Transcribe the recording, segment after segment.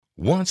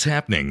What's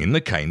happening in the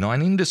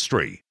canine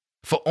industry?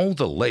 For all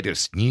the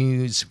latest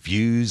news,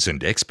 views,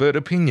 and expert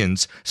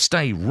opinions,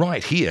 stay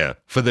right here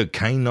for the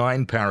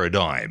Canine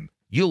Paradigm.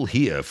 You'll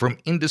hear from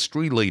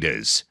industry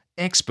leaders,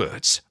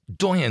 experts,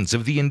 doyens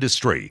of the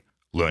industry,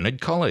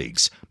 learned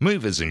colleagues,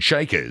 movers and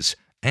shakers,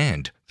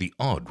 and the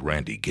odd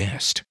randy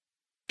guest.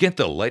 Get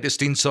the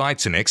latest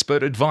insights and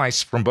expert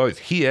advice from both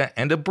here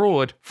and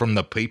abroad from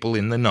the people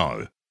in the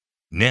know.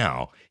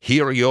 Now,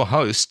 here are your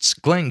hosts,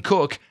 Glenn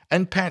Cook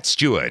and Pat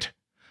Stewart.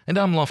 And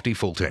I'm Lofty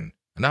Fulton,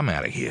 and I'm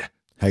out of here.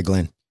 Hey,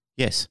 Glenn.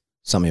 Yes.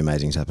 Something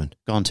amazing's happened.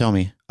 Go on, tell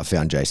me. I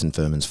found Jason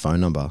Furman's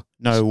phone number.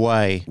 No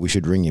way. We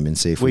should ring him and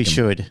see if we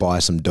can buy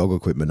some dog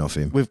equipment off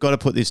him. We've got to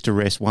put this to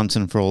rest once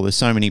and for all. There's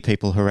so many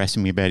people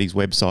harassing me about his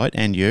website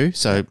and you.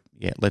 So,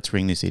 yeah, let's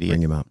ring this idiot.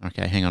 Ring him up.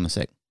 Okay, hang on a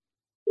sec.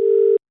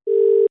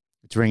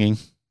 It's ringing.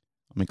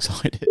 I'm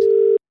excited.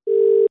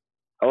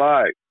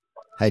 Hello.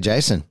 Hey,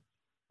 Jason.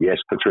 Yes,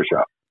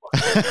 Patricia.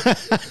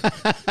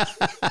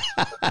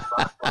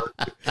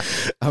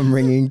 I'm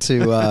ringing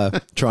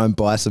to try and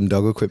buy some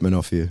dog equipment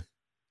off you.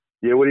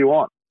 Yeah, what do you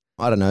want?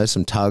 I don't know,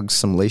 some tugs,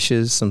 some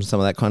leashes, some of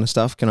that kind of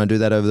stuff. Can I do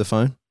that over the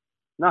phone?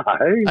 No.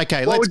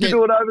 Okay, why would you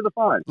do it over the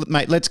phone?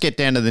 Mate, let's get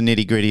down to the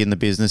nitty-gritty in the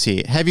business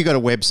here. Have you got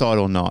a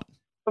website or not?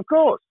 Of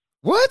course.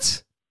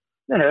 What?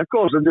 Yeah, of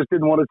course. I just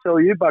didn't want to tell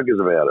you buggers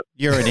about it.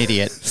 You're an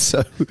idiot.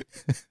 So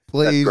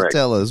please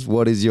tell us,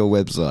 what is your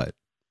website?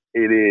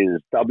 It is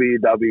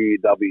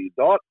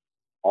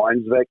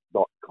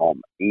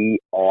www.einzweck.com.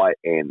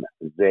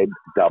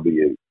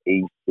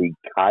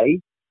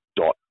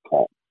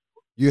 EINZWECK.com.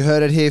 You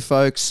heard it here,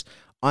 folks.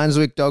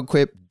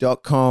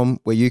 einzweckdogquip.com,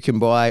 where you can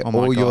buy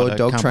all your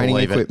dog training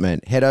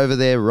equipment. Head over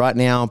there right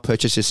now.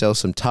 Purchase yourself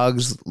some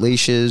tugs,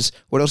 leashes.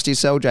 What else do you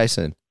sell,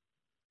 Jason?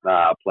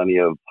 Plenty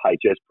of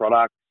HS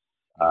products,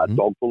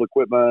 dog pull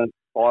equipment,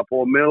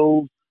 5-4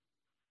 mills,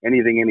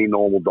 anything any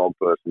normal dog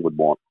person would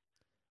want.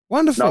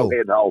 Wonderful. No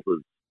head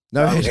halters.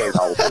 No head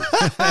halters.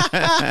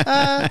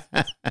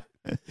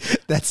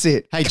 That's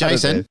it. Hey,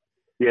 Jason.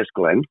 Yes,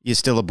 Glenn. You're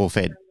still a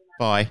bullfed.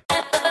 Bye.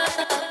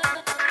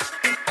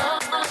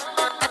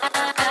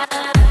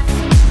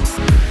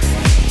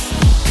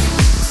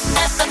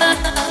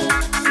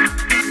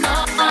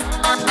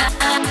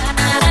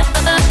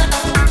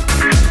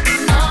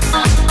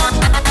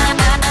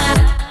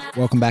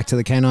 Welcome back to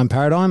the Canine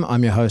Paradigm.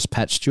 I'm your host,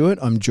 Pat Stewart.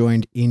 I'm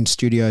joined in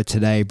studio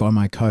today by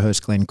my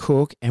co-host, Glenn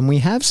Cook, and we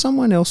have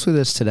someone else with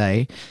us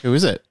today. Who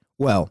is it?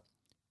 Well,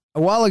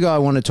 a while ago, I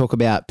wanted to talk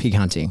about pig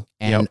hunting,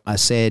 and I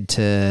said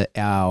to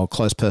our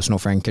close personal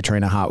friend,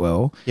 Katrina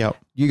Hartwell,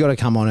 you got to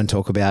come on and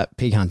talk about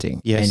pig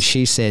hunting. Yes. And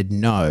she said,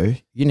 no,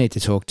 you need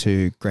to talk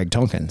to Greg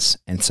Tonkins.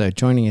 And so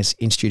joining us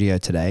in studio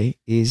today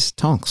is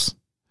Tonks.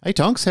 Hey,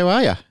 Tonks, how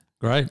are you?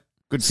 Great.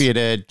 Good for you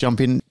to jump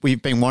in.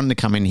 We've been wanting to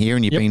come in here,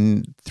 and you've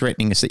been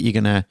threatening us that we're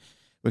gonna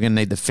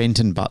need the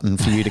Fenton button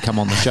for you to come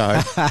on the show.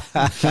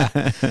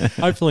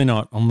 Hopefully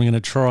not. I'm going to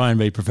try and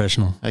be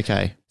professional.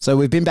 Okay. So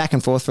we've been back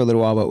and forth for a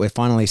little while, but we're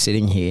finally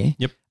sitting here.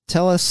 Yep.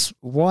 Tell us,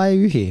 why are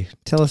you here?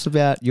 Tell us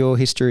about your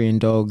history in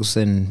dogs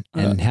and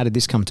how did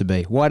this come to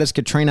be? Why does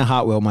Katrina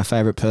Hartwell, my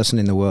favourite person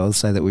in the world,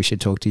 say that we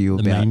should talk to you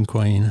the meme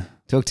queen?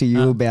 Talk to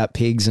you about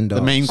pigs and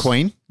dogs. The meme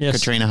queen, yes.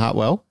 Katrina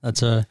Hartwell.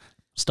 That's a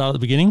start at the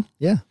beginning.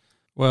 Yeah.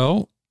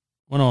 Well,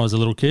 when I was a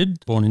little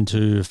kid, born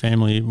into a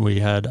family, we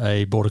had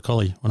a border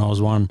collie when I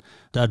was one.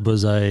 Dad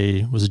was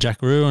a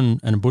jackaroo and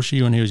a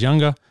bushy when he was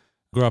younger.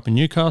 Grew up in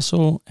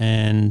Newcastle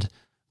and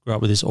grew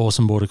up with this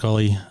awesome border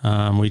collie.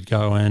 We'd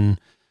go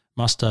and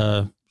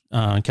muster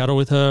cattle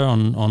with her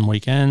on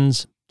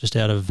weekends just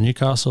out of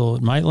Newcastle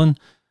at Maitland.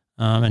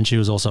 And she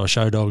was also a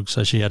show dog,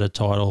 so she had a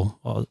title,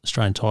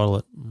 Australian title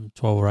at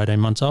 12 or 18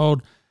 months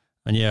old.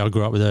 And yeah, I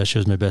grew up with her. She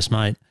was my best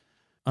mate.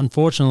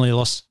 Unfortunately, I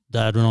lost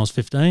Dad when I was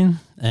 15,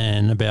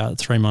 and about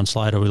 3 months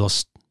later, we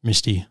lost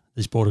Misty,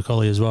 this border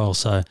collie as well.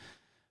 So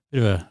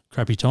bit of a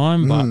crappy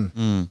time, but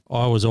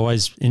I was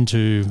always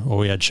into,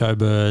 we had show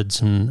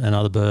birds and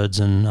other birds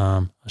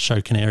and show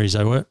canaries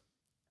they were,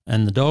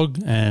 and the dog.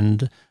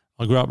 And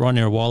I grew up right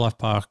near a wildlife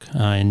park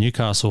in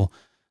Newcastle.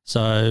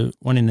 So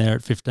went in there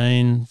at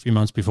 15, a few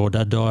months before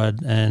Dad died,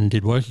 and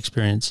did work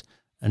experience.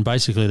 And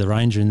basically the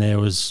ranger in there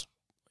was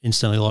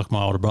instantly like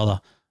my older brother.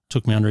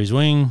 Took me under his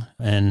wing,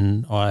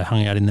 and I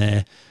hung out in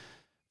there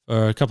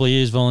for a couple of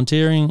years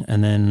volunteering,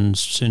 and then as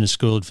soon as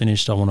school had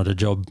finished, I wanted a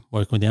job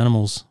working with the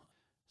animals.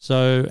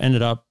 So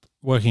ended up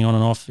working on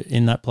and off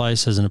in that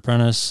place as an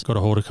apprentice, got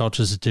a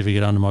horticulture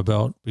certificate under my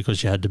belt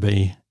because you had to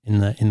be in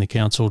the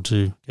council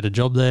to get a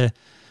job there.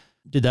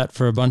 Did that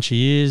for a bunch of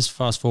years.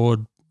 Fast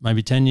forward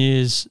maybe 10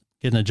 years,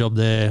 getting a job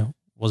there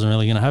wasn't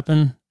really going to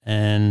happen,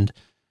 and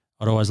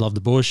I'd always loved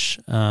the bush.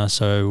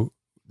 So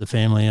the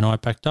family and I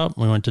packed up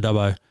and we went to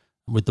Dubbo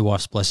with the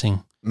wife's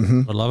blessing.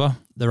 Mm-hmm. I love her.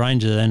 The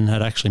ranger then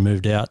had actually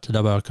moved out to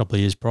Dubbo a couple of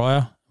years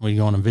prior. We'd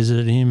gone and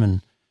visited him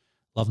and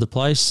loved the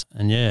place,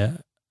 and yeah,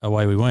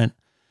 away we went.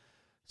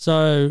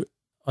 So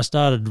I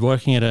started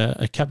working at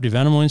a captive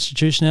animal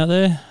institution out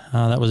there.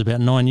 That was about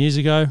 9 years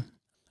ago.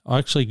 I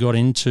actually got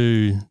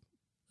into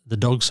the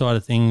dog side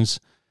of things.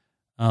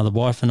 The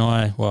wife and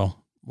I, well,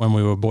 when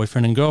we were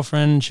boyfriend and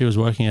girlfriend. She was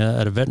working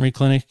at a veterinary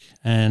clinic,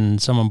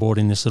 and someone brought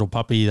in this little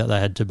puppy that they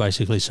had to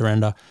basically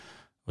surrender.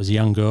 It was a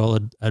young girl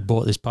had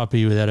bought this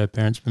puppy without her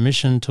parents'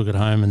 permission, took it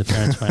home, and the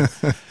parents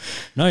went,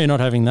 "No, you're not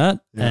having that,"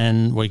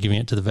 and we're giving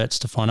it to the vets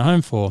to find a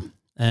home for.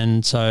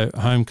 And so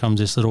home comes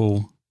this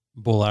little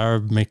bull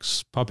Arab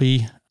mix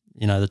puppy,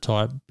 you know, the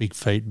type, big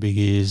feet, big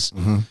ears,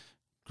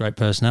 great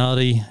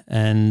personality,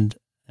 and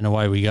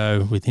away we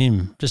go with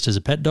him just as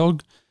a pet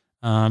dog.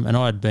 And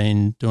I had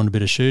been doing a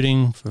bit of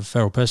shooting for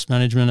feral pest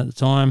management at the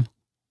time.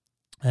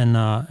 And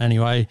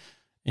anyway,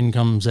 in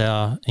comes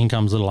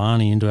little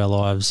Arnie into our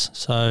lives.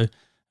 So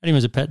had him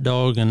as a pet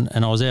dog, and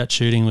I was out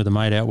shooting with a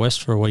mate out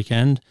west for a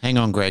weekend. Hang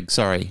on, Greg.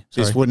 Sorry.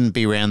 This wouldn't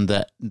be around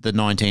the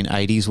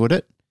 1980s, would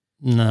it?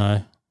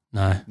 No.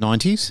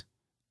 90s?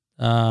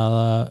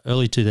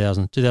 Early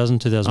 2000,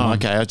 2001. Oh,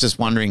 okay. I was just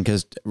wondering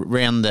because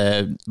around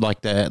the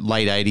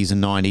late 80s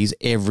and 90s,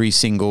 every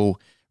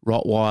single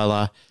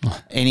Rottweiler,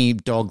 any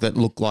dog that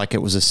looked like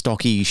it was a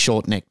stocky,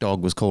 short-necked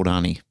dog was called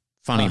Arnie.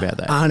 Funny about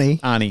that.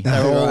 Arnie.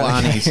 They're all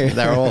Arnies.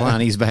 They're all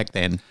Arnies back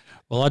then.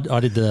 Well, I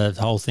did the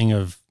whole thing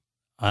of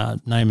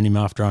naming him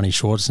after Arnie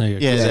Schwarzenegger.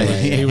 Yeah.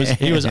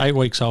 He was 8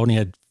 weeks old and he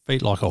had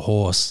feet like a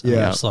horse.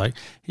 Yeah. It's like,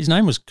 his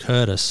name was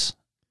Curtis,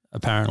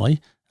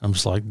 apparently. I'm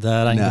just like,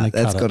 that ain't going to cut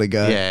it. That's got to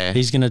go. Yeah.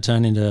 He's going to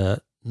turn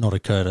into not a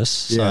Curtis.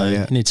 So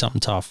you need something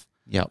tough.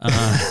 Yep.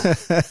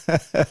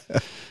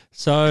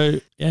 So,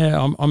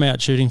 yeah, I'm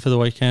out shooting for the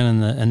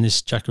weekend and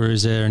this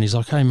jackaroo's there and he's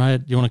like, "Hey,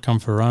 mate, you want to come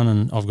for a run?"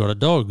 And I've got a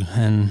dog.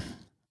 And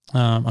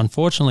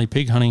unfortunately,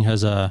 pig hunting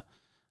has a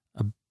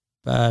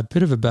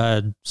bit of a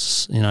bad,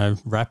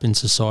 rap in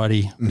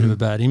society, a bit of a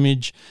bad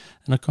image.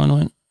 And I kind of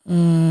went,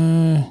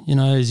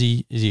 is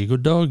he a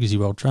good dog? Is he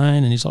well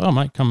trained? And he's like, "Oh,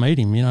 mate, come meet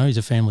him. He's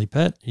a family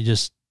pet. He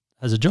just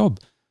has a job."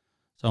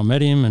 So I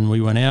met him and we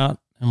went out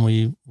and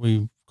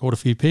we caught a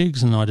few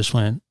pigs and I just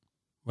went,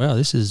 wow,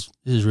 this is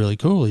really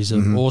cool. He's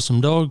an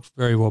awesome dog,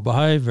 very well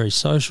behaved, very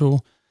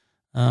social,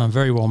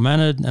 very well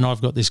mannered. And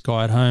I've got this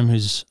guy at home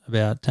who's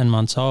about 10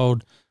 months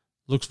old,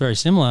 looks very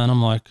similar. And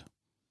I'm like,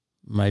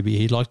 maybe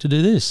he'd like to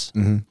do this.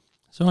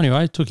 So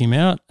anyway, took him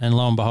out and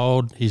lo and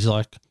behold, he's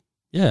like,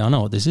 "Yeah, I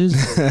know what this is."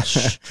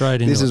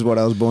 Straight into This is what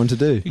I was born to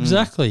do.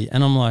 Exactly.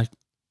 And I'm like,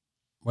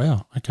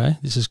 wow, okay,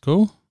 this is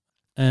cool.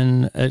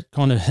 And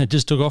it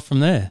just took off from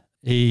there.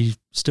 He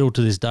still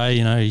to this day,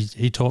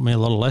 he taught me a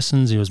lot of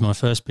lessons. He was my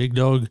first big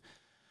dog.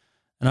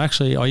 And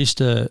actually I was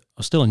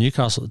still in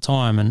Newcastle at the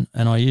time and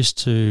I used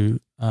to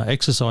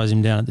exercise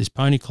him down at this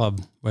pony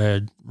club where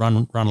I'd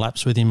run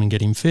laps with him and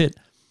get him fit.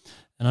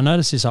 And I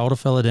noticed this older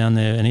fella down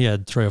there and he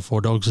had 3 or 4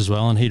 dogs as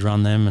well and he'd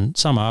run them and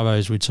some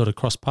arvos we'd sort of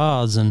cross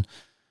paths and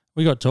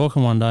we got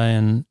talking one day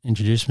and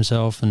introduced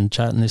himself and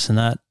chatting this and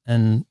that.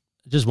 And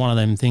just one of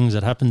them things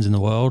that happens in the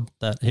world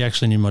that he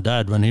actually knew my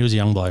dad when he was a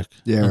young bloke.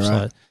 Yeah,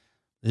 right. Like,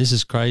 this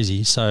is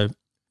crazy. So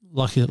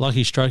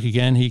lucky stroke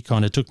again, he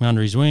kind of took me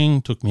under his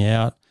wing, took me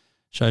out,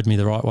 showed me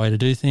the right way to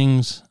do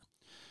things.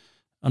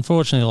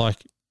 Unfortunately, like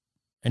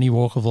any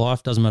walk of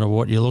life, doesn't matter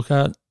what you look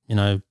at,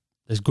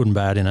 there's good and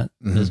bad in it.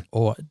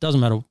 Or it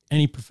doesn't matter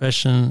any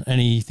profession,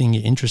 anything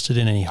you're interested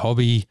in, any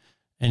hobby,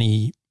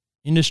 any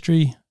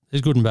industry,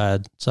 there's good and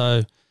bad.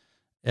 So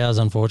ours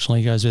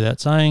unfortunately goes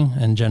without saying,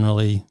 and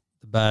generally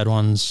the bad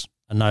ones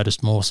are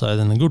noticed more so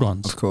than the good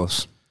ones. Of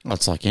course. Well,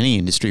 it's like any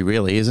industry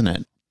really, isn't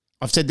it?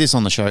 I've said this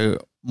on the show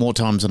more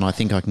times than I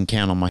think I can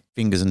count on my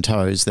fingers and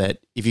toes that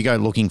if you go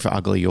looking for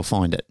ugly, you'll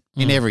find it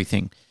in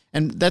everything.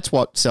 And that's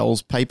what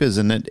sells papers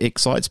and it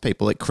excites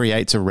people. It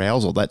creates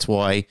arousal. That's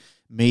why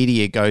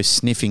media goes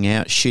sniffing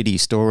out shitty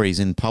stories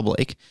in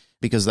public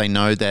because they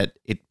know that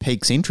it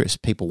piques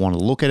interest. People want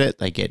to look at it.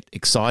 They get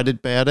excited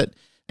about it.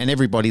 And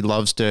everybody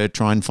loves to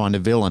try and find a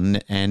villain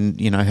and,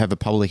 have a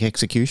public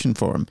execution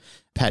for him.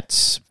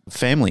 Pat's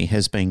family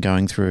has been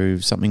going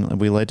through something. Are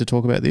we allowed to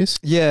talk about this?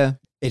 Yeah.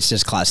 It's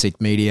just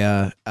classic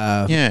media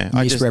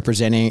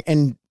misrepresenting.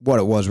 And what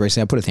it was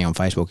recently, I put a thing on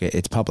Facebook,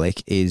 it's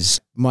public,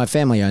 is my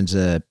family owns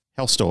a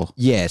health store.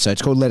 Yeah, so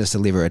it's called Let Us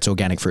Deliver. It's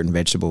organic fruit and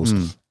vegetables.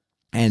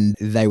 And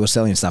they were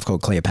selling stuff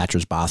called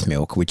Cleopatra's bath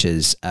milk, which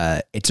is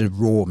it's a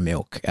raw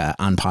milk,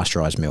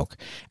 unpasteurized milk.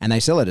 And they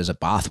sell it as a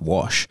bath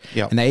wash.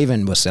 Yep. And they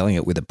even were selling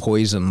it with a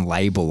poison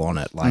label on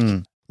it.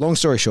 Long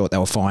story short, they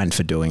were fined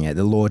for doing it.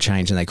 The law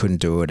changed and they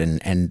couldn't do it.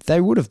 And they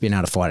would have been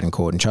able to fight in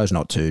court and chose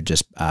not to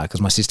just because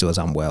my sister was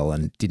unwell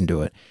and didn't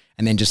do it.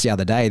 And then just the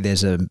other day,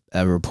 there's a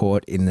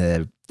report in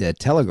the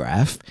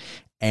Telegraph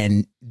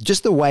and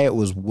just the way it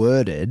was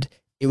worded,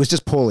 it was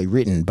just poorly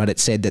written, but it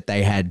said that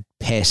they had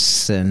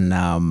pests and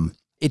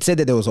it said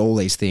that there was all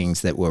these things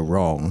that were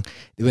wrong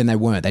when they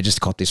weren't. They just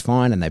got this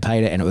fine and they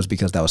paid it and it was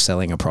because they were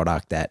selling a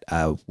product that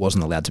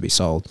wasn't allowed to be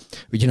sold.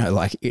 But,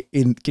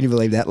 can you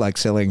believe that? Like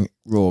selling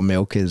raw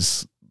milk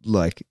is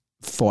like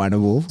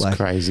finable. It's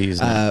crazy,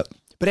 isn't it?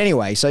 But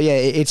anyway, so yeah,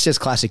 it's just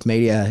classic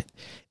media.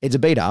 It's a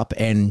beat up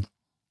and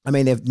I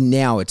mean,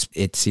 now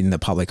it's in the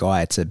public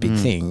eye. It's a big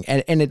thing.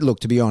 And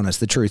look, to be honest,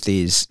 the truth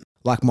is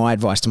like my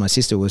advice to my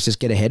sister was just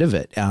get ahead of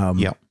it.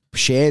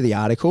 Share the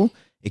article.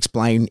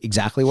 explain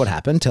exactly what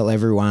happened, tell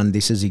everyone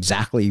this is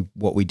exactly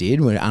what we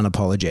did, we're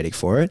unapologetic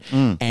for it,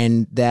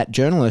 and that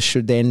journalist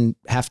should then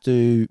have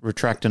to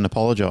retract and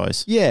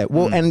apologise. Yeah,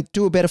 well, and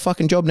do a better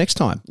fucking job next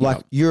time.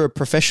 Like, you're a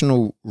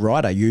professional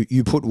writer,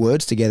 you put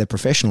words together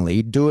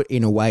professionally, do it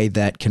in a way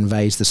that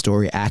conveys the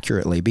story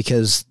accurately,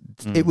 because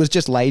it was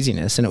just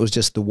laziness, and it was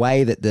just the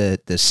way that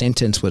the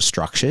sentence was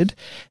structured.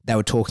 They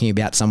were talking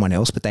about someone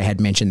else, but they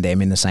had mentioned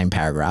them in the same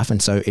paragraph,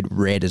 and so it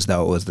read as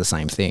though it was the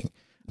same thing.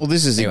 Well,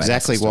 this is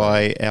exactly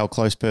why our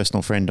close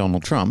personal friend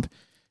Donald Trump.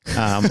 Since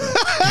when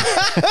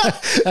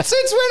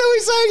are we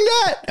saying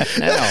that?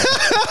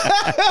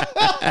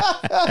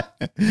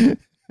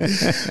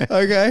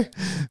 Okay,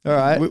 all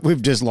right.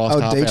 We've just lost.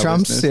 Oh, D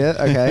Trumps. Yeah.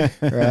 Okay.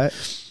 All right.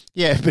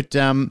 Yeah, but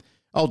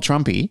old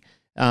Trumpy.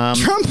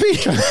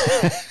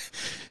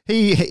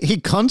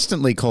 He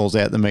constantly calls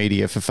out the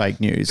media for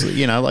fake news.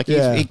 You know, like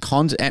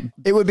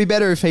it would be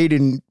better if he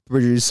didn't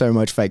produce so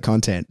much fake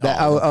content.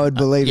 I would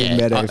believe him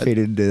better if he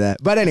didn't do that.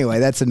 But anyway,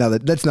 that's another.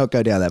 Let's not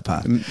go down that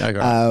path.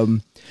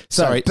 Okay.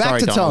 Back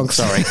to Tonks.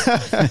 Sorry.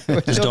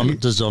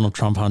 Does Donald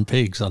Trump hunt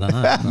pigs? I don't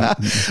know.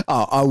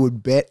 I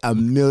would bet $1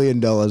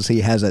 million he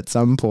has at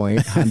some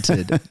point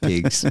hunted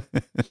pigs.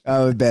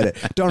 I would bet it.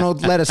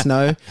 Donald, let us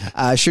know.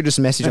 Shoot us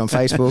a message on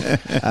Facebook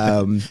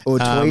or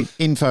tweet.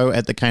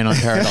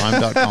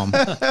 info@thecanineParadigm.com.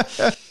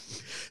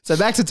 So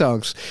back to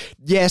Tonks.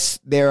 Yes,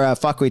 there are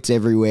fuckwits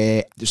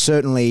everywhere.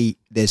 Certainly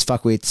there's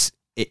fuckwits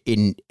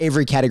in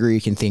every category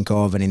you can think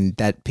of, and in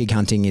that pig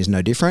hunting is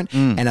no different.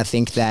 And I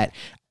think that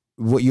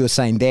what you were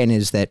saying then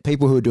is that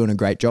people who are doing a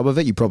great job of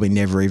it, you probably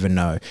never even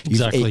know.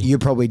 Exactly. You're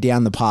probably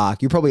down the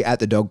park. You're probably at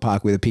the dog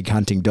park with a pig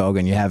hunting dog,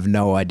 and you have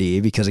no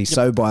idea because he's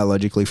so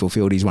biologically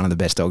fulfilled. He's one of the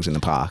best dogs in the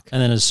park.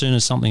 And then as soon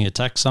as something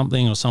attacks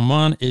something or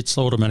someone, it's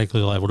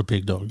automatically labelled a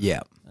pig dog.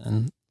 Yeah.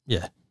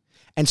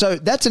 And so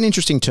that's an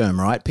interesting term,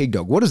 right? Pig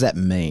dog. What does that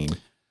mean?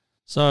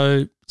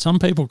 So some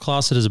people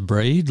class it as a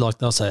breed. Like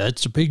they'll say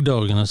it's a pig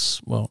dog, and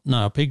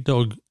no, a pig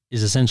dog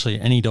is essentially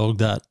any dog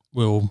that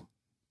will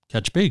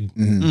catch pig.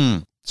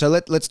 So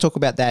let's talk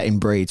about that in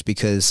breeds,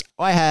 because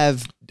I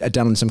have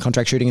done some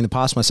contract shooting in the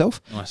past myself.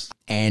 Nice.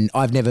 And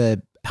I've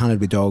never hunted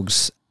with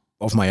dogs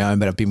of my own,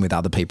 but I've been with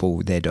other people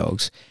with their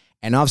dogs.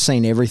 And I've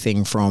seen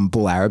everything from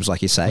bull Arabs,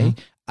 like you say,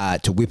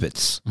 to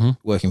whippets,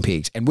 working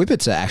pigs. And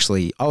whippets are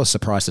actually, I was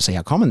surprised to see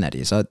how common that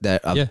is.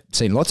 I've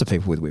seen lots of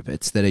people with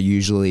whippets that are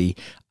usually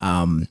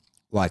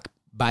like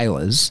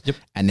bailers,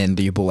 and then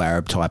the bull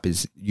Arab type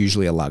is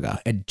usually a lugger.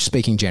 And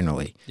speaking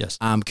generally, yes.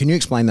 Can you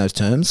explain those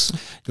terms?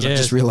 Because I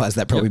just realised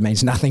that probably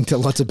means nothing to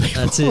lots of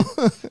people. That's it.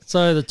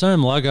 So the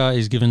term lugger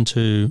is given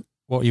to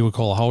what you would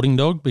call a holding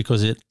dog,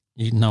 because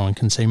no one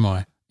can see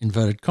my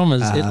inverted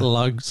commas. It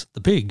lugs the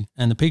pig,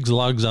 and the pig's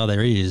lugs are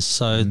their ears.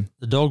 So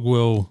the dog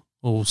will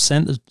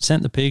scent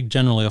the pig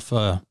generally off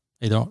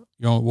either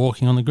you're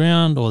walking on the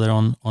ground or they're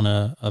on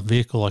a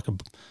vehicle like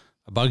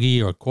a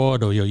buggy or a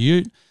quad or your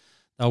ute.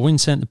 They'll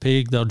wind scent the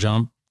pig, they'll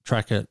jump,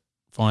 track it,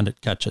 find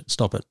it, catch it,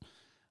 stop it.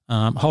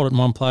 Hold it in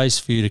one place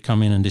for you to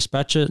come in and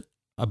dispatch it.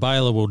 A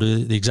baler will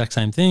do the exact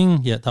same thing,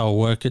 yet they'll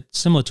work it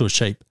similar to a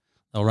sheep.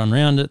 They'll run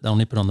around it, they'll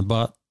nip it on the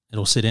butt,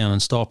 it'll sit down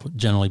and stop,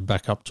 generally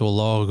back up to a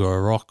log or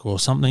a rock or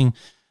something,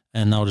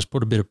 and they'll just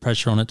put a bit of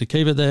pressure on it to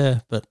keep it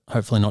there, but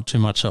hopefully not too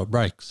much so it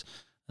breaks.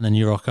 And then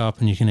you rock up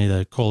and you can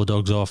either call the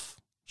dogs off,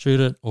 shoot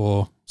it,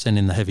 or send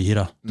in the heavy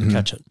hitter to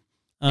catch it.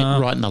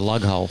 Right in the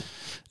lug hole.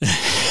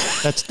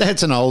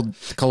 That's an old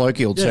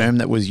colloquial term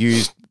that was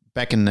used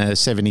back in the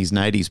 70s and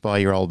 80s by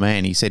your old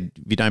man. He said,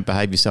 if you don't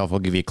behave yourself, I'll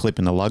give you a clip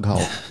in the lug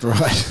hole.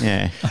 Right.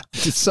 Yeah.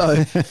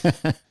 So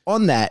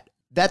on that,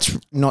 that's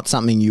not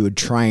something you would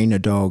train a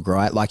dog,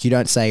 right? Like you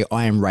don't say,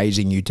 I am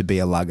raising you to be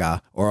a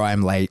lugger or I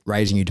am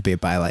raising you to be a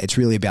baler. It's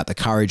really about the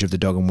courage of the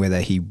dog and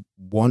whether he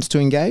wants to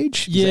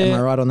engage. Am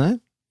I right on that?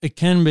 It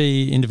can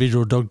be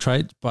individual dog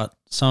traits, but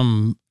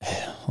some,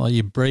 like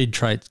your breed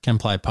traits can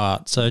play a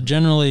part. So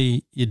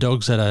generally your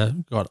dogs that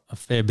have got a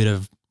fair bit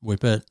of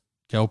whippet,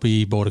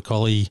 Kelpie, Border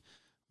Collie,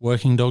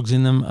 working dogs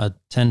in them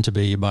tend to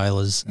be your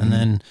balers. And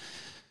then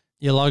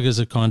your luggers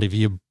are kind of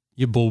your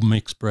bull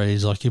mixed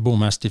breeds, like your bull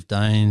Mastiff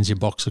Danes, your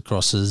boxer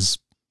crosses,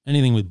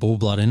 anything with bull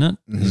blood in it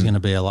is going to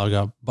be a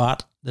lugger.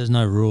 But there's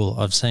no rule.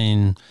 I've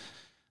seen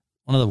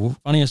one of the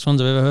funniest ones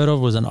I've ever heard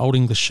of was an Old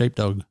English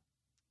sheepdog.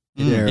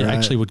 It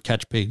actually would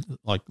catch pig,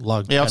 like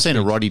lug. Yeah, I've seen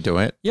a Roddy do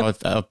it. Yep.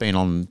 I've been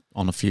on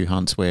a few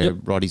hunts where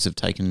Roddies have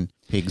taken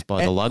pigs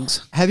by the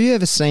lugs. Have you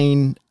ever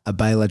seen a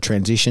baler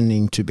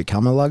transitioning to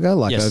become a lugger,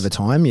 like over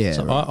time? Yeah.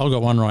 So I've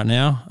got one right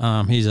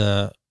now. He's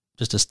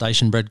just a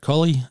station bred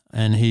collie,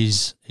 and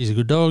he's a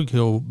good dog.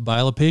 He'll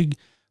bail a pig,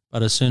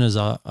 but as soon as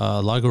a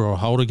lugger or a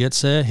holder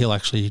gets there, he'll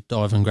actually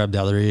dive and grab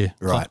the other ear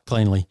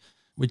cleanly,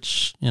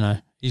 which,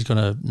 he's got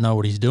to know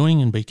what he's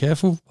doing and be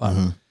careful.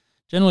 But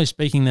generally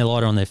speaking, they're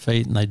lighter on their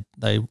feet, and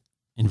they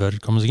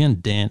inverted commas again,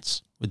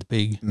 dance with the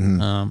pig,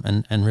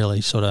 and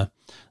really sort of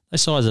they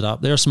size it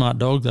up. They're a smart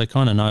dog. They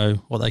kind of know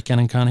what they can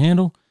and can't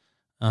handle,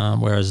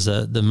 whereas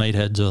the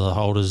meatheads or the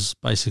holders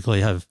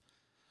basically have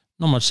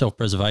not much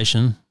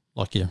self-preservation,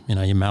 like your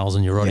males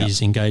and your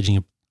Roddies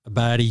engaging a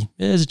baddie.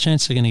 There's a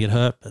chance they're going to get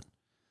hurt, but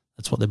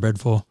That's what they're bred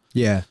for.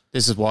 Yeah.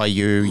 This is why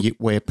you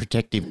wear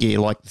protective gear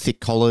like thick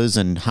collars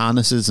and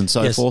harnesses and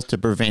so forth to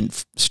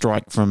prevent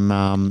strike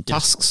from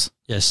tusks.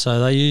 Yes, so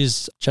they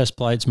use chest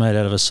plates made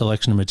out of a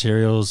selection of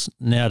materials.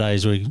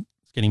 Nowadays, we're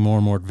getting more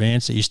and more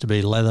advanced. It used to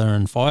be leather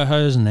and fire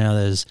hose, and now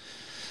there's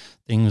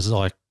things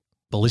like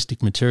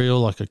ballistic material,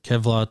 like a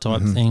Kevlar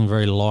type thing,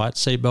 very light.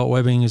 Seatbelt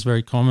webbing is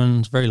very common.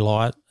 It's very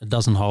light. It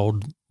doesn't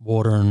hold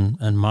water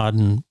and mud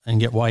and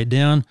get weighed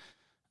down.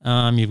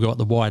 You've got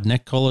the wide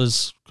neck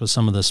collars because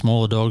some of the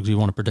smaller dogs, you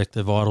want to protect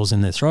their vitals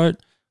in their throat,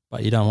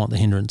 but you don't want the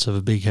hindrance of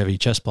a big, heavy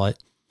chest plate.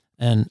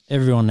 And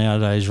everyone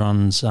nowadays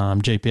runs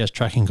GPS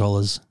tracking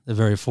collars. They're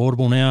very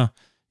affordable now.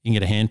 You can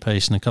get a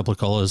handpiece and a couple of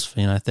collars for,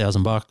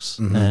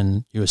 $1,000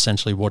 and you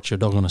essentially watch your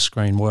dog on a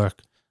screen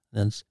work.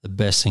 That's the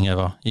best thing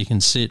ever. You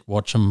can sit,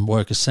 watch them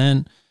work a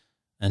scent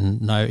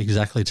and know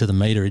exactly to the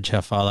meterage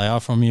how far they are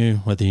from you,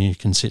 whether you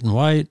can sit and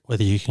wait,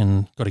 whether you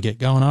can got to get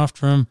going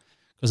after them,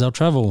 because they'll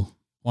travel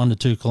 1 to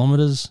 2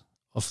 kilometres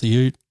off the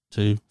ute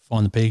to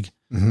find the pig.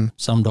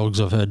 Some dogs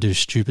I've heard do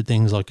stupid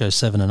things like go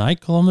 7 and 8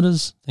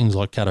 kilometres, things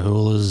like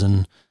catahoulas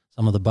and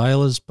some of the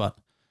bailers, but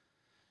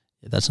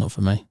that's not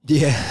for me.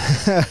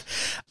 Yeah.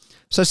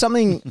 So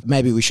something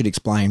maybe we should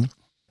explain,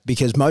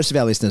 because most of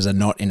our listeners are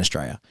not in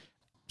Australia.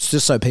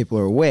 Just so people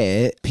are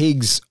aware,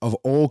 pigs of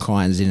all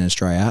kinds in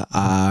Australia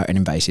are an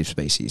invasive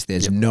species.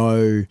 There's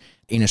no,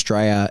 in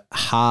Australia,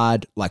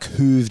 hard, like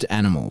hooved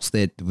animals.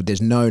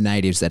 There's no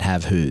natives that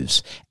have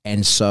hooves.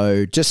 And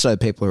so just so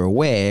people are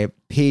aware,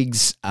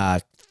 pigs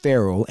are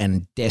feral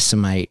and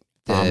decimate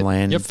the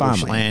farmland,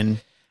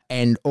 bushland.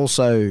 And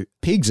also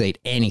pigs eat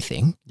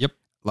anything. Yep.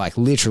 Like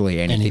literally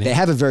anything. They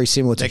have a very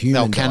similar to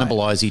human They'll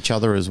cannibalize each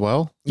other as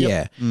well.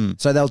 Yeah.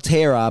 So they'll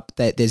tear up.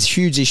 There's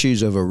huge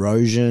issues of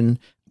erosion.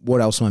 What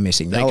else am I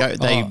missing? They'll eat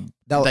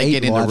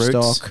get into livestock.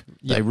 Roots.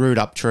 They root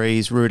up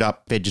trees, root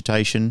up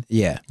vegetation.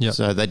 Yeah. Yep.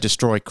 So they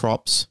destroy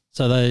crops.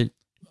 So a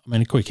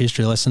quick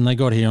history lesson. They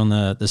got here on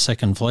the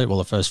second fleet. Well,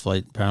 the first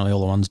fleet, apparently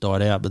all the ones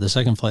died out, but the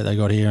second fleet they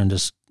got here and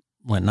just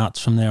went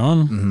nuts from there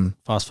on.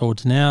 Fast forward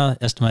to now,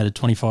 estimated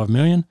 25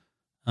 million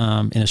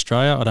in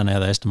Australia. I don't know how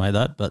they estimate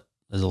that, but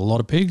there's a lot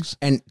of pigs.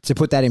 And to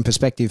put that in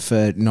perspective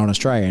for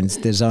non-Australians,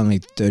 there's only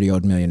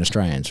 30-odd million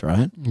Australians,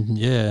 right?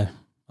 Yeah.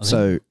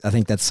 I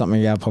think that's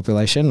something of our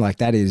population. Like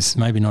that is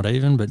maybe not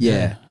even, but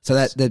yeah. So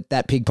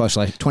that pig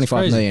population,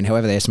 25 million,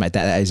 however they estimate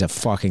that is a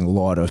fucking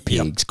lot of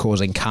pigs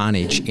causing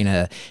carnage in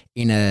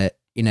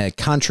a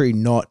country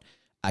not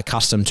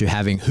accustomed to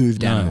having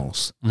hooved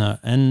animals. No,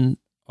 and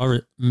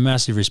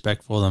massive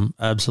respect for them.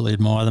 Absolutely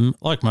admire them.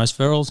 Like most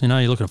ferals,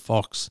 you look at a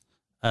fox,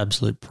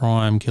 absolute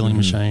prime killing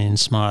machine,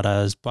 smart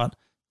as, but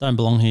don't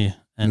belong here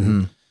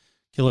and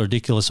kill a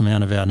ridiculous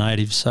amount of our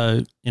natives.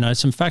 So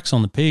some facts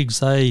on the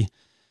pigs.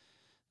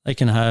 They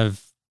can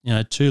have,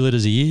 2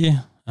 litters a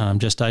year,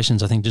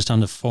 gestations, I think just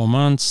under 4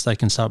 months. They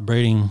can start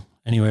breeding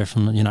anywhere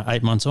from,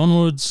 8 months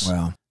onwards.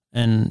 Wow.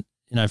 And,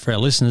 for our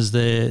listeners,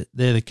 they're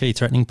the key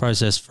threatening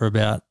process for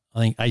about, I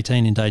think,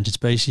 18 endangered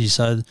species.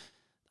 So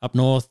up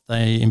north,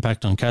 they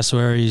impact on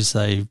cassowaries.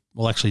 They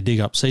will actually dig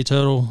up sea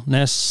turtle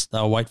nests.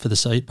 They'll wait for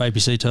the baby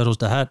sea turtles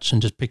to hatch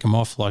and just pick them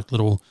off like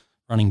little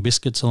running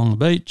biscuits along the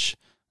beach.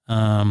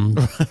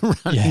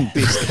 Running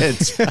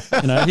biscuits.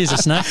 Here's a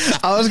snack.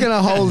 I was going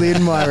to hold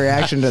in my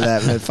reaction to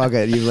that, but fuck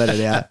it, you let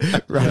it out.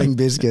 Running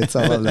biscuits,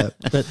 I love that.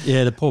 But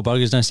yeah, the poor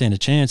buggers don't stand a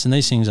chance, and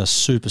these things are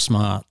super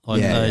smart.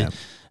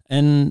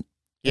 And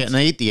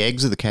they eat the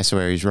eggs of the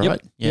cassowaries,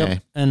 right?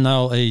 Yep. And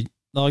they'll eat,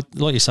 like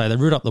you say, they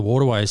root up the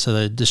waterways, so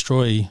they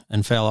destroy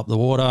and foul up the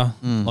water.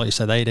 Like you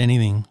say, they eat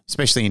anything,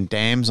 especially in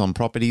dams on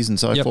properties and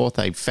so forth.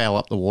 They foul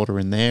up the water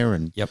in there,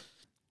 and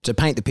To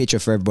paint the picture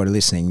for everybody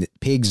listening,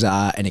 pigs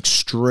are an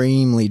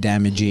extremely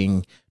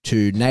damaging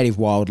to native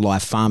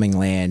wildlife, farming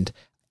land,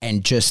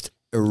 and just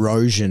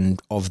erosion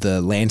of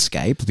the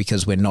landscape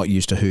because we're not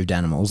used to hooved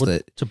animals.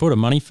 To put a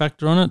money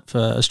factor on it, for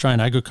Australian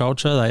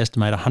agriculture, they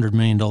estimate $100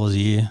 million a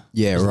year.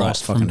 Yeah, right.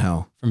 Fucking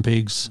hell. From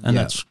pigs, and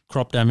that's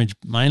crop damage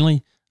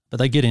mainly. But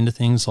they get into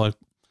things like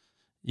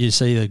you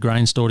see the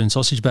grain stored in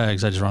sausage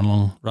bags. They just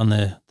run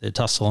their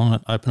tusks along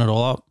it, open it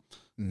all up.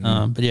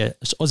 But yeah,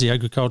 Aussie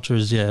agriculture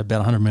is about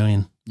 100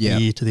 million a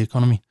year to the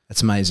economy.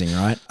 That's amazing,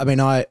 right? I mean,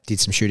 I did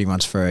some shooting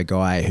once for a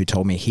guy who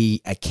told me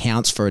he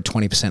accounts for a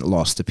 20%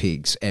 loss to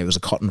pigs. It was a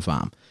cotton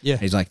farm. Yeah,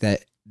 he's like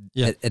that.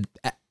 Yeah,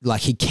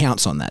 like he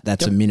counts on that.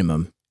 That's a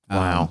minimum.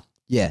 Wow.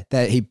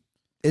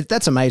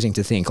 That's amazing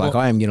to think. Like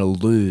I am going to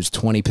lose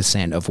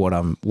 20% of what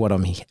I'm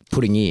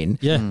putting in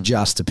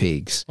just to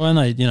pigs. Well,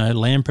 and they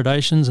land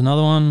predation's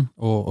another one,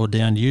 or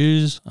downed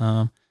ewes.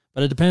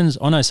 But it depends.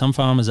 I know some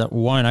farmers that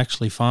won't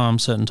actually farm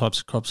certain types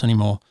of crops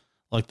anymore.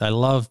 Like they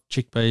love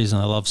chickpeas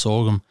and they love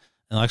sorghum,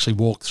 and they actually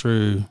walk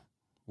through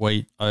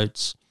wheat,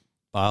 oats,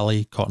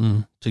 barley,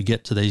 cotton to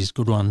get to these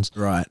good ones.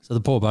 Right. So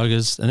the poor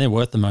buggers, and they're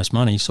worth the most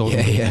money, sorghum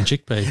and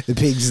chickpea. The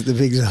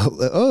pigs are,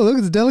 oh, look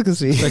at the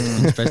delicacy.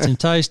 It's best in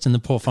taste, and the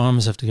poor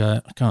farmers have to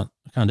go, I can't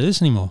do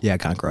this anymore. Yeah, I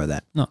can't grow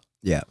that. No.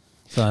 Yeah.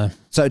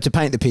 So to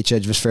paint the picture,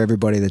 just for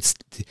everybody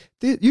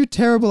you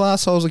terrible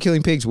assholes are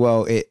killing pigs.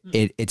 Well,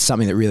 it's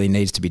something that really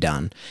needs to be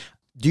done.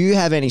 Do you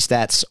have any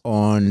stats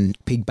on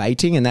pig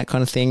baiting and that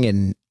kind of thing?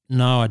 And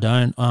no, I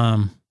don't.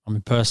 I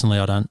mean, personally,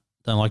 I don't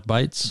like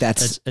baits.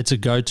 It's a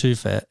go-to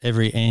for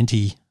every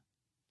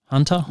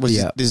anti-hunter.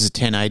 This is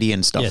 1080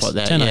 and stuff like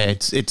that. 1080.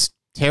 Yeah, it's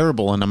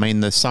terrible. And I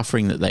mean, the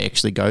suffering that they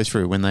actually go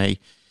through when they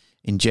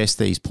ingest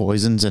these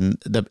poisons and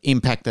the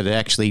impact that it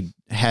actually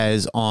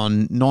has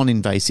on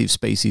non-invasive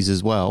species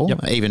as well,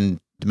 even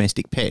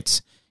domestic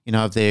pets. You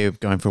know, if they're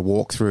going for a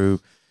walk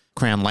through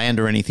Crown land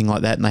or anything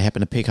like that and they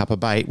happen to pick up a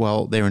bait,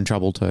 well, they're in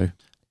trouble too.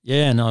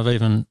 Yeah, and I've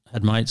even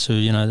had mates who,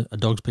 you know, a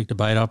dog's picked a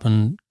bait up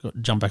and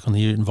jumped back on the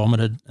ute and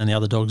vomited, and the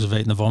other dogs have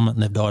eaten the vomit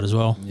and they've died as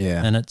well.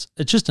 Yeah. And it's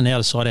just an out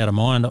of sight, out of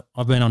mind.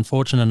 I've been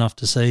unfortunate enough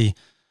to see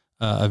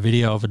a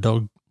video of a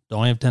dog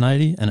dying of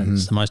 1080, and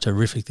it's the most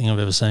horrific thing I've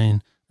ever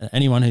seen.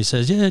 Anyone who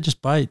says, yeah,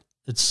 just bait,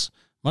 it's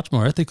much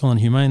more ethical and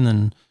humane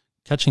than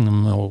catching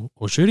them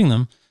or shooting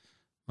them,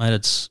 mate,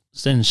 it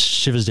sends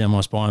shivers down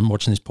my spine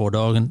watching this poor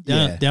dog. And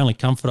the only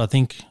comfort I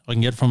think I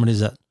can get from it is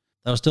that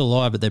they were still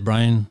alive, but their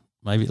brain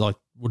maybe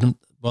wouldn't,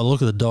 by the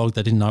look of the dog,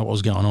 they didn't know what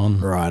was going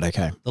on. Right,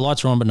 okay. The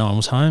lights were on, but no one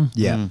was home.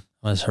 Yeah. It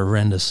was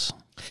horrendous.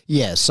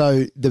 Yeah,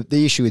 so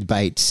the issue with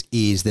baits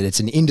is that it's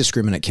an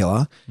indiscriminate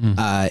killer.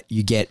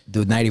 You get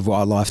the native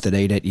wildlife that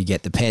eat it, you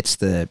get the pets,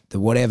 the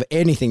whatever,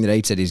 anything that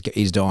eats it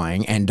is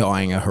dying, and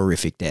dying a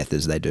horrific death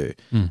as they do.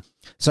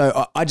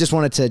 So I just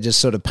wanted to just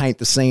sort of paint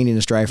the scene in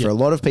Australia for a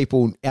lot of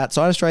people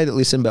outside Australia that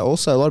listen, but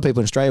also a lot of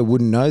people in Australia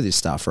wouldn't know this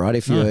stuff, right?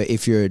 If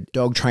you're a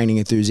dog training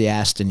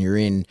enthusiast and you're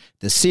in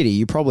the city,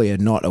 you probably are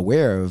not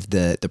aware of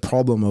the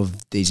problem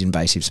of these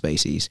invasive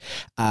species.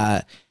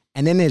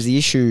 And then there's the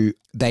issue,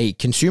 they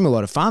consume a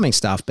lot of farming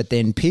stuff, but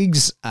then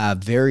pigs are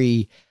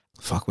very,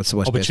 what's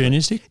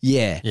opportunistic?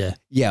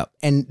 Yeah.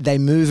 And they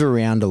move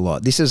around a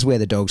lot. This is where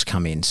the dogs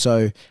come in.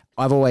 So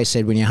I've always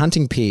said when you're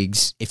hunting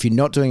pigs, if you're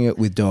not doing it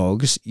with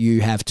dogs,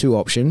 you have two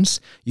options.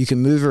 You can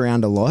move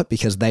around a lot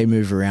because they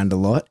move around a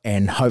lot,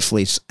 and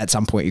hopefully at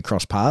some point you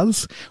cross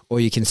paths, or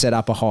you can set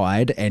up a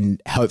hide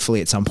and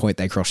hopefully at some point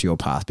they cross your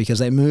path because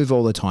they move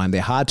all the time.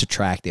 They're hard to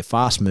track. They're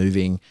fast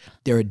moving.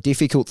 They're a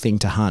difficult thing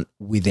to hunt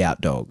without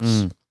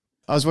dogs.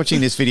 I was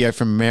watching this video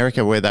from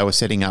America where they were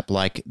setting up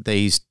like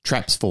these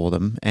traps for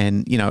them,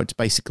 and you know, it's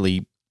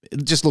basically,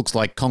 it just looks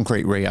like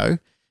concrete Rio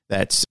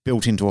that's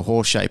built into a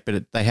horse shape,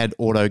 but they had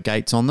auto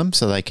gates on them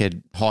so they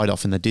could hide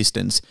off in the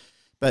distance.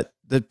 But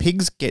the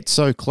pigs get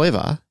so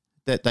clever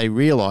that they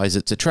realize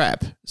it's a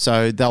trap.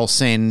 So they'll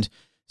send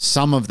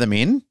some of them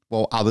in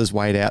while others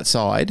wait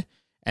outside.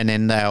 And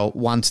then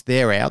once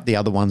they're out, the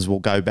other ones will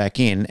go back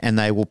in and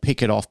they will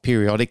pick it off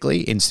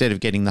periodically. Instead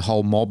of getting the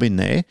whole mob in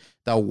there,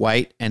 they'll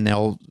wait and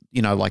they'll,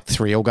 you know, like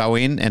 3 will go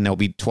in and there'll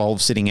be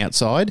 12 sitting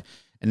outside.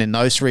 And then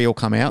those 3 will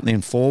come out and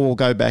then 4 will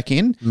go back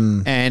in.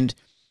 And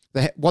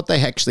what they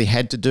actually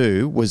had to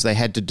do was they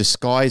had to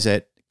disguise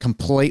it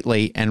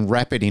completely and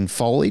wrap it in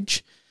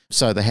foliage.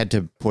 So they had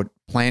to put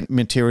plant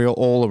material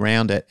all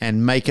around it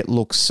and make it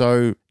look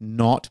so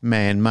not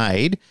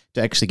man-made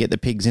to actually get the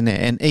pigs in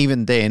there. And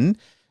even then,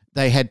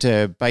 they had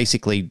to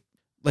basically,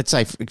 let's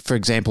say, for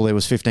example, there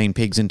was 15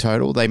 pigs in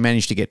total. They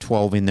managed to get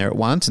 12 in there at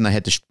once, and they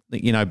had to,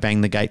 you know,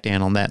 bang the gate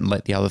down on that and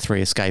let the other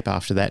 3 escape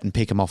after that and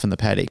pick them off in the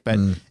paddock. But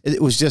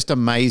it was just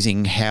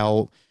amazing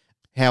how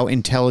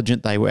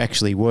intelligent they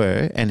actually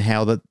were and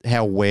how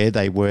aware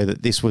they were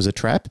that this was a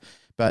trap.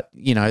 But,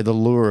 you know, the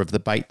lure of the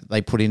bait that they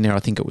put in there, I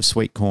think it was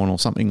sweet corn or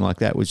something like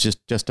that, was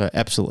just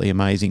absolutely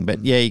amazing.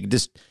 But, yeah,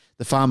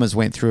 the farmers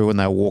went through and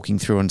they were walking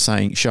through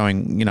and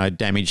showing, you know,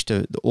 damage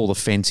to all the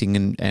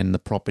fencing and the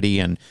property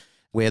and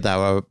where they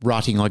were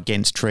rutting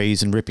against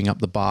trees and ripping up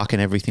the bark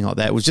and everything like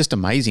that. It was just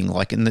amazing.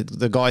 Like, and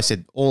the guy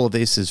said, all of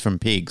this is from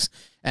pigs.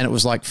 And it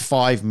was like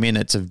 5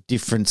 minutes of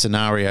different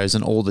scenarios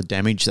and all the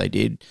damage they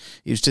did.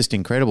 It was just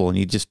incredible.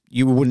 And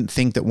you wouldn't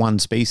think that one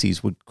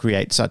species would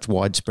create such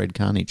widespread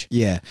carnage.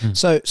 Yeah.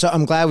 So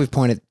I'm glad we've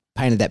painted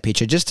that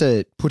picture just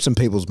to put some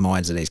people's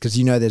minds at ease, because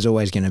you know there's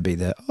always going to be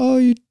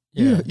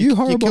you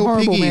horrible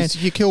piggies, man.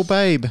 You kill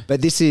Babe.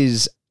 But this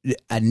is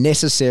a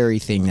necessary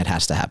thing that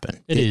has to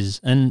happen. It is.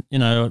 And, you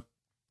know,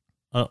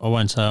 I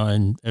won't say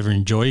I ever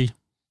enjoy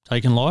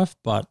taking life,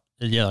 but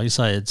yeah, like you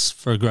say, it's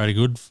for a greater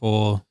good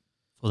for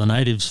the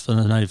natives, for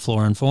the native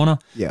flora and fauna.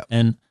 Yeah.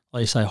 And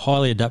like you say,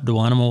 highly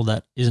adaptable animal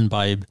that isn't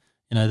Babe.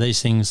 You know,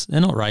 these things,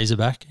 they're not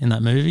Razorback in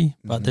that movie,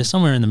 but they're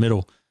somewhere in the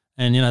middle.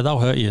 And, you know, they'll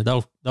hurt you.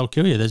 They'll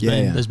kill you.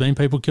 There's been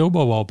people killed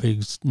by wild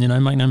pigs, you know,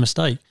 make no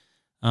mistake.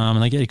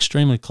 And they get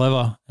extremely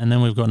clever. And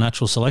then we've got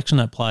natural selection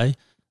at play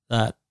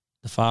that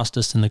the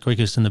fastest and the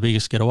quickest and the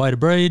biggest get away to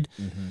breed.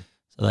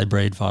 So they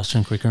breed faster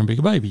and quicker and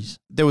bigger babies.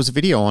 There was a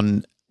video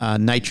on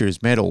Nature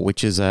is Metal,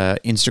 which is an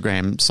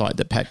Instagram site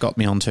that Pat got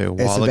me onto a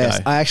while ago.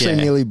 I actually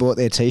nearly bought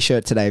their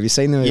T-shirt today. Have you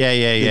seen the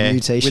new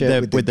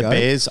T-shirt with the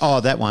bears?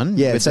 Oh, that one.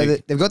 Yeah, so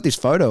they've got this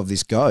photo of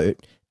this goat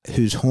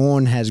whose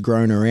horn has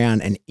grown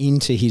around and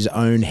into his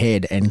own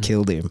head and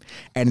killed him.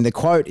 And the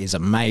quote is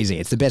amazing.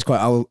 It's the best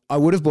quote. I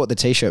would have bought the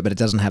T-shirt, but it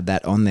doesn't have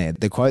that on there.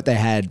 The quote they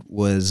had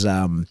was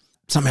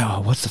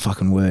somehow, what's the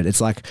fucking word? It's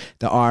like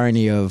the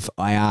irony of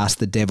I asked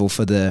the devil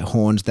for the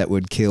horns that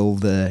would kill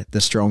the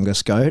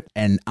strongest goat,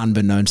 and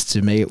unbeknownst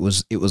to me, it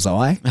was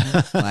I.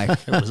 Like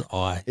It was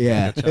I.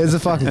 yeah, it was a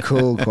fucking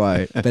cool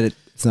quote, but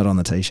it's not on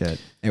the t-shirt.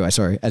 Anyway,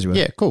 sorry, as you were.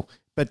 Yeah, cool.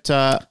 But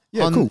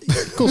cool.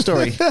 Cool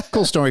story.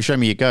 Cool story. Show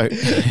me your goat.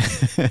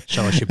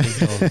 Show us your big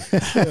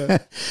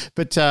dog.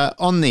 But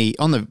on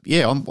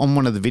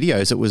one of the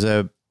videos, it was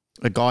a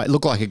guy. It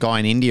looked like a guy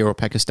in India or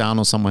Pakistan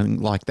or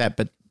something like that.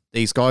 But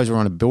these guys were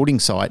on a building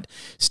site,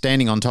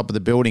 standing on top of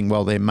the building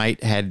while their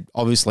mate had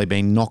obviously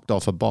been knocked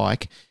off a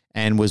bike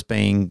and was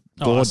being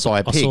gored by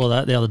a pig. I saw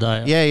that the other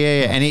day.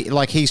 Yeah. And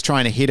he's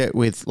trying to hit it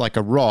with like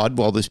a rod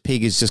while this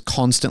pig is just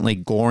constantly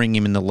goring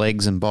him in the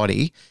legs and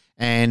body.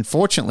 And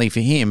fortunately for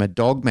him, a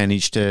dog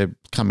managed to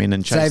come in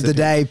and chase Save the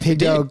day, pig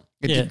dog.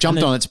 It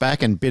jumped on its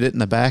back and bit it in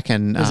the back.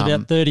 And there's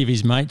about 30 of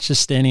his mates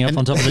just standing up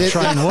on top of the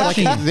train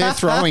watching him. They're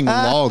throwing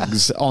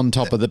logs on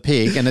top of the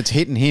pig and it's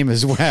hitting him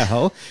as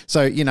well.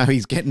 So,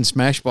 he's getting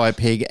smashed by a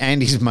pig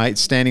and his mates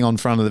standing on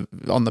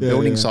the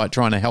building site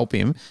trying to help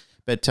him.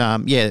 But,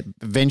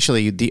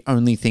 eventually the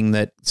only thing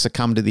that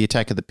succumbed to the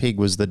attack of the pig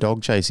was the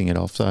dog chasing it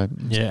off. So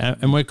yeah,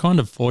 and we're kind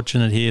of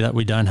fortunate here that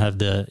we don't have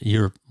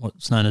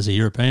what's known as a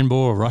European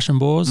boar or Russian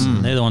boars.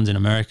 And they're the ones in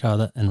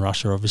America and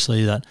Russia,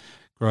 obviously, that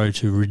grow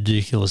to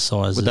ridiculous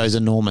sizes. With those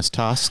enormous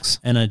tusks.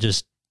 And are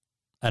just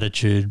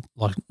attitude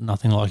like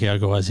nothing like our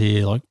guys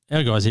here. Like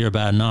our guys here are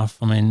bad enough.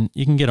 I mean,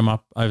 you can get them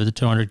up over the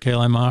 200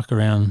 kilo mark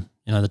around,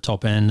 the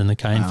top end and the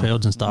cane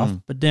fields and stuff.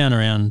 But down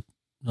around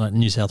like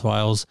New South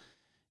Wales,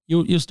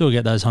 You'll still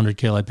get those 100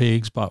 kilo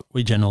pigs, but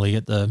we generally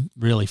get the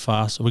really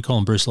fast. We call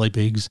them Bruce Lee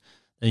pigs.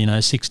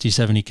 They're, 60,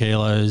 70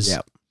 kilos,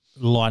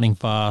 lightning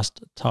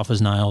fast, tough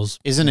as nails.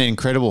 Isn't it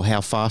incredible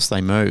how fast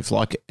they move?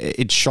 Like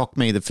it shocked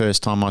me the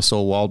first time I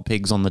saw wild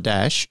pigs on the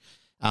dash.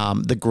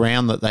 The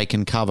ground that they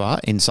can cover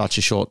in such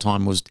a short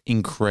time was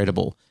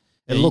incredible.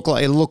 It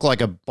looked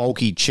like a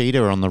bulky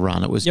cheetah on the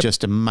run. It was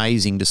just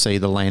amazing to see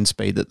the land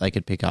speed that they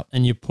could pick up.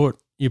 And you put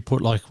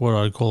like what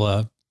I'd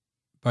call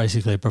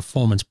basically a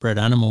performance bred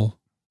animal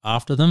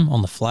after them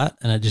on the flat,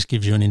 and it just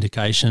gives you an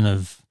indication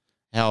of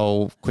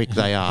how quick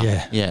they are.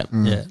 Yeah.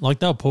 Like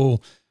they'll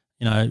pull,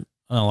 I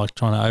don't like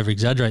trying to over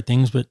exaggerate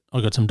things, but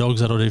I've got some dogs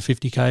that'll do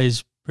 50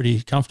 Ks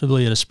pretty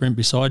comfortably at a sprint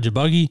beside your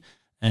buggy,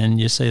 and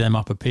you see them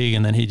up a pig,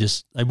 and then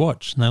they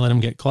watch and they let them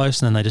get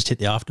close, and then they just hit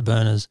the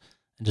afterburners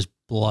and just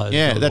blow.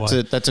 Yeah,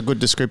 that's a good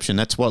description.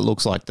 That's what it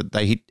looks like, that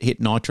they hit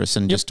nitrous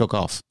and just took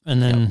off.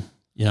 And then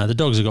the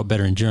dogs have got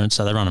better endurance,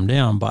 so they run them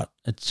down, but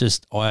it's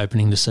just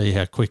eye-opening to see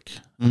how quick.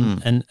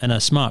 And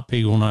a smart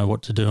pig will know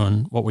what to do,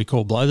 and what we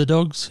call blow the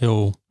dogs.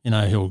 He'll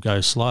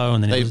go slow,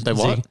 and then they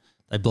what?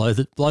 They blow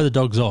the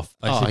dogs off.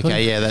 Basically. Oh,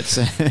 okay, yeah, that's.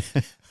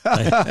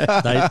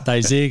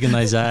 they zig and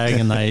they zag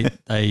and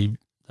they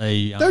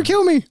don't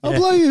kill me, I'll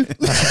blow you.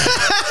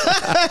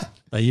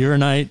 They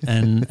urinate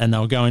and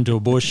they'll go into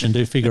a bush and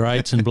do figure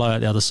eights and blow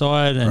out the other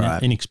side, and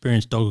an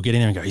inexperienced dog will get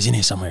in there and go, he's in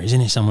here somewhere. He's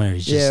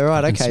just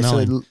okay.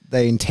 So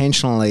they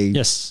intentionally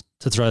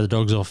to throw the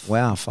dogs off.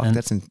 Wow, fuck,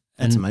 that's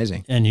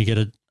amazing. And you get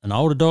an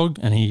older dog,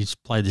 and he's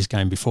played this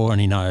game before, and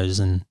he knows,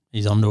 and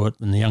he's onto it.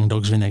 And the young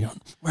dogs are in there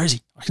going, "Where is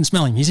he? I can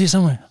smell him. He's here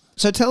somewhere."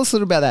 So tell us a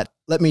little about that.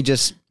 Let me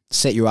just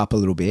set you up a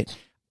little bit.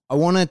 I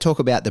want to talk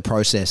about the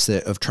process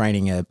of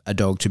training a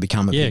dog to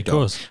become a big dog. Yeah, of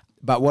course.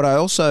 But what I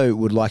also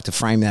would like to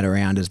frame that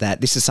around is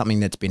that this is something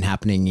that's been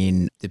happening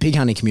in the pig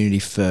hunting community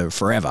for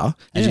forever,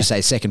 as you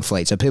say, second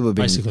fleet. So people have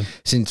been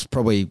since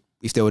probably.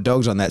 If there were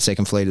dogs on that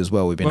second fleet as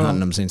well, we've been hunting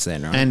them since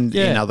then, right? And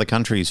in other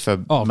countries for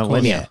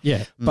millennia.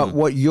 Yeah. But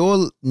what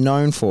you're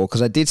known for,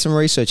 because I did some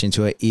research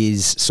into it,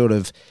 is sort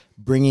of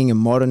bringing a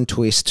modern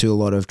twist to a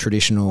lot of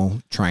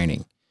traditional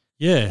training.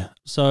 Yeah.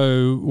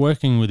 So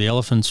working with the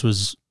elephants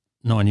was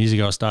 9 years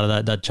ago. I started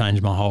that. That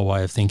changed my whole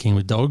way of thinking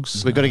with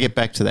dogs. We've got to get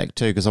back to that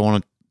too, because I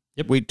want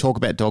to. We talk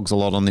about dogs a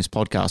lot on this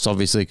podcast,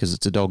 obviously, because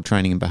it's a dog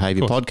training and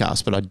behaviour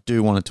podcast. But I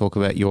do want to talk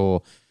about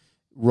your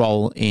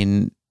role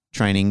in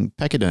training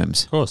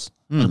pachyderms. Of course,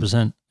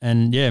 100%.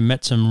 And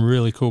met some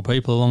really cool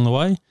people along the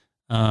way.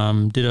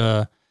 Did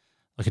a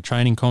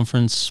training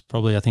conference,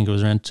 probably I think it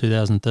was around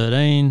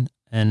 2013,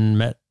 and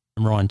met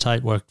Ryan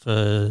Tate, worked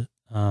for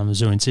a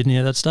zoo in Sydney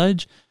at that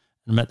stage,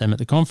 and met them at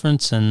the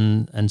conference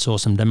and saw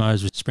some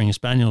demos with Springer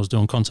Spaniels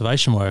doing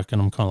conservation work,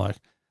 and I'm kind of like,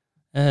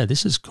 yeah,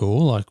 this is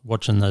cool, like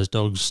watching those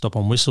dogs stop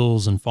on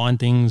whistles and find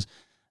things.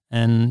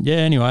 And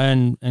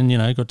anyway,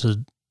 and got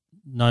to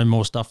know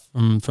more stuff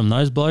from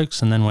those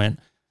blokes, and then went,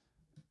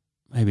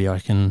 maybe I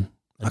can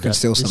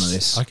steal some of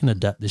this. I can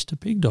adapt this to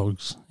pig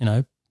dogs,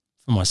 for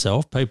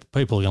myself. People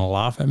are going to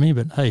laugh at me,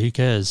 but hey, who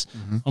cares?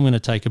 Mm-hmm. I'm going to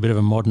take a bit of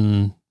a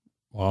modern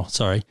for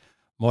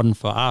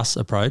us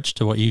approach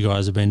to what you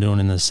guys have been doing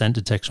in the scent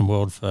detection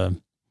world for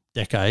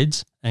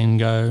decades,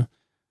 and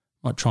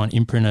might try and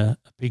imprint a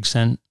pig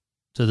scent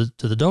to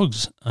the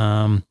dogs,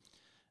 and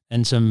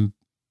some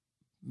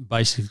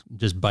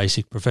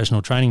basic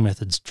professional training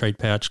methods, treat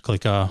pouch,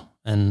 clicker,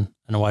 and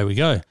away we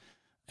go.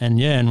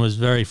 And was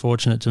very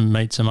fortunate to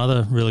meet some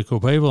other really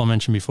cool people. I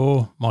mentioned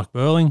before, Mike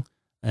Burling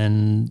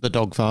and the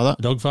dog father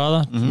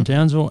from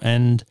Townsville,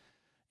 and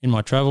in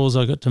my travels,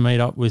 I got to meet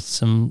up with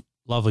some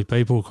lovely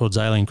people called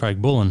Zaley and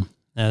Craig Bullen.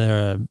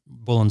 Now,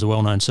 Bullen's a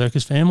well-known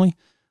circus family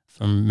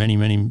from many,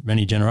 many,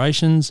 many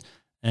generations.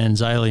 And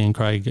Zaley and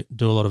Craig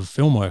do a lot of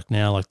film work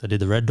now, like they did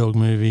the Red Dog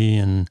movie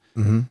and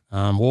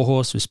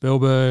Warhorse with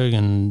Spielberg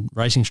and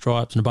Racing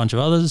Stripes and a bunch of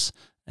others.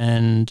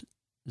 And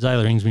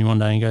Zaley rings me one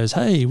day and goes,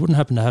 hey, you wouldn't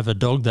happen to have a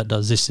dog that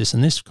does this, this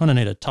and this? Kind of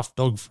need a tough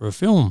dog for a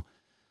film.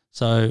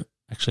 So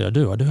actually I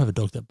do have a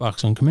dog that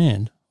barks on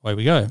command. Away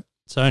we go.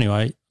 So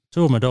anyway,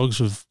 2 of my dogs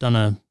have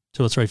done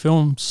 2 or 3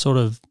 films, sort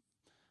of,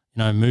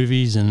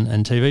 movies and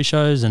TV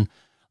shows, and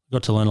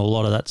got to learn a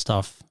lot of that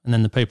stuff. And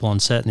then the people on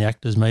set and the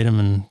actors meet them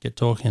and get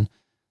talking.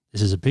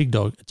 This is a big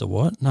dog. It's a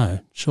what? No,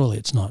 surely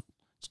it's not.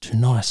 It's too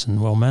nice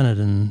and well-mannered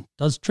and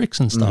does tricks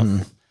and stuff.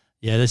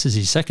 Yeah, this is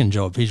his second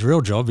job. His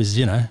real job is,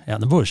 out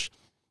in the bush.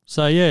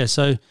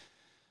 So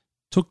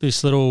took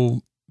this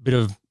little bit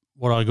of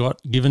what I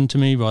got given to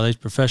me by these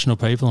professional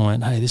people and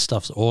went, hey, this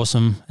stuff's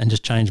awesome, and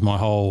just changed my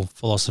whole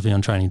philosophy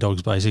on training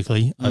dogs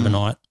basically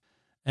overnight.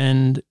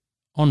 And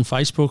on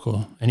Facebook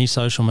or any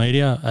social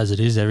media, as it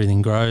is,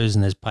 everything grows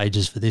and there's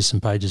pages for this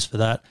and pages for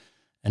that.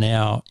 And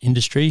our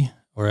industry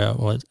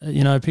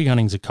pig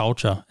hunting's a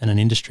culture and an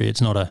industry.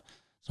 It's not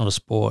a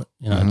sport.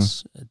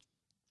 It's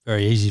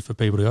very easy for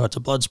people to go, it's a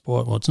blood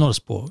sport. Well, it's not a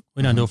sport.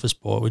 We don't do it for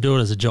sport. We do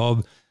it as a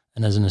job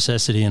and as a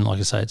necessity. And like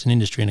I say, it's an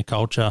industry and a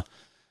culture.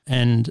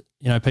 And,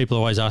 people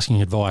are always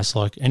asking advice,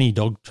 like any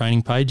dog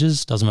training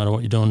pages, doesn't matter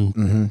what you're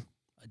doing,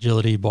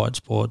 agility, bite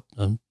sport,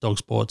 dog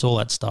sports, all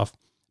that stuff,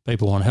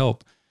 people want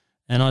help.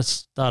 And I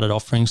started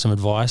offering some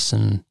advice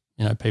and,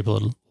 people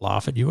would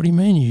laugh at you. What do you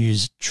mean you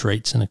use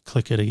treats and a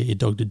clicker to get your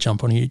dog to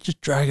jump on you? Just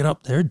drag it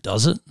up there, it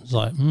does it. It's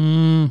like,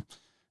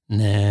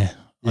 nah,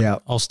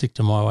 I'll stick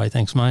to my way,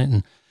 thanks, mate.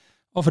 And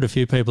offered a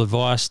few people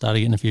advice, started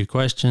getting a few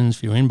questions, a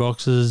few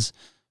inboxes,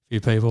 a few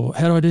people,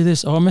 how do I do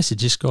this? Oh, I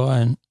messaged this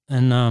guy.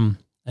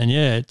 And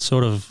yeah, it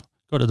sort of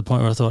got to the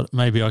point where I thought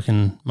maybe I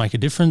can make a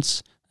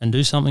difference and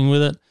do something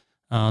with it.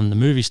 The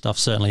movie stuff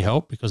certainly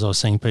helped because I was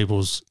seeing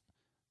people's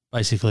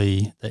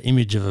basically the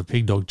image of a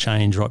pig dog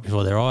change right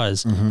before their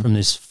eyes from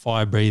this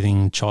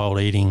fire-breathing,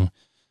 child-eating,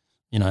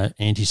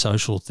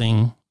 antisocial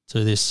thing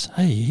to this,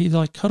 hey, he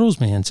like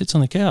cuddles me and sits on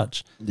the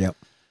couch. Yep.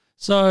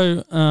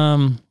 So,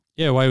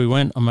 away we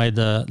went. I made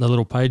the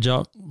little page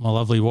up. My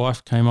lovely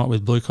wife came up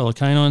with blue-collar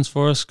canines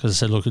for us because I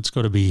said, look, it's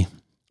got to be,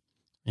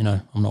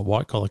 I'm not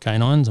white-collar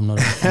canines. I'm not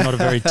a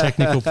very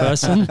technical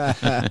person.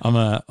 I'm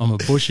a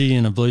bushy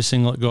and a blue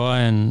singlet guy,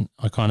 and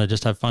I kind of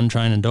just have fun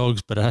training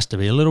dogs, but it has to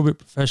be a little bit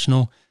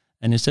professional.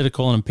 And instead of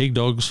calling them pig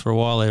dogs for a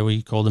while there,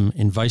 we called them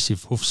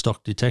invasive hoof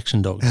stock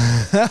detection dogs.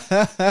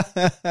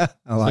 I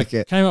like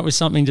it. Came up with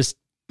something just,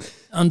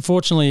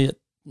 unfortunately,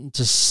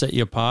 to set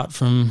you apart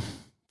from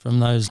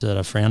those that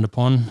are frowned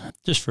upon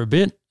just for a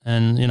bit.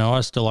 And, I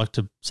still like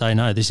to say,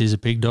 no, this is a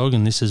pig dog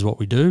and this is what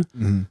we do.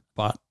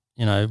 But,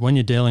 when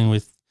you're dealing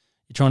with,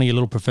 you're trying to get a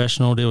little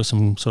professional, deal with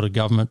some sort of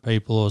government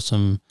people or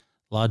some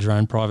larger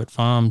owned private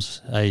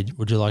farms. Hey,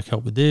 would you like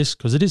help with this?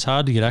 Because it is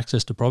hard to get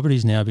access to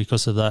properties now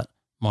because of that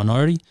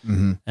minority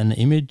and the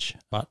image.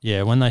 But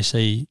yeah, when they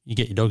see you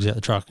get your dogs out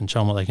the truck and show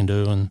them what they can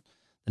do, and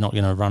they're not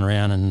going to run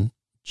around and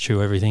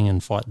chew everything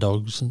and fight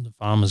dogs and the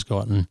farmers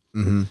got, and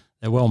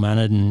they're well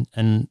mannered.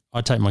 And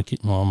I take my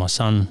kid, my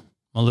son,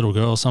 my little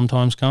girl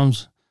sometimes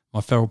comes, my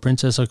feral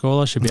princess I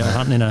call her. She'll be out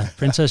hunting in a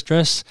princess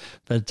dress,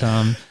 but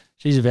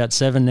she's about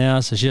 7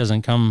 now, so she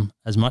doesn't come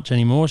as much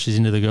anymore. She's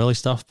into the girly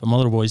stuff. But my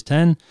little boy's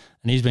 10,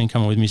 and he's been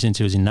coming with me since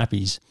he was in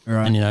nappies.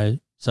 Right. And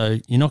so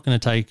you're not going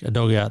to take a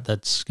dog out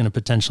that's going to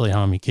potentially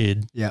harm your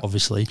kid,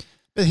 obviously.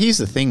 But here's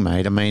the thing,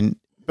 mate. I mean,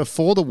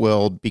 before the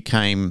world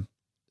became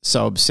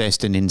so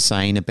obsessed and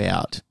insane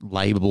about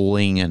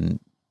labeling and,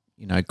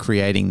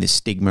 creating this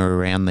stigma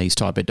around these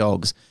type of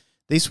dogs,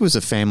 this was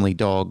a family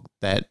dog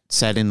that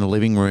sat in the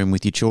living room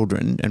with your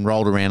children and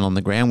rolled around on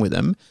the ground with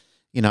them,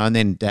 and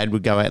then Dad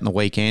would go out on the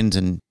weekends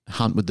and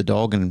hunt with the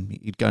dog, and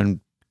you'd go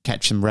and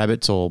catch some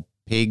rabbits or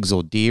pigs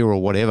or deer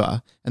or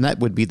whatever, and that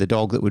would be the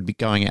dog that would be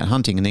going out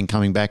hunting and then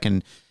coming back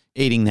and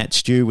eating that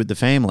stew with the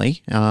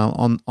family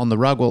on the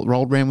rug while it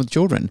rolled around with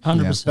children.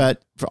 100%.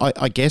 But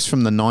I guess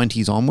from the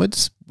 90s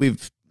onwards,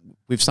 we've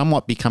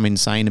somewhat become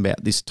insane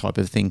about this type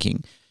of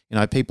thinking.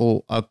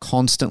 People are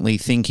constantly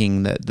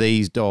thinking that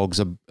these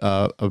dogs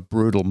are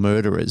brutal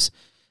murderers.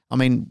 I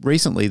mean,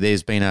 recently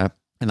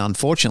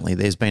unfortunately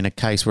there's been a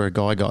case where a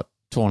guy got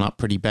torn up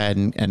pretty bad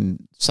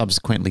and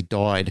subsequently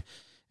died,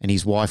 and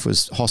his wife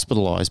was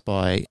hospitalised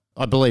by,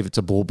 I believe it's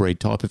a bull breed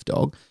type of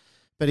dog.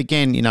 But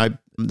again,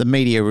 the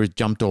media has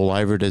jumped all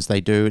over it as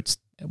they do. It's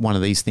one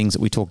of these things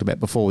that we talked about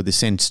before with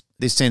this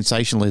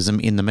sensationalism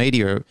in the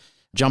media,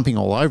 jumping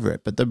all over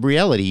it. But the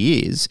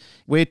reality is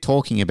we're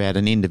talking about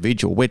an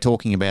individual. We're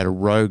talking about a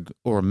rogue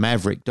or a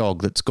maverick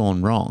dog that's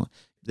gone wrong.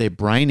 Their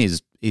brain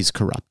is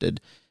corrupted.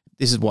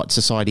 This is what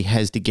society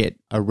has to get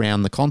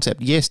around the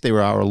concept. Yes,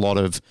 there are a lot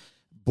of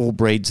bull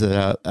breeds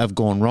that have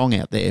gone wrong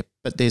out there,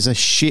 but there's a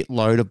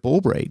shitload of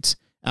bull breeds.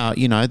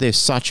 There's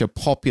such a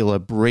popular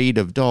breed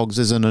of dogs.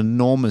 There's an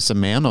enormous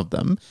amount of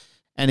them.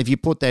 And if you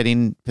put that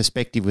in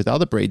perspective with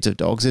other breeds of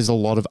dogs, there's a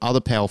lot of other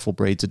powerful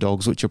breeds of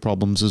dogs which are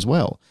problems as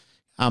well.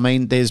 I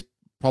mean, there's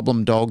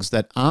problem dogs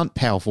that aren't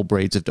powerful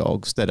breeds of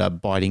dogs that are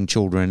biting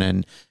children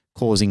and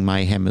causing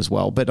mayhem as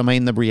well. But I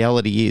mean, the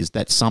reality is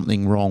that's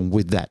something wrong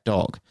with that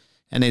dog.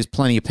 And there's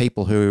plenty of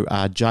people who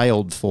are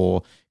jailed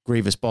for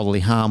grievous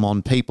bodily harm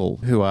on people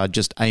who are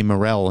just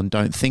amoral and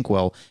don't think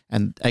well.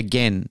 And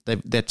again,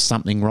 that's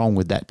something wrong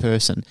with that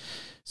person.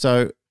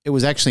 So it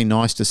was actually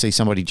nice to see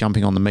somebody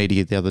jumping on the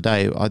media the other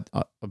day. I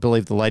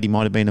believe the lady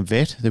might have been a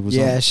vet.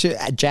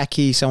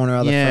 Jackie, someone or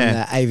other from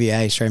the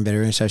AVA, Australian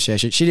Veterinary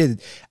Association. She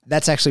did.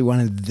 That's actually one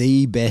of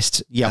the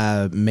best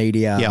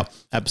media. Yep,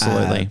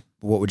 absolutely.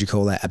 What would you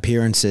call that?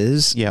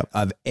 Appearances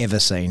I've ever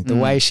seen. The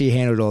way she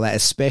handled all that,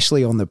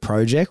 especially on the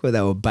project where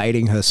they were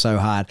baiting her so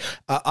hard.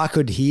 I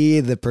could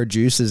hear the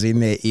producers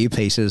in their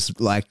earpieces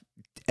like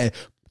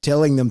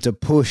telling them to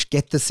push,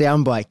 get the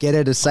soundbite, get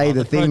her to say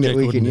the thing that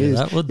we can use.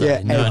 That, would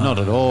they? No, not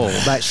at all.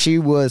 But she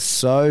was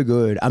so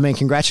good. I mean,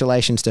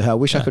 congratulations to her. I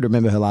wish I could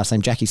remember her last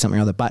name, Jackie something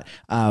or other, but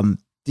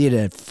did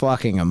a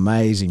fucking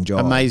amazing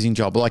job. Amazing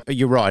job. Like,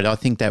 you're right. I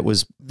think that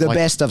was the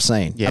best I've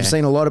seen. Yeah. I've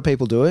seen a lot of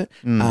people do it.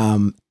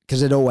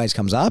 Because it always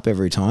comes up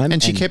every time.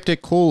 And she kept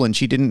it cool and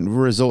she didn't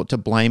resort to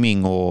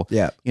blaming or,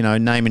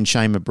 name and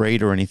shame a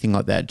breed or anything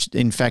like that.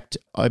 In fact,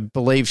 I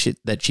believe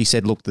that she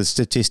said, look, the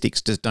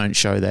statistics just don't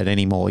show that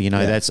anymore.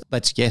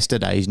 That's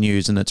yesterday's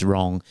news and it's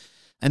wrong.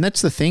 And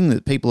that's the thing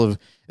that people have,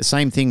 the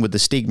same thing with the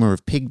stigma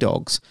of pig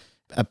dogs.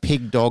 A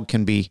pig dog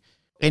can be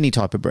any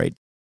type of breed.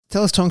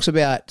 Tell us, Tonks,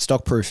 about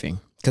stock proofing,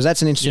 because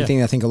that's an interesting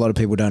thing I think a lot of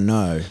people don't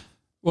know.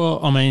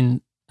 Well, I mean,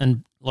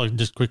 and like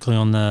just quickly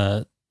on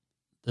the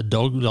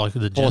dog, like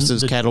the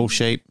horses, cattle,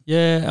 sheep.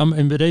 Yeah,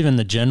 but even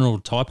the general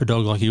type of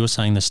dog, like you were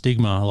saying, the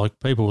stigma, like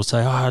people will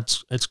say,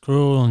 it's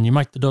cruel and you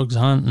make the dogs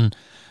hunt. And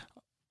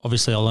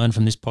obviously I learned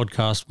from this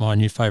podcast, my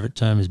new favourite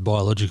term is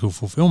biological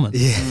fulfillment.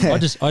 Yeah. I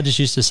just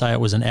used to say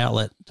it was an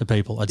outlet to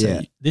people. I'd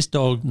say, this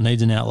dog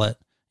needs an outlet.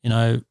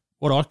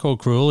 What I call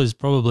cruel is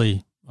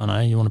probably, I know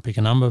you want to pick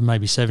a number,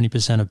 maybe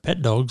 70% of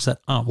pet dogs that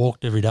aren't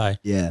walked every day.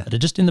 Yeah. That are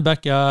just in the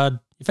backyard.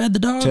 You've had the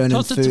dog.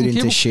 Turning food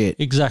into shit.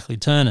 Exactly,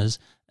 turners.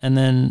 And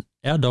then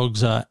our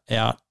dogs are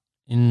out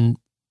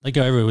they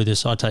go everywhere with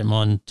us. I take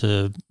mine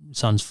to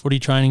son's footy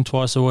training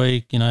twice a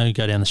week, go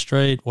down the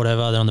street,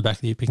 whatever. They're on the back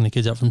of the picking the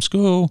kids up from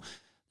school.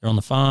 They're on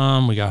the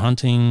farm. We go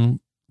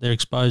hunting. They're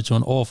exposed to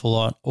an awful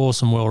lot,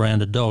 awesome,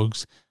 well-rounded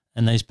dogs.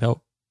 And these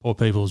poor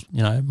people's,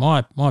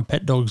 my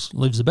pet dogs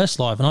lives the best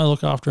life and I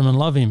look after him and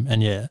love him.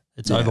 And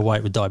it's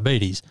overweight with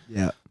diabetes.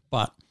 Yeah.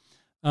 But,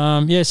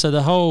 so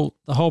the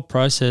whole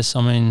process,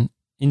 I mean,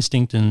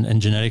 instinct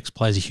and genetics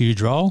plays a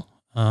huge role.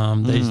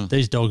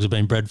 These dogs have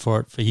been bred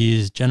for it for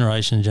years,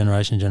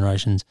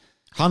 generations.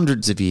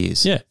 Hundreds of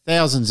years. Yeah.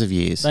 Thousands of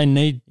years. They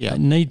need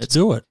to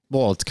do it.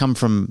 Well, it's come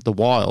from the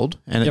wild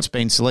and it's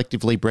been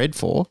selectively bred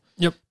for.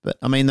 Yep. But,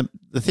 I mean,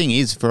 the thing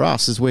is for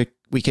us is we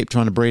keep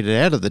trying to breed it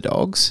out of the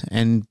dogs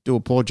and do a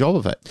poor job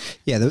of it.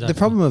 Yeah, the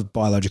problem of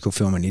biological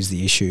fulfillment is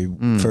the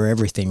issue for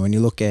everything. When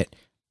you look at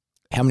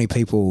how many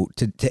people,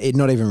 it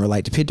not even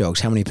relate to pit dogs,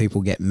 how many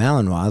people get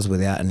Malinois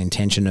without an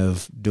intention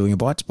of doing a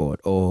bite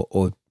sport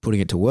or putting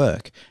it to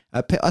work.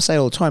 I say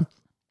all the time,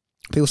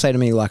 people say to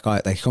me, like,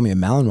 they call me a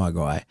Malinois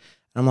guy.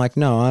 And I'm like,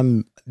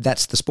 no,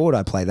 that's the sport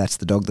I play. That's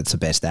the dog that's the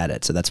best at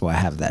it. So that's why I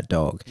have that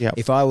dog. Yep.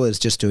 If I was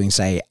just doing,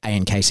 say, A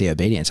and KC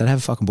obedience, I'd have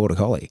a fucking Border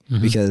Collie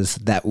because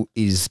that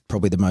is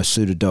probably the most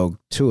suited dog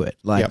to it.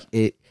 Like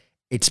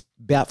it's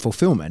about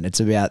fulfillment.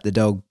 It's about the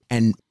dog.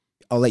 And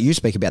I'll let you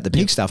speak about the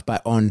pig stuff,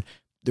 but on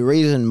the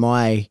reason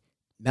my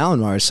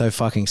Malinois is so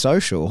fucking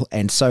social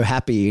and so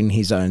happy in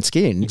his own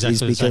skin is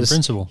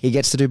because he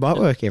gets to do bite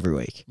work every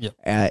week.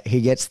 Yep.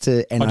 He gets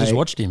to, and I just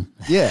watched him.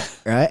 Yeah,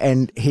 right.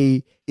 And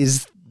he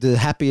is the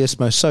happiest,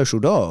 most social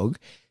dog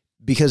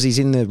because he's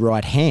in the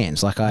right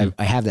hands. Like I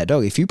have that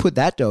dog. If you put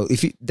that dog,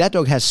 that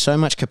dog has so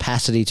much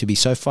capacity to be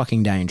so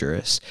fucking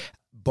dangerous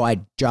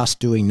by just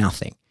doing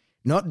nothing.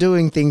 Not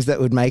doing things that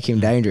would make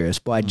him dangerous,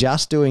 by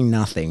just doing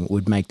nothing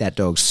would make that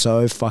dog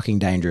so fucking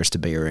dangerous to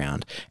be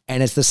around.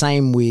 And it's the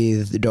same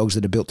with the dogs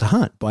that are built to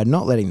hunt. By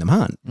not letting them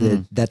hunt,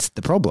 that's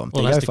the problem.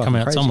 Well, it has to come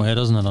out somewhere,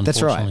 doesn't it, unfortunately?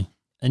 That's right.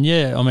 And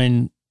I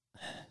mean,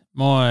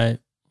 I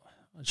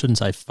shouldn't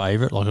say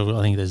favourite. Like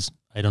I think there's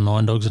 8 or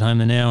 9 dogs at home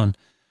there now, and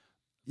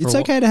it's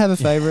okay to have a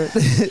favourite.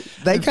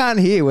 They can't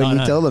hear when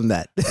you tell them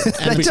that.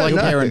 And it's like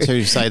parents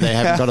who say they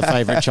haven't got a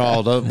favourite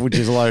child, which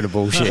is a load of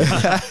bullshit.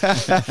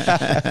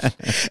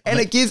 And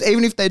it gives,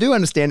 even if they do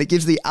understand, it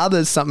gives the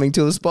others something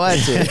to aspire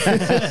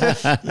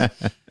to.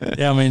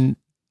 Yeah, I mean,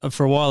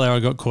 for a while there, I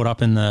got caught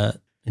up in the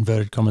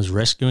inverted commas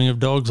rescuing of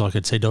dogs. Like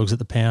I'd see dogs at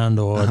the pound,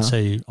 or I'd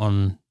see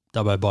on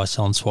Dubbo buy,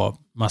 sell and swap,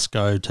 must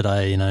go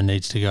today,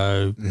 needs to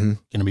go, going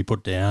to be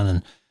put down,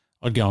 and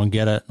I'd go and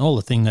get it. And all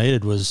the thing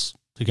needed was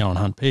to go and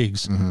hunt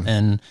pigs.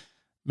 And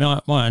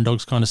my own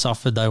dogs kind of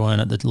suffered. They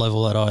weren't at the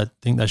level that I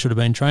think they should have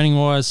been training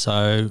wise.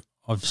 So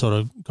I've sort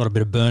of got a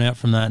bit of burnout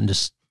from that and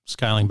just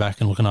scaling back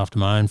and looking after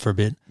my own for a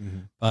bit.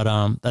 But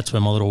that's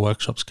where my little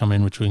workshops come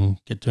in, which we can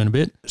get to in a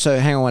bit. So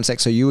hang on one sec.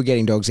 So you were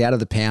getting dogs out of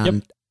the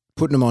pound,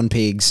 putting them on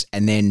pigs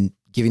and then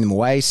giving them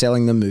away,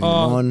 selling them, moving them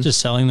on?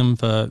 Just selling them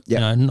for,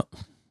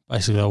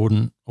 basically I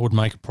wouldn't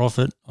make a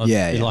profit. I'd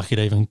be lucky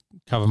to even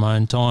cover my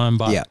own time.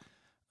 But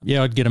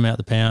I'd get them out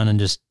the pound and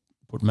just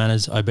put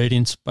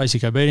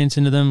basic obedience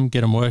into them,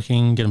 get them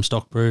working, get them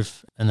stock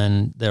proof, and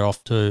then they're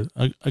off to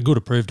a good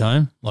approved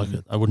home. Like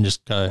I wouldn't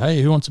just go,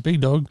 hey, who wants a big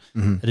dog?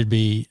 It'd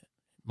be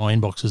my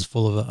inbox is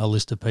full of a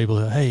list of people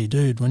who, hey,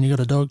 dude, when you got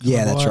a dog?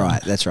 Yeah, that's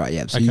right. That's right.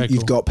 Yeah. So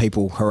you've got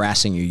people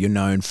harassing you. You're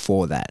known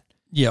for that.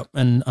 Yep.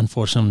 And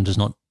unfortunately, I'm just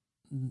not.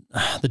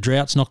 The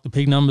droughts knock the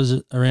pig numbers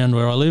around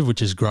where I live,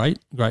 which is great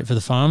for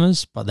the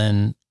farmers. But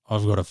then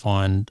I've got to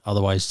find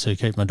other ways to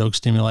keep my dog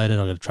stimulated.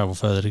 I've got to travel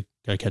further to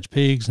go catch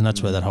pigs, and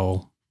that's where that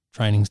whole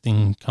training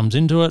thing comes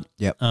into it.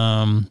 Yep.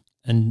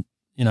 And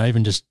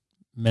even just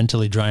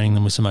mentally draining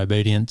them with some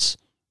obedience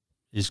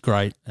is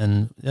great.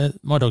 And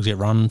my dogs get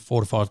run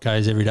 4 to 5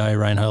 Ks every day,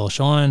 rain, hail, or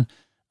shine.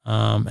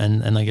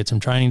 And they get some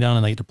training done,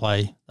 and they get to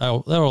play.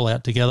 They're all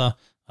out together.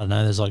 I don't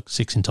know. There's like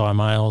 6 entire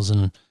males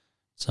and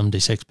some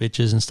D6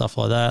 bitches and stuff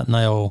like that. And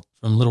they all,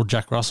 from little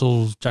Jack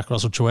Russell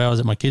Chihuahuas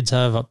that my kids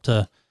have up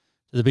to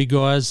the big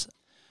guys.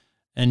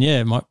 And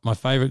yeah, my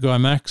favorite guy,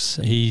 Max,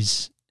 he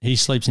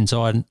sleeps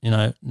inside,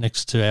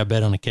 next to our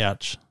bed on a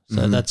couch.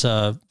 So that's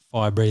a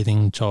fire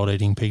breathing, child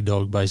eating pig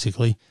dog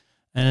basically.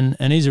 And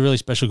he's a really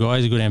special guy.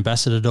 He's a good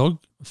ambassador dog.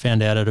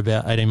 Found out at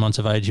about 18 months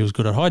of age he was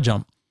good at high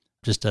jump.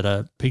 Just at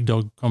a pig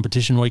dog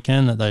competition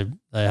weekend that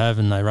they have,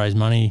 and they raise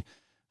money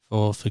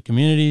for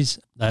communities.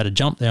 They had a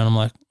jump there, and I'm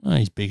like, oh,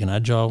 he's big and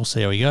agile. We'll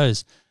see how he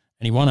goes.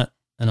 And he won it.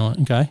 And I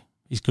went, okay,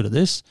 he's good at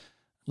this.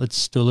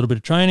 Let's do a little bit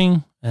of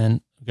training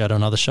and go to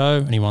another show.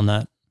 And he won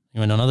that. He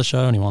went to another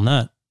show and he won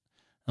that.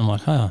 I'm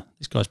like,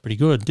 this guy's pretty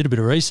good. Did a bit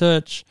of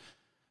research,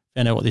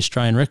 found out what the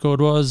Australian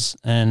record was,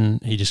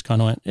 and he just kind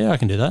of went, yeah, I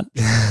can do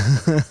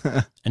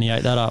that. And he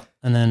ate that up.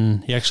 And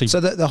then he actually... So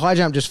the high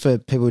jump, just for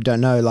people who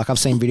don't know, like I've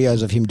seen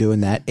videos of him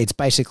doing that. It's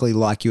basically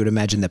like you would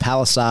imagine the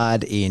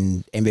palisade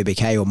in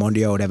MBBK or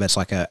Mondio or whatever. It's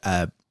like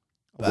a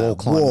wall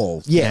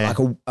climb. Yeah,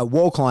 like a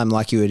wall climb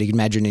like you would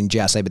imagine in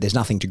GRC, but there's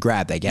nothing to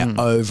grab. They get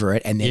over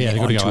it and then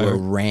they're onto a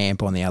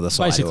ramp on the other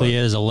side. Basically,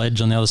 there's a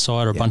ledge on the other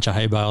side or a bunch of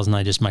hay bales, and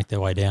they just make their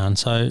way down.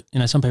 So,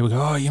 some people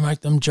go, oh, you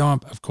make them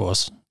jump. Of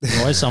course. There's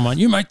always someone,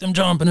 you make them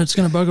jump and it's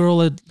going to bugger all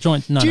the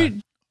joints. No,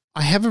 Dude,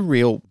 I have a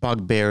real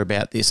bugbear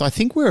about this. I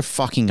think we're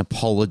fucking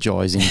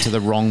apologising to the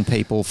wrong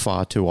people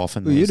far too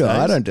often. Well,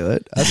 I don't do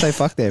it. I say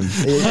fuck them.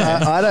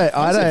 I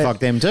don't say fuck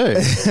them too.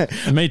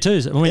 And me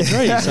too. We're 3.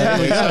 So there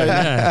we go.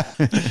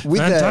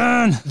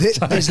 Yeah.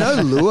 There's no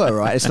lure,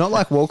 right? It's not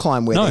like wall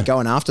climb where they're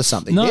going after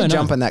something. They're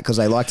jumping that because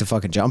they like to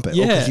fucking jump it,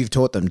 or because you've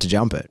taught them to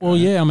jump it. Well,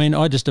 yeah. I mean,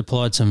 I just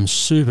applied some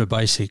super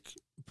basic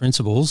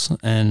principles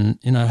and,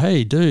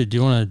 hey, dude, do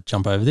you want to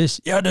jump over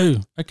this? Yeah, I do.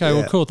 Okay,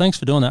 well, cool. Thanks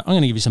for doing that. I'm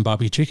going to give you some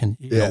barbecue chicken.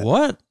 You go,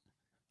 what?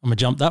 I'm going to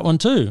jump that one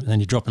too. And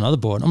then you drop another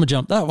board. I'm going to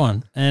jump that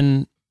one.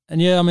 And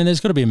yeah, I mean, there's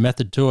got to be a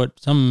method to it.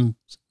 Some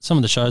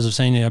of the shows I've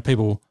seen,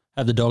 people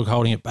have the dog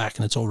holding it back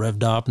and it's all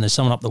revved up and there's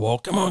someone up the wall.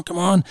 Come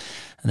on.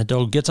 And the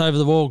dog gets over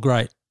the wall.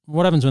 Great.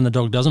 What happens when the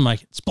dog doesn't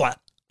make it? Splat.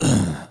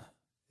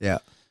 Yeah.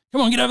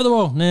 Come on, get over the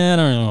wall. Nah, I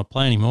don't really want to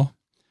play anymore.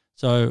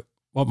 So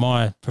what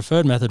my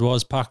preferred method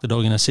was, park the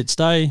dog in a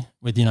sit-stay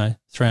with,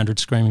 300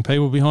 screaming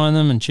people behind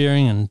them and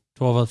cheering and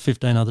 12 or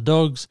 15 other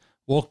dogs,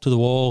 walk to the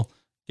wall,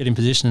 get in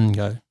position and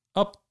go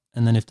up.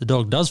 And then if the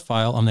dog does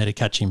fail, I'm there to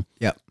catch him.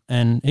 Yep.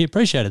 And he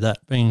appreciated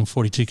that, being a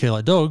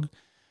 42-kilo dog,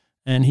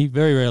 and he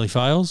very rarely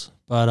fails.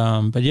 But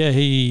yeah,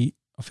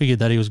 I figured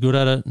that he was good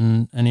at it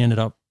and he ended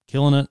up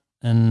killing it.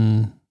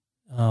 And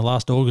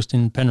last August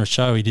in Penrith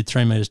show, he did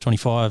 3 meters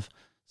 25.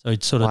 So he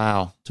sort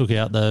of took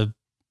out the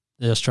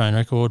Australian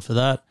record for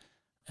that.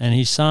 And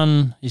his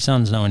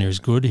son's nowhere near as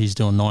good. He's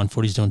doing 9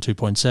 foot. He's doing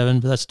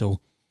 2.7, but that's still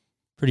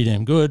pretty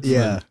damn good.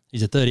 Yeah.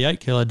 He's a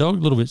 38-kilo dog, a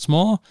little bit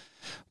smaller,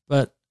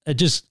 but it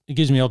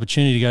gives me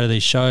opportunity to go to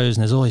these shows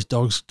and there's all these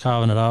dogs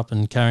carving it up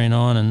and carrying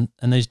on.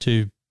 And these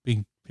 2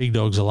 big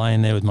dogs are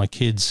laying there with my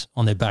kids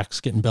on their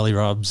backs, getting belly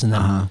rubs. And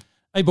then,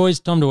 hey boys,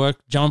 time to work.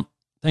 Jump.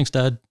 Thanks,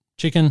 Dad.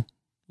 Chicken.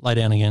 Lay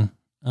down again.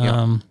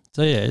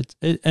 So yeah,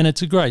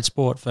 it's a great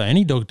sport for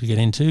any dog to get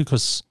into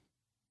because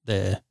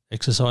they're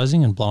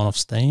exercising and blowing off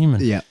steam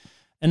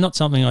and not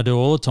something I do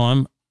all the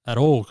time at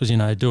all because,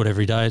 do it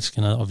every day. It's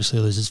going to obviously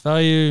lose its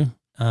value.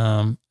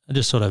 I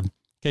just sort of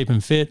keep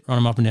them fit, run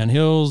them up and down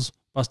hills,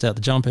 bust out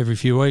the jump every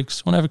few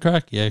weeks. Want to have a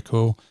crack? Yeah,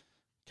 cool.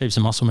 Keeps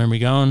the muscle memory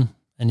going.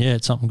 And yeah,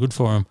 it's something good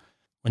for them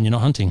when you're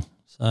not hunting.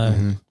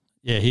 So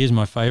yeah, he is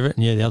my favourite.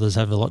 And yeah, the others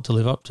have a lot to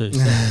live up to.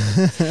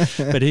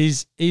 So. But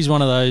he's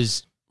one of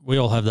those, we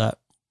all have that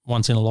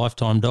once in a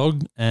lifetime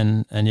dog.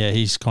 And yeah,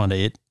 he's kind of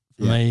it.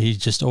 For me, he's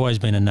just always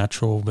been a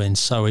natural, been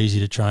so easy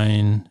to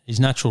train.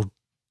 His natural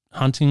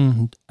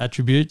hunting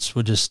attributes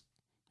were just,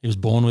 he was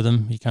born with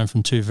them. He came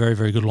from 2 very,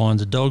 very good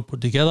lines of dog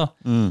put together.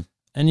 And,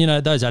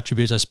 those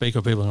attributes I speak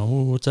of, people go,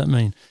 oh, what's that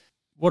mean?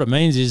 What it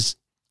means is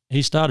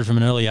he started from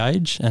an early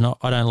age and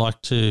I don't like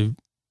to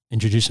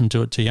introduce them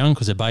to it too young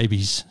because they're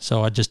babies.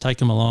 So I just take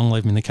them along,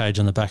 leave them in the cage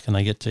on the back and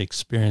they get to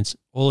experience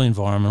all the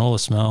environment, all the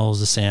smells,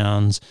 the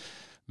sounds,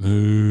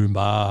 moo,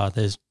 bah.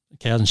 There's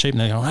cows and sheep,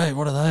 and they're going, hey,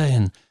 what are they?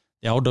 And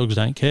the old dogs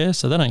don't care,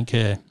 so they don't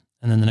care.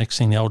 And then the next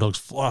thing, the old dogs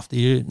fly after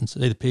you and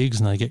see the pigs,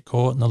 and they get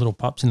caught, and the little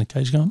pups in the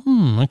cage going,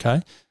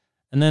 okay.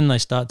 And then they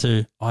start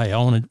to, hey,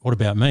 what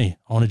about me?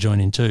 I want to join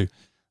in too.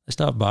 They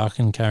start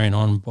barking, carrying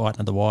on,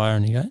 biting at the wire,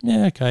 and you go,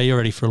 yeah, okay, you're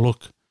ready for a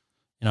look,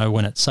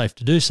 when it's safe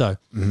to do so.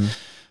 Mm-hmm.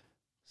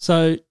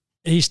 So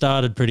he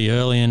started pretty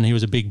early, and he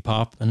was a big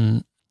pup,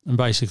 and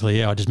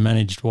basically, I just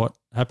managed what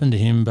happened to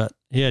him. But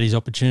he had his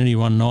opportunity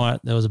one night.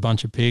 There was a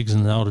bunch of pigs,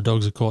 and the older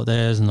dogs had caught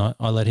theirs, and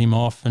I let him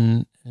off,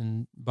 and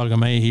bugger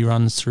me, he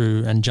runs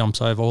through and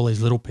jumps over all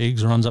these little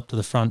pigs, runs up to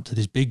the front to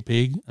this big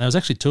pig. And there was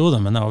actually two of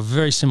them, and they were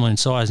very similar in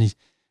size. And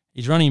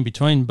he's running in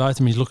between both of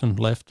them. He's looking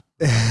left.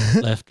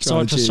 So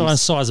I just try and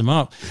size them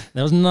up.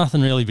 There was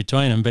nothing really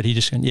between them, but he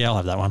just went, yeah, I'll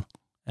have that one.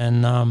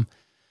 And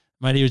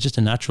mate, he was just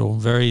a natural,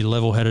 very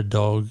level-headed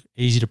dog,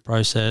 easy to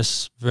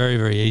process, very,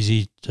 very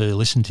easy to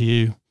listen to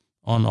you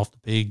on, off the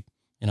pig,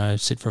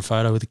 sit for a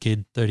photo with the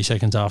kid 30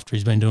 seconds after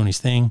he's been doing his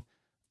thing.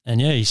 And,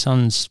 yeah, his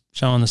son's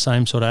showing the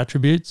same sort of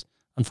attributes.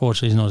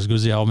 Unfortunately, he's not as good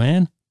as the old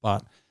man,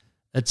 but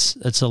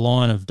it's a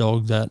line of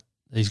dog that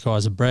these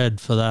guys are bred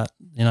for that.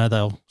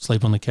 They'll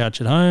sleep on the couch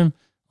at home,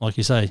 like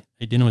you say,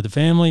 eat dinner with the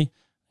family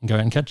and go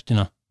out and catch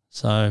dinner.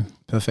 So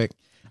perfect.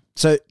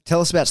 So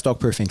tell us about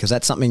stock proofing, because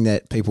that's something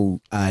that people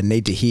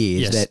need to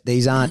hear, is that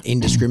these aren't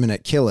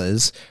indiscriminate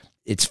killers.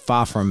 It's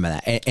far from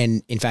that.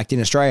 And in fact, in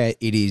Australia,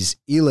 it is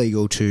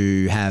illegal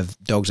to have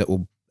dogs that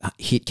will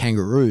hit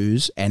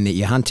kangaroos, and that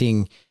you're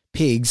hunting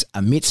pigs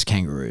amidst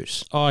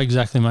kangaroos. Oh,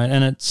 exactly, mate.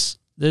 And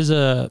there's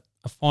a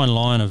fine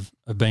line of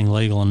being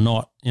legal and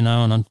not, and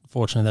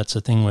unfortunately that's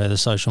the thing where the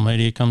social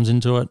media comes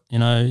into it.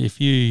 If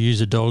you use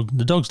a dog,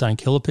 the dogs don't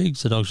kill the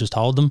pigs, the dogs just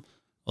hold them,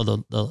 or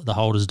the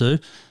holders do.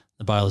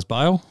 The bailers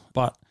bail.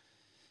 But,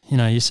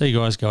 you see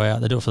guys go out,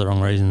 they do it for the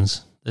wrong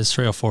reasons. There's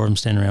 3 or 4 of them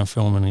standing around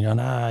filming and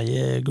going,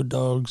 yeah, good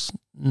dogs.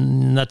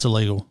 That's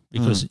illegal,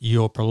 because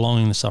you're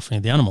prolonging the suffering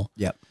of the animal.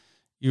 Yep.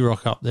 You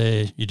rock up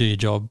there, you do your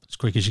job as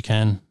quick as you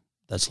can.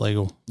 That's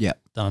legal. Yep.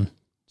 Done.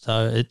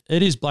 So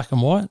it is black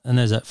and white, and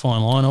there's that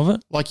fine line of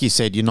it. Like you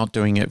said, you're not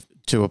doing it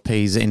to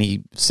appease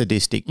any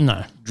sadistic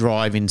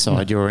drive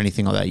inside you or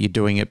anything like that. You're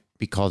doing it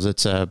because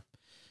it's a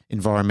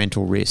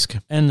environmental risk.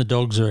 And the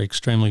dogs are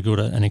extremely good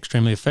at and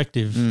extremely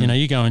effective.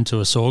 You go into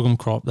a sorghum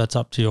crop that's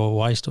up to your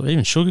waist, or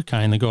even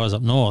sugarcane, the guys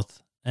up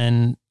north,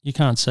 and you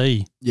can't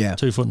see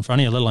 2 foot in front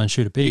of you, let alone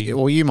shoot a pig.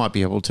 Well, you might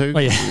be able to. Oh,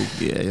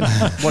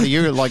 yeah. What are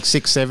you, like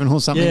 6'7"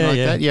 or something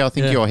that? Yeah, I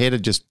think your head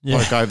would just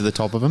poke over the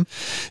top of them.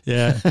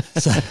 Yeah.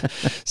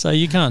 So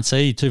you can't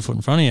see 2 foot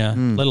in front of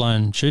you, let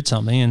alone shoot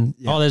something. And,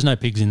 there's no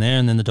pigs in there.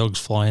 And then the dogs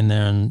fly in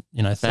there and,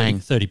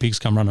 30 pigs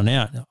come running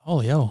out.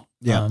 Holy hell.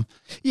 Yeah.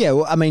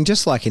 Well, I mean,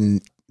 just like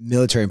in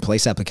military and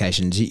police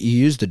applications, you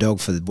use the dog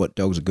for what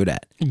dogs are good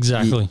at.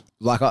 Exactly.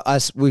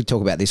 We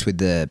talk about this with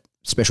the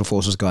special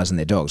forces guys and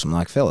their dogs. I'm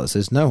like, fellas,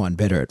 there's no one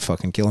better at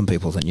fucking killing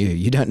people than you.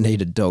 You don't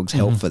need a dog's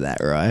help for that,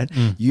 right?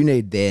 You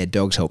need their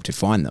dog's help to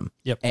find them.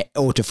 Yep.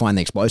 Or to find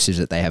the explosives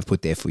that they have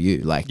put there for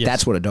you.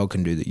 That's what a dog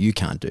can do that you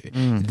can't do.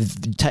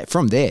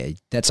 From there,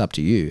 that's up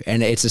to you.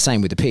 And it's the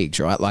same with the pigs,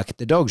 right? Like,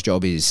 the dog's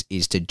job is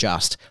to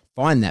just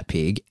find that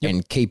pig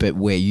and keep it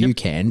where you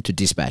can to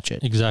dispatch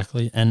it.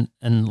 Exactly. And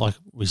like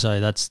we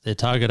say, that's their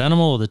target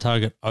animal or the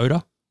target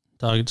odor,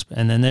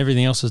 and then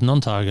everything else is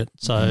non-target.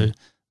 So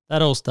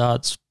that all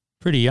starts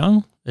pretty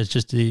young. It's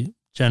just the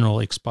general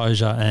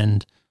exposure,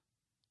 and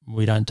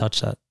we don't touch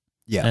that.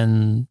 Yeah.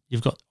 And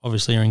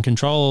obviously you're in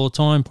control all the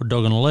time, put a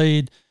dog on a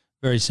lead,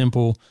 very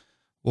simple,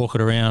 walk it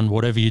around,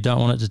 whatever you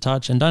don't want it to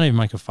touch, and don't even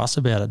make a fuss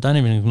about it. Don't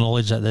even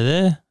acknowledge that they're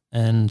there.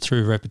 And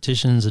through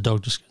repetitions, the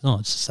dog just goes, oh,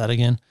 it's just that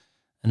again.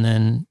 And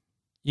then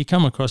you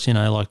come across,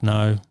 like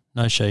no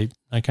sheep,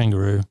 no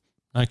kangaroo,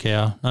 no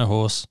cow, no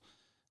horse,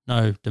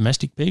 no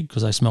domestic pig,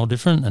 because they smell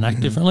different and act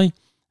differently.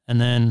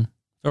 And then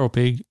feral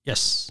pig,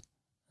 yes.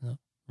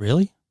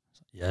 Really?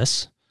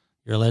 Yes.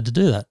 You're allowed to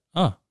do that.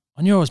 Oh,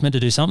 I knew I was meant to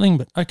do something,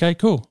 but okay,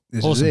 cool.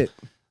 This is it.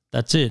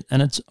 That's it.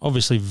 And it's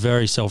obviously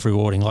very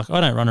self-rewarding. Like,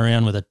 I don't run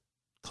around with a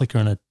clicker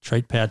and a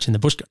treat pouch in the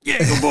bush. Go, yeah,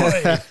 good boy.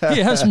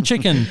 Yeah, have some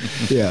chicken.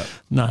 Yeah.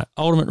 No,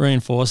 ultimate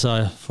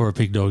reinforcer for a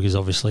pig dog is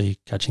obviously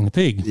catching the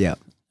pig. Yeah.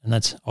 And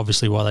that's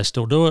obviously why they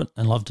still do it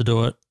and love to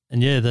do it.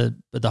 And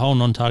but the whole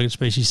non-target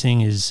species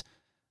thing is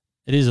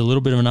a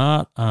little bit of an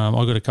art.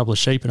 I've got a couple of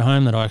sheep at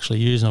home that I actually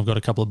use, and I've got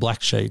a couple of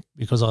black sheep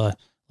because I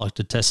like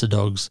to test the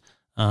dogs.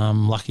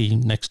 Lucky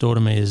next door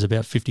to me is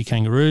about 50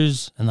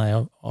 kangaroos, and they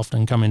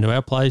often come into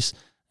our place,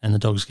 and the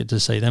dogs get to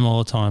see them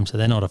all the time, so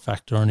they're not a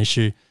factor or an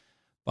issue.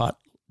 But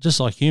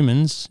just like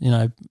humans,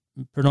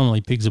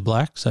 predominantly pigs are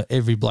black, so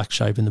every black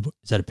shape in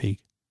is that a pig?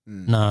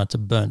 No, it's a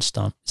burnt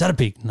stump. Is that a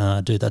pig? No,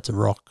 dude, that's a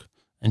rock.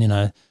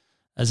 And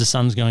as the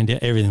sun's going down,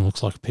 everything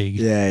looks like a pig.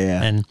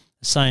 Yeah. And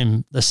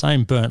the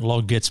same burnt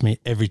log gets me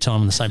every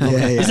time on the same log.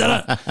 Is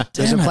that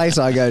There's a place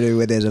I go to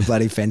where there's a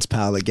bloody fence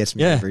pile that gets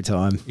me every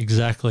time.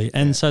 Exactly.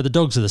 And so the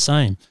dogs are the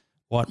same.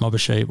 White mob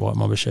of sheep, white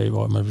mob of sheep,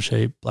 white mob of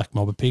sheep, black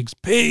mob of pigs.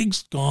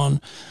 Pigs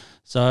gone.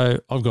 So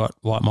I've got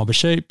white mob of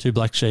sheep, 2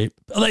 black sheep.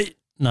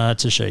 No,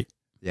 it's a sheep.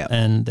 Yeah.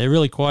 And they're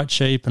really quiet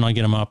sheep, and I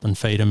get them up and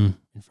feed them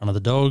in front of the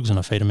dogs, and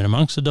I feed them in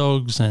amongst the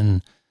dogs,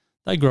 and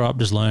they grow up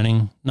just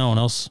learning. No one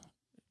else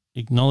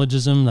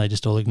acknowledges them. They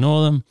just all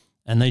ignore them.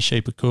 And these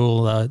sheep are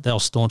cool. They'll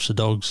staunch the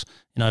dogs.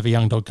 You know, if a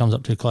young dog comes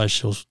up too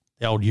close,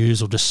 the old ewes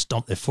will just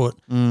stomp their foot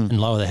and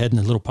lower their head, and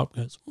the little pup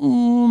goes,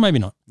 maybe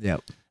not.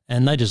 Yep.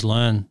 And they just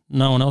learn.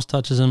 No one else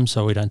touches them,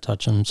 so we don't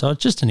touch them. So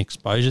it's just an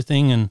exposure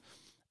thing. And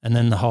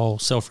then the whole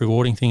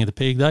self-rewarding thing of the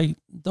pig,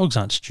 dogs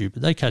aren't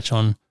stupid. They catch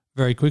on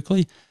very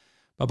quickly.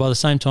 But by the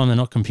same time, they're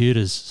not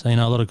computers. So, you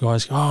know, a lot of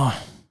guys go,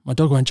 oh, my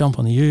dog won't jump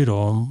on the ute,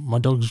 or my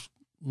dog's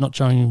not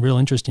showing real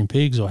interest in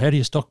pigs, or how do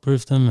you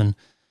stock-proof them? And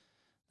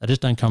they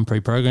just don't come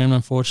pre-programmed,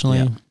 unfortunately.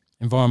 Yeah.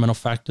 Environmental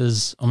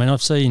factors. I mean,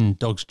 I've seen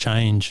dogs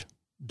change.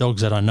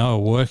 Dogs that I know are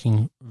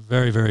working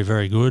very, very,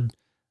 very good,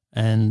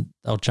 and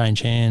they'll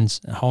change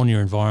hands, a whole new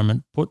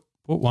environment. Put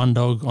one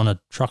dog on a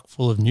truck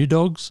full of new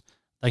dogs,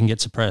 they can get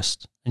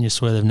suppressed, and you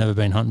swear they've never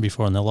been hunting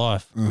before in their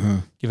life. Mm-hmm.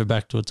 Give it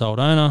back to its old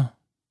owner,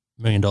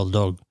 $1 million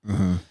dog.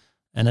 Mm-hmm.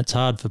 And it's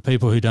hard for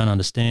people who don't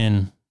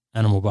understand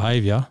animal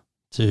behaviour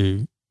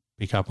to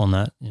pick up on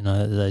that. You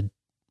know,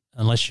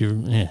 unless you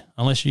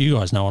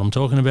guys know what I'm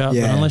talking about,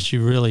 but unless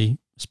you really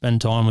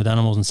spend time with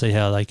animals and see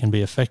how they can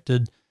be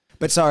affected.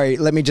 But sorry,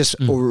 let me just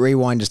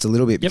rewind just a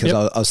little bit, because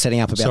I was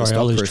setting up about the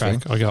stock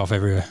proofing. I go off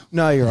everywhere.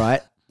 No, you're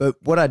right. But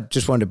what I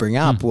just wanted to bring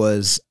up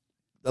was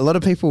a lot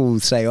of people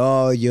say,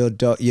 oh, your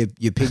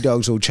pig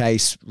dogs will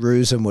chase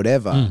roos and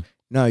whatever.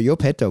 No, your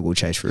pet dog will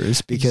chase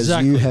roos because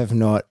you have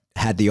not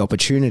had the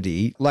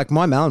opportunity. Like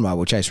my Malinois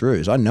will chase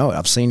roos. I know it.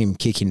 I've seen him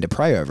kick into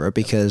prey over it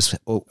because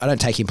I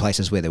don't take him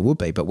places where there would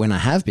be, but when I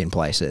have been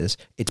places,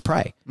 it's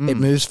prey. It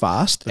moves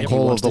fast. The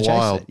call of the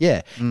wild.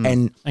 Yeah.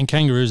 And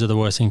kangaroos are the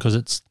worst thing because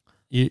it's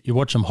you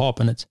watch them hop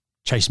and it's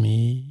chase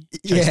me,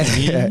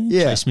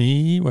 chase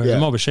me. Whereas a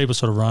mob of sheep will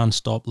sort of run,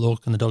 stop,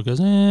 look, and the dog goes,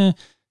 As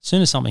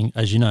soon as something,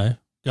 as you know,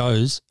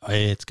 goes,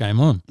 it's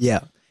game on. Yeah.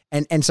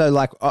 And so,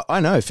 like,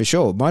 I know for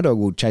sure my dog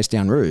will chase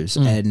down roos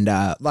and,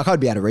 like, I'd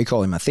be able to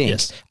recall him, I think.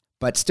 Yes.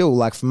 But still,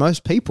 like, for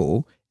most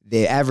people,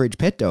 their average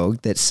pet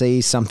dog that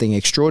sees something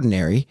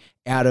extraordinary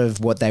out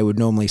of what they would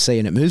normally see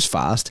and it moves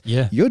fast,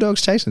 your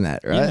dog's chasing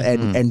that, right?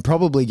 Yeah. And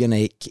probably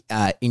going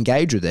to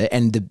engage with it.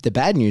 And the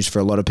bad news for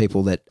a lot of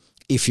people that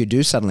if you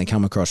do suddenly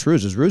come across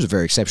roos are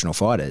very exceptional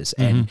fighters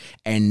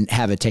and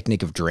have a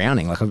technique of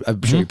drowning. Like,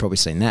 I'm sure you've probably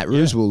seen that.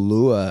 Roos will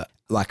lure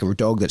like a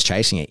dog that's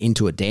chasing it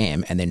into a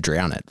dam and then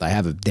drown it.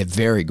 They're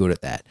very good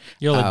at that.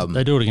 Yeah,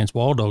 they do it against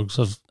wild dogs.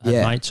 I've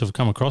had mates who've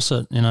come across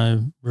it, you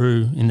know,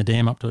 roo in the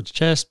dam up to its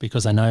chest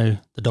because they know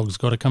the dog's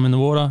got to come in the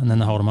water, and then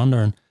they hold them under.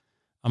 And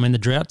I mean, the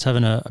drought's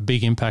having a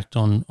big impact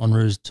on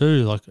roos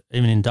too. Like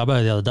even in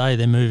Dubbo the other day,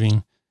 they're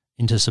moving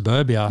into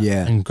suburbia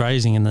and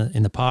grazing in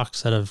the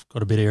parks that have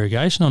got a bit of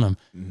irrigation on them.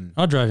 Mm-hmm.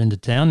 I drove into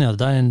town the other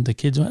day and the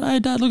kids went, "Hey,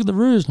 Dad, look at the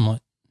roos." I'm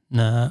like,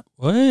 "Nah,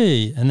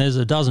 way." And there's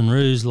a dozen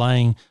roos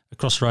laying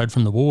across the road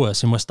from the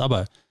Woolworths in West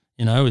Dubbo,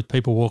 you know, with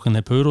people walking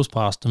their poodles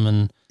past them.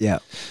 And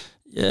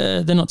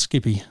they're not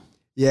skippy.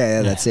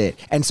 Yeah, that's it.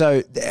 And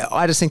so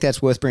I just think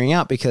that's worth bringing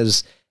up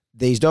because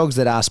these dogs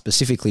that are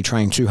specifically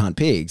trained to hunt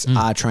pigs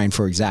are trained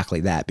for exactly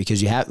that,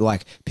 because you have,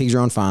 like, pigs are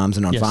on farms,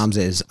 and on farms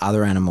there's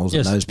other animals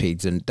than those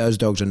pigs, and those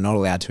dogs are not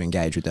allowed to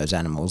engage with those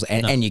animals.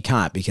 And you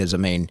can't, because I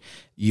mean,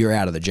 you're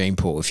out of the gene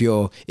pool. If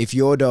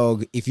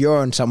you're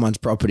on someone's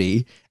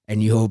property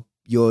and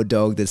your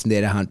dog that's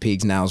there to hunt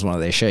pigs nails one of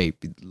their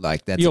sheep,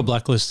 like that's you're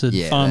blacklisted.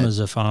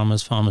 Farmers are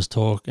farmers. Farmers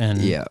talk, and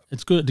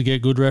it's good to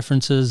get good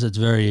references. It's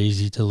very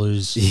easy to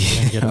lose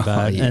and get a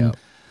bad. And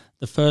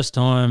the first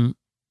time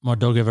my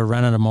dog ever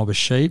ran at a mob of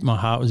sheep, my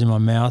heart was in my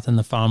mouth, and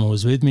the farmer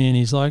was with me, and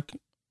he's like,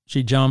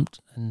 she jumped,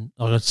 and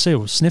I could see her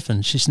was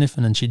sniffing. She's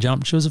sniffing, and she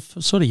jumped. She was a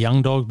sort of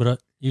young dog,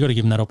 but you got to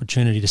give them that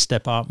opportunity to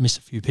step up, miss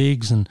a few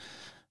pigs, and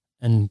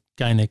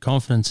gain their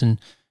confidence. And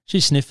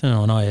she's sniffing,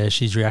 and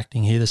she's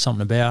reacting here. There's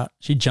something about.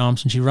 She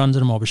jumps and she runs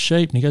at a mob of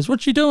sheep, and he goes,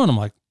 "What's she doing?" I'm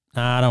like,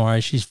 "Nah, don't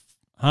worry. She's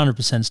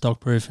 100% stock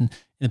proof." And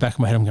in the back of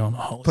my head, I'm going,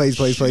 "Oh, please."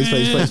 And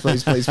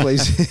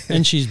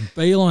she's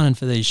beelining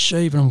for these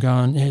sheep, and I'm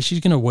going, "Yeah,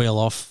 she's going to wheel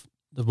off."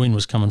 The wind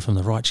was coming from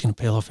the right. She's going to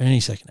peel off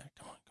any second.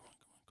 Come on.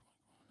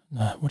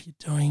 No, what are you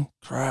doing?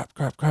 Crap.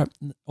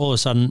 All of a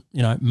sudden,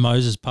 you know,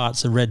 Moses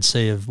parts the Red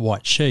Sea of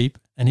white sheep,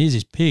 and here's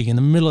his pig in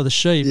the middle of the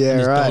sheep. Yeah, and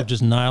his dog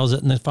just nails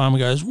it, and the farmer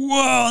goes,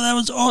 "Whoa, that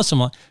was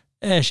awesome!" I'm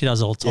like, she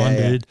does all the time,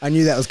 dude. I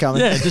knew that was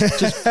coming. Yeah,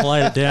 just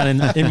played it down in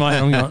my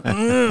head. I'm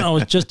going, I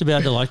was just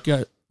about to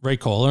go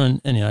recall her,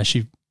 and you know,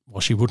 she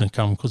wouldn't have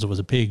come because it was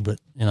a pig, but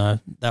you know,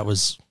 that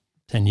was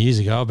 10 years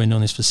ago. I've been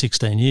doing this for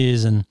 16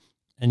 years, and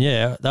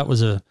that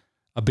was a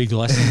big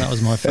lesson. That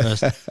was my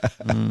first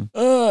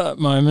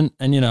moment.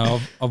 And, you know,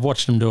 I've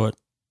watched them do it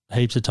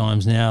heaps of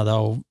times now.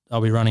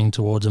 They'll be running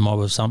towards a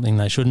mob of something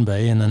they shouldn't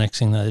be, and the next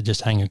thing they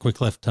just hang a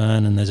quick left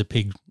turn and there's a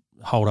pig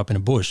holed up in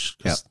a bush.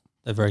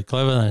 They're very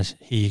clever.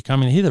 They hear you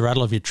coming, hear the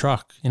rattle of your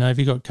truck. You know, if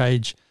you've got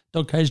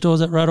dog cage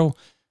doors that rattle,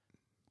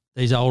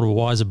 these older,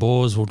 wiser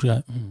boars will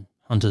go,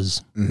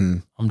 hunters,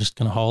 I'm just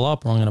going to hole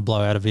up or I'm going to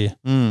blow out of here.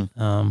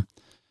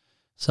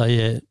 So,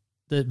 yeah.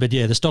 But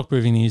the stock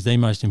proofing thing is the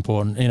most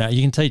important. You know,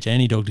 you can teach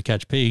any dog to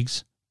catch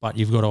pigs, but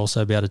you've got to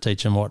also be able to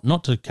teach them what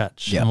not to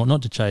catch and what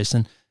not to chase.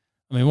 And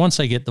I mean, once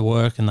they get the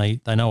work and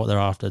they know what they're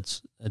after,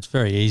 it's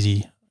very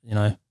easy. You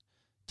know,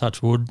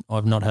 touch wood,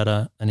 I've not had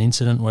an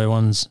incident where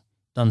one's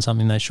done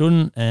something they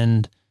shouldn't.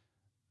 And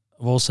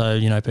I've also,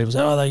 you know, people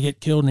say, oh, they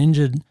get killed and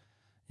injured.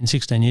 In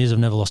 16 years, I've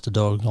never lost a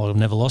dog. I've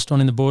never lost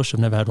one in the bush.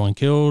 I've never had one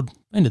killed.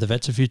 Been to the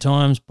vets a few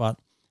times, but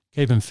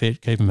keep them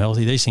fit, keep them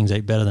healthy. These things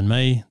eat better than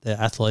me. They're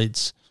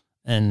athletes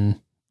and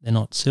they're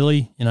not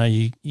silly. You know,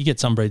 you get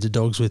some breeds of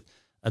dogs with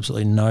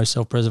absolutely no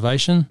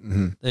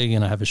self-preservation. They're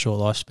going to have a short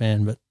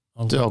lifespan, but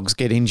dogs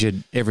get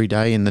injured every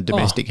day in the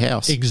domestic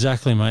house.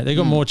 Exactly, mate. They've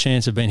got more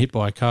chance of being hit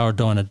by a car or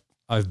dying of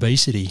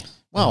obesity.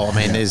 Well, I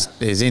mean,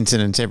 there's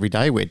incidents every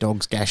day where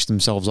dogs gash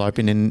themselves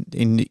open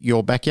in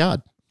your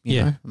backyard.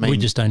 You know? I mean, we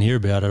just don't hear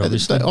about it,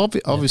 obviously.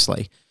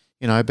 Obviously,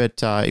 you know,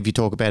 but if you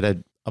talk about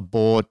a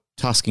boar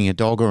tusking a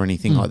dog or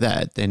anything like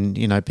that, then,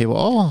 you know,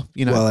 people,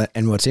 you know. Well,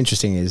 and what's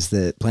interesting is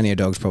that plenty of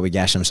dogs probably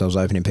gash themselves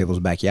open in people's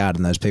backyard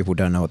and those people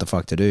don't know what the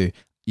fuck to do.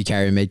 You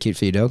carry a med kit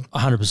for your dog?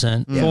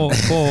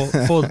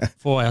 100%.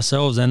 For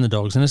ourselves and the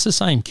dogs. And it's the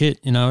same kit,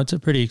 you know, it's a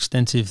pretty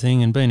extensive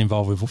thing, and being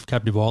involved with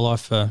captive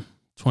wildlife for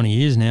 20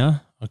 years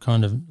now, I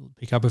kind of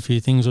pick up a few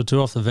things or two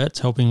off the vets,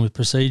 helping with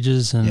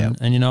procedures.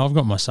 And you know, I've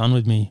got my son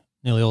with me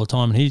nearly all the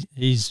time, and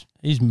he's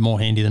more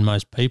handy than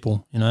most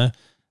people, you know.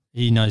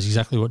 He knows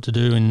exactly what to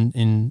do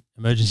in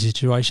emergency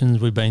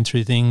situations. We've been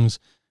through things.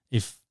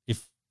 If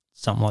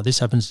something like this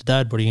happens to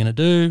Dad, what are you going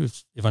to do?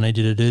 If I need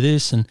you to do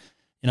this? And,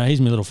 you know,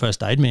 he's my little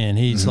first aid man.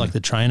 He's like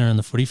the trainer in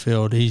the footy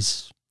field.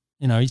 He's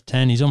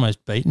 10. He's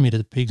almost beaten me to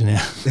the pigs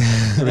now.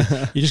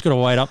 You just got to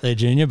wait up there,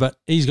 Junior. But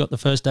he's got the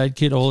first aid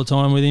kit all the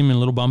time with him in a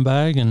little bum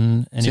bag.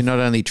 And so you're not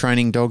only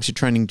training dogs, you're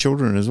training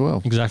children as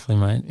well. Exactly,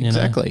 mate.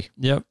 Exactly.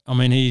 You know? Yep. I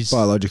mean, he's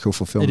biological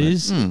fulfillment. It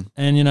is.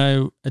 And, you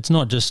know, it's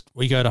not just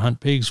we go to hunt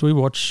pigs.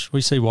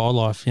 We see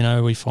wildlife. You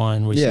know, we see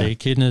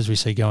echidnas, we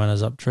see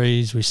goannas up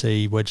trees, we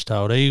see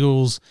wedge-tailed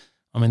eagles.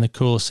 I mean, the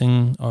coolest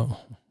thing.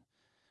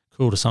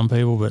 Cool to some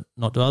people, but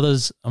not to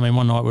others. I mean,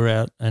 one night we were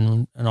out,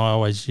 and I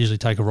always usually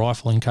take a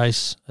rifle in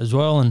case as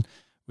well, and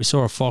we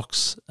saw a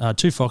fox,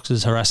 2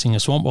 foxes harassing a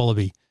swamp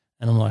wallaby,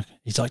 and I'm like,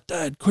 he's like,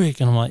 Dad,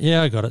 quick, and I'm like,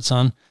 yeah, I got it,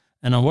 son.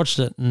 And I watched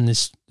it, and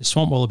this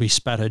swamp wallaby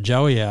spat her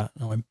joey out,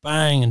 and I went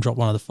bang and dropped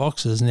one of the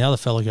foxes, and the other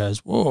fella goes,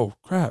 whoa,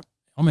 crap,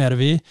 I'm out of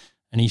here.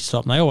 And he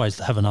stopped, and they always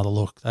have another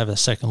look. They have a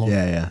second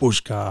look,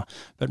 bush car.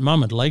 But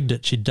Mum had legged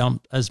it. She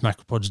dumped, as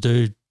macropods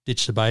do,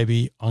 ditched the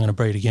baby. I'm going to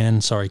breed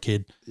again. Sorry,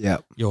 kid. Yeah.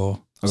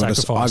 I got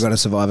to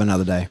survive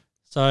another day.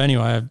 So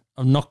anyway,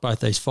 I've knocked both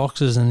these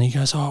foxes, and he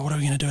goes, oh, what are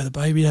we going to do with the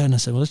baby, Dad? And I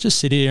said, well, let's just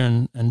sit here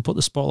and put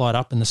the spotlight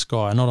up in the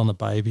sky, not on the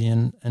baby.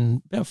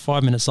 And about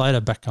 5 minutes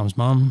later, back comes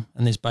Mum,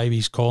 and this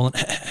baby's calling,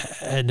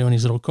 doing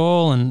his little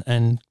call,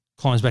 and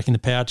climbs back in the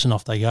pouch, and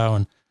off they go.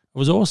 And it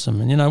was awesome.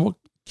 And, you know, what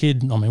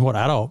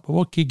adult, but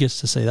what kid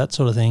gets to see that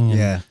sort of thing?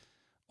 And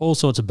all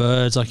sorts of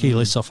birds. Like he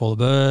lists off all the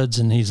birds,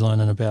 and he's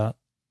learning about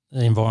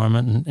the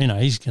environment. And, you know,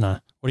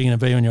 what are you going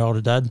to be when you're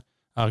older, Dad?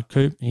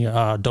 Coop,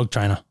 dog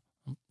trainer.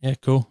 Yeah,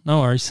 cool. No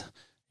worries.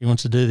 He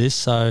wants to do this.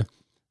 So,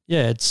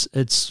 yeah,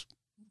 it's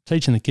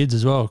teaching the kids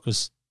as well,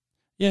 because,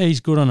 yeah, he's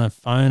good on a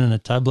phone and a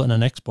tablet and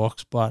an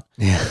Xbox, but,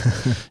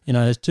 you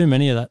know, there's too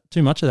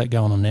much of that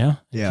going on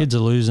now. Yeah. Kids are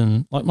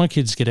losing. Like, my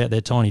kids get out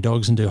their tiny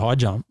dogs and do high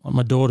jump. Like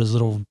my daughter's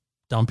little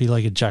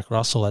dumpy-legged Jack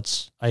Russell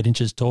that's 8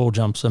 inches tall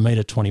jumps 1.21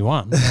 meter.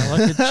 You know,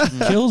 like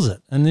it kills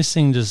it. And this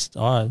thing just,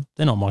 they're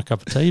not my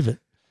cup of tea, but,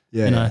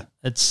 you know,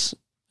 it's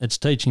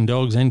teaching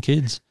dogs and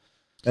kids.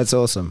 That's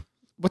awesome.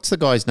 What's the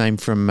guy's name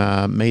from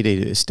Meat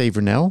Eater? Steve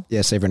Rinella?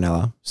 Yeah, Steve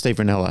Rinella. Steve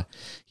Rinella.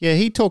 Yeah,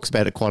 he talks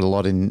about it quite a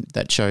lot in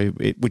that show,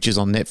 which is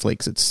on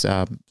Netflix. It's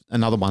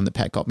another one that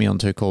Pat got me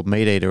onto called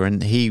Meat Eater,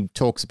 and he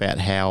talks about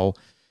how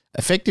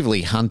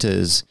effectively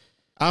hunters,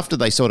 after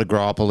they sort of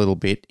grow up a little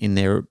bit in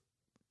their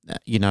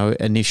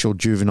initial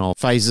juvenile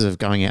phases of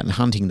going out and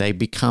hunting, they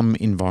become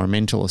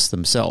environmentalists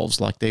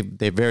themselves. Like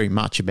they're very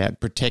much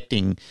about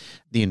protecting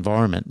the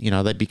environment. You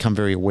know, they become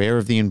very aware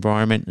of the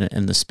environment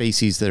and the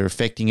species that are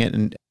affecting it.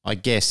 And I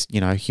guess,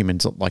 you know,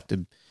 humans like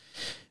to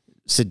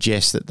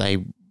suggest that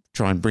they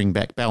try and bring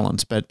back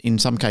balance, but in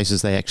some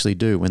cases they actually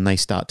do when they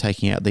start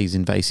taking out these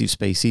invasive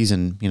species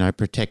and, you know,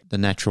 protect the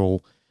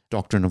natural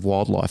doctrine of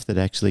wildlife that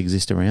actually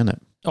exists around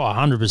it. Oh,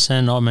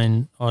 100%. I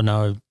mean, I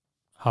know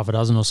half a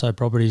dozen or so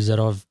properties that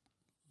I've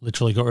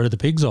literally got rid of the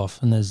pigs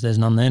off, and there's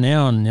none there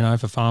now. And, you know,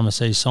 if a farmer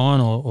sees sign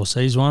or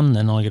sees one,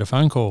 then I get a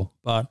phone call.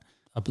 But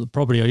a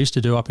property I used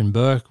to do up in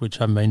Burke, which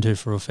I haven't been to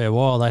for a fair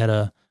while, they had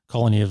a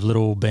colony of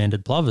little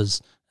banded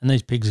plovers, and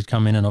these pigs had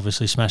come in and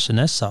obviously smashed the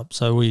nests up.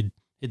 So we'd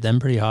hit them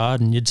pretty hard,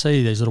 and you'd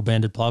see these little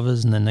banded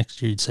plovers, and then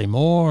next year you'd see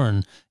more,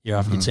 and year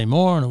after you'd see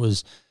more, and it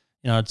was,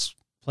 you know, it's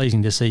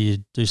pleasing to see you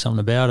do something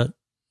about it.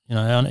 You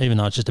know, even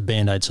though it's just a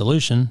Band-Aid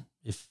solution,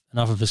 if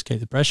enough of us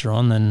keep the pressure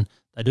on, then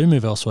they do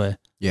move elsewhere.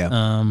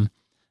 Yeah.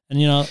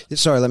 And, you know,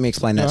 sorry, let me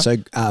explain that.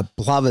 Right. So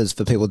plovers,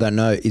 for people who don't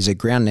know, is a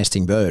ground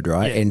nesting bird,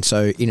 right? Yeah. And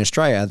so in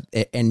Australia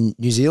and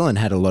New Zealand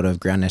had a lot of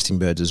ground nesting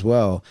birds as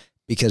well,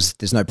 because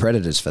there's no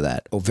predators for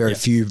that, or very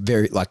few,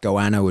 like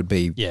goanna would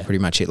be pretty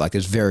much it. Like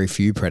there's very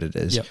few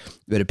predators,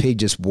 but a pig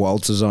just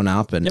waltzes on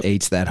up and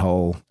eats that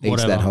whole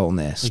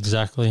nest.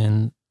 Exactly.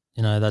 And,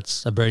 you know,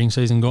 that's a breeding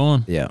season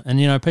gone. Yeah. And,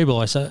 you know, people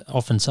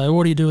often say,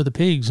 what do you do with the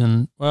pigs?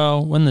 And,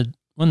 well, when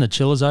the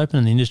chiller's open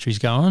and the industry's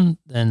going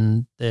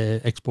and they're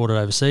exported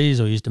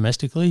overseas or used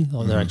domestically,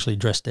 or they're actually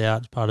dressed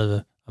out as part of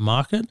a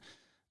market,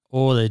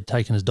 or they're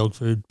taken as dog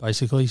food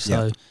basically.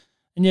 So,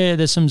 and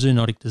there's some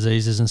zoonotic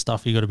diseases and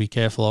stuff you got to be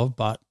careful of,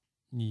 but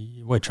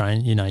we're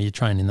trained, you know, you're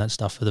trained in that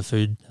stuff for the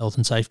Food Health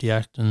and Safety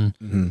Act and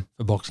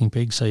for boxing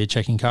pigs. So you're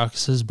checking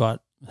carcasses,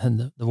 but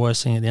the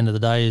worst thing at the end of the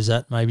day is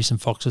that maybe some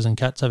foxes and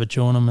cats have a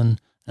chew on them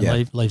and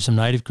leave some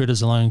native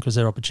critters alone because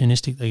they're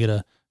opportunistic. They get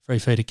a free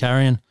feed of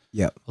carrion.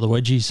 Yeah. Or the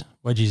wedgies.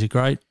 Wedgies are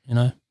great, you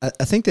know.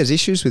 I think there's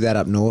issues with that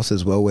up north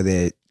as well, where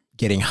they're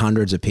getting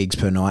hundreds of pigs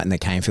per night in the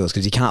cane fields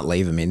because you can't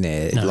leave them in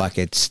there. No. Like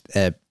it's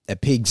a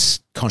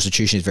pig's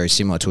constitution is very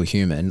similar to a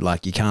human.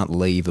 Like you can't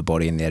leave a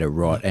body in there to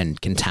rot and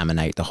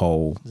contaminate the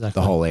whole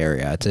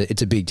area.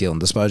 It's a big deal, and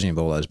disposing of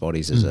all those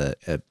bodies is a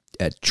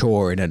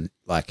chore, and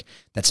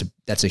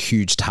that's a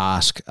huge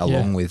task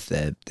along with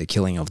the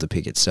killing of the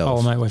pig itself.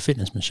 Oh mate, we're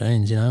fitness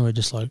machines. You know, we're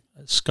just like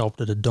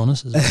sculpted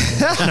Adonises.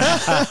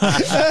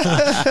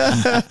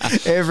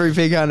 Every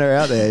pig hunter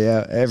out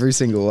there, every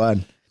single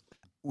one.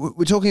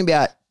 We're talking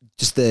about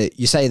just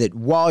you say that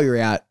while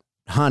you're out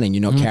hunting,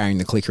 you're not carrying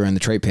the clicker and the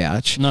treat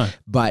pouch. No.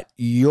 But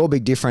your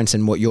big difference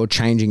and what you're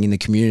changing in the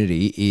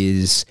community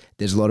is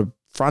there's a lot of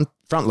front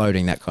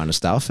loading, that kind of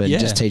stuff, and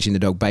just teaching the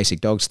dog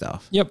basic dog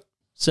stuff. Yep.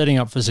 Setting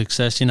up for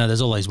success. You know,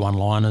 there's all these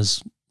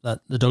one-liners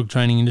that the dog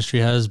training industry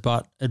has,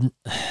 but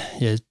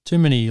too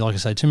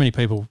many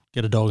people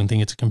get a dog and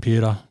think it's a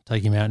computer,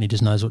 take him out and he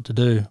just knows what to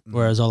do.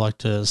 Whereas I like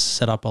to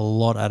set up a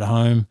lot at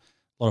home,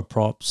 a lot of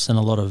props and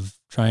a lot of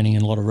training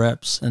and a lot of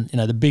reps. And, you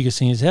know, the biggest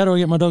thing is, how do I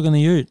get my dog in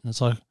the ute? And it's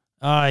like,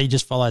 he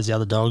just follows the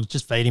other dogs.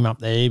 Just feed him up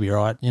there, he'll be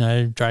right. You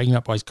know, drag him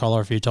up by his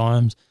collar a few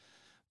times.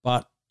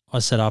 But I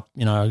set up,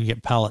 you know, I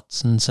get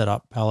pallets and set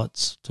up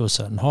pallets to a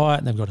certain height,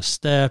 and they've got a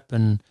step.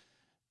 And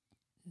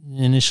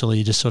initially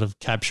you just sort of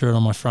capture it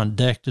on my front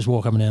deck, just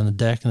walk up and down the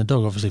deck, and the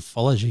dog obviously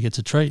follows you, gets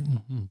a treat.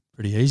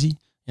 Pretty easy.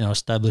 You know,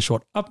 establish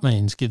what up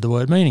means, give the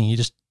word meaning. You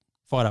just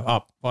fight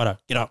up,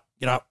 get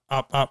up,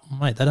 up.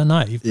 Mate, they don't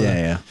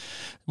know.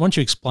 Once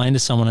you explain to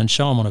someone and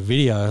show them on a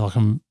video, like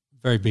I'm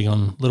very big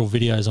on little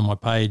videos on my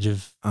page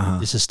of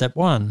this is step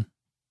one.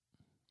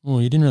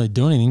 Well, you didn't really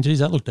do anything. Geez,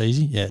 that looked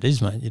easy. Yeah, it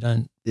is, mate. You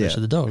don't pressure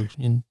the dog.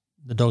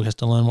 The dog has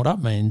to learn what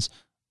up means.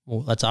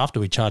 Well, that's after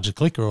we charge the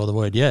clicker or the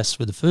word yes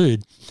with the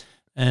food.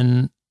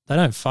 And they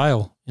don't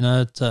fail. You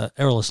know, it's a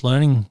errorless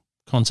learning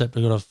concept.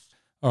 We've got to,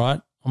 all right,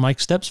 I'll make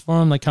steps for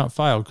them. They can't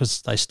fail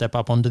because they step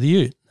up onto the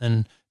ute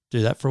and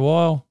do that for a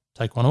while,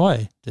 take one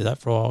away, do that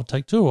for a while,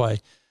 take two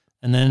away.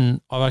 And then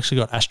I've actually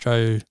got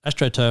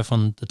AstroTurf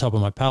on the top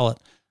of my pallet,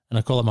 and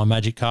I call it my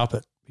magic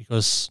carpet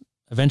because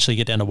eventually you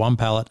get down to one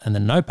pallet and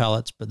then no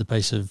pallets, but the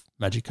piece of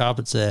magic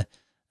carpet's there.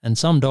 And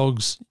some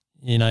dogs,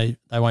 you know,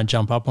 they won't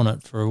jump up on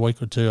it for a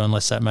week or two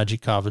unless that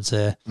magic carpet's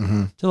there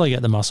till they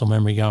get the muscle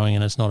memory going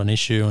and it's not an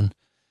issue. And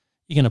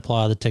you can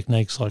apply other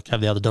techniques like have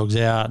the other dogs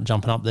out,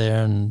 jumping up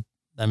there, and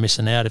they're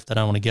missing out if they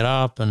don't want to get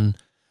up. And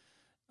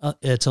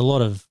it's a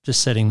lot of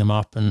just setting them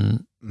up.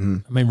 And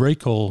I mean,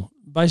 recall,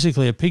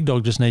 basically a pig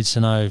dog just needs to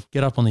know,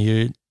 get up on the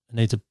ute, it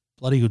needs a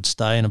bloody good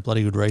stay and a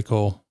bloody good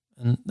recall.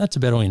 And that's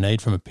about all you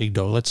need from a pig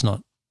dog. Let's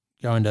not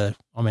go into,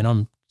 I mean,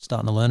 I'm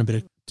starting to learn a bit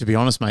of. To be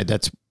honest, mate,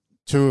 that's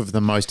two of the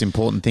most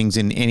important things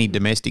in any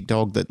domestic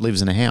dog that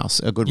lives in a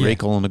house, a good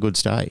recall and a good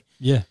stay.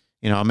 Yeah.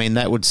 You know, I mean,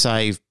 that would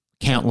save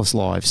countless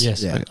lives.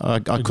 Yes. Yeah. I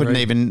couldn't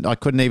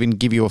even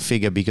give you a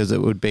figure because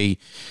it would be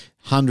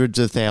hundreds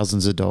of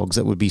thousands of dogs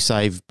that would be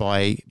saved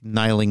by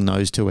nailing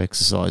those two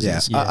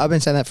exercises. Yeah. I've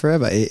been saying that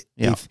forever.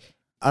 If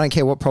I don't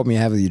care what problem you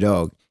have with your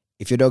dog,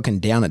 if your dog can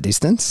down at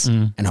distance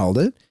and hold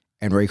it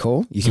and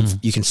recall,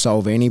 you can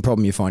solve any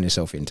problem you find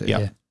yourself into.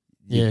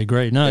 Yeah,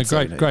 agreed. No,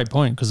 great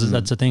point, because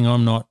that's the thing.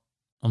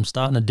 I'm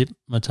starting to dip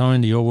my toe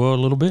into your world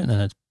a little bit, and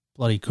it's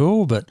bloody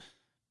cool. But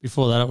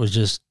before that, it was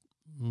just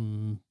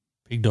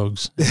pig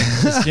dogs.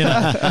 Just, you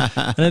know,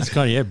 and it's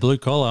kind of blue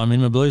collar. I'm in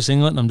my blue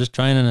singlet, and I'm just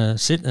training a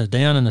sit, a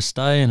down, and a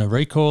stay, and a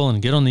recall,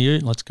 and get on the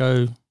ute, and let's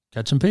go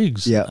catch some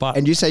pigs. Yeah,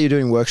 and you say you're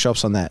doing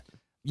workshops on that?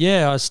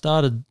 Yeah, I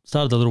started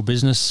a little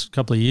business a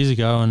couple of years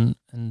ago,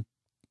 and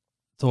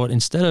thought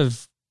instead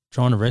of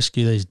trying to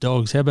rescue these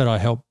dogs, how about I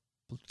help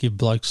give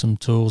blokes some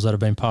tools that have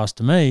been passed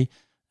to me,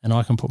 and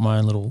I can put my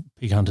own little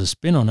pig hunter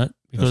spin on it.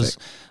 Because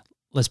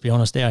let's be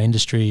honest, our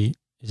industry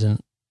isn't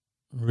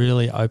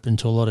really open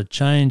to a lot of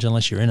change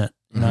unless you're in it.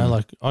 You know,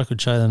 like I could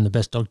show them the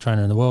best dog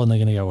trainer in the world and they're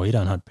going to go, well, he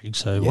don't hunt pigs,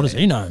 so what does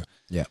he know?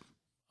 Yeah.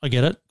 I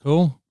get it.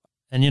 Cool.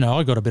 And, you know,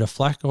 I got a bit of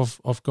flack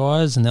off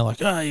guys, and they're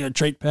like, oh, you're a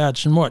treat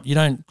pouch, and what? You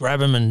don't grab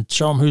them and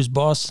show them who's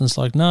boss? And it's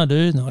like, no,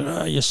 dude. And they're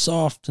like, oh, you're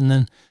soft. And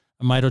then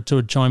a mate or two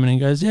would chime in and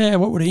goes, yeah,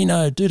 what would he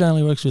know? Dude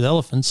only works with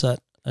elephants that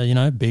are, you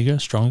know, bigger,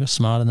 stronger,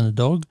 smarter than a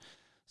dog.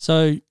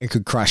 So it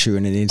could crush you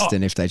in an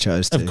instant if they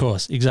chose to. Of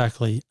course,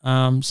 exactly.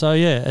 So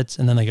yeah,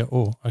 and then they go,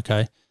 oh,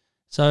 okay.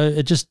 So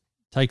it just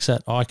takes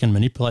that, I can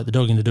manipulate the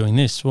dog into doing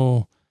this.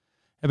 Well,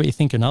 how about you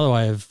think another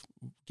way of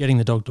getting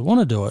the dog to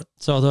want to do it?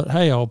 So I thought,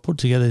 hey, I'll put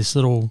together this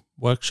little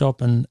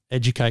workshop and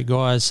educate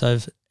guys. So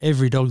if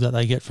every dog that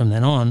they get from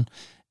then on,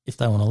 if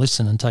they want to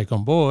listen and take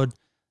on board,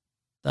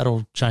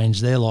 that'll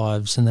change their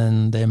lives. And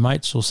then their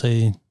mates will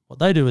see what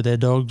they do with their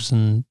dogs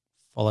and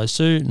follow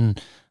suit. And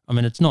I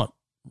mean,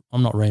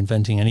 I'm not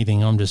reinventing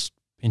anything. I'm just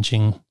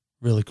pinching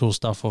really cool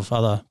stuff off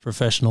other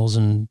professionals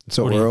and that's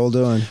what we're all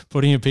doing.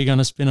 Putting a pig on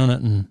a spin on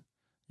it. And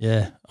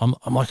yeah, I'm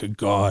like a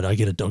god. I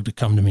get a dog to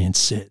come to me and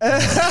sit.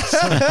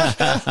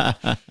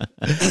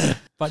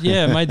 But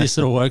yeah, I made this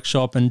little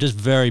workshop and just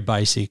very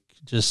basic,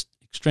 just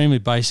extremely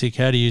basic,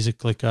 how to use a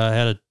clicker,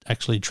 how to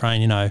actually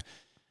train,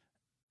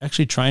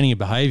 actually training a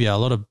behavior. A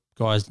lot of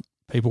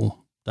people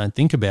don't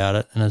think about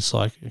it. And it's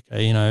like,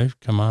 okay,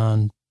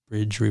 command,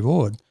 bridge,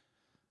 reward.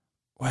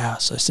 Wow,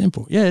 so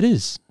simple. Yeah, it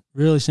is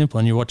really simple.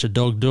 And you watch a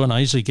dog do it. And I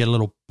usually get a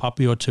little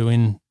puppy or two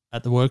in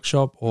at the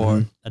workshop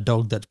or a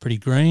dog that's pretty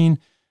green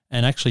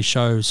and actually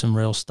show some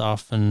real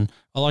stuff. And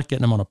I like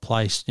getting them on a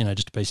place,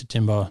 just a piece of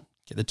timber,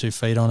 get the 2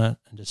 feet on it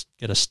and just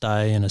get a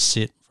stay and a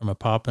sit from a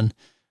pup. And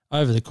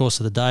over the course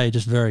of the day,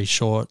 just very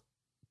short,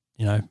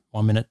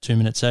 1 minute, 2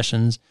 minute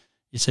sessions,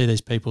 you see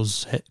these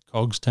people's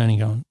cogs turning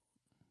going,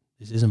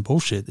 this isn't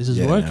bullshit. This is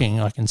working.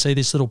 I can see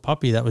this little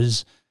puppy that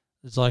it's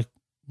like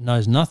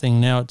knows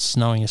nothing. Now it's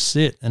knowing a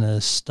sit and a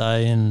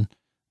stay and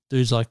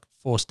dude's like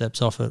 4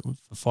 steps off it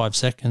for 5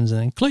 seconds and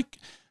then click.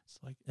 It's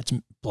like, it's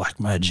black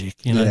magic.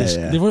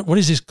 What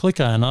is this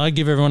clicker? And I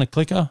give everyone a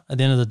clicker at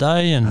the end of the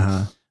day and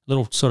a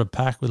little sort of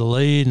pack with a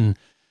lead and,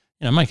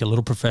 make it a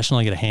little professional.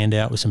 I get a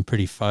handout with some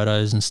pretty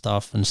photos and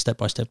stuff and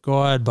step-by-step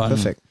guide. But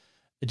perfect.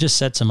 It just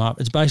sets them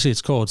up.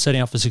 It's called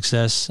Setting Up for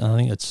Success. And I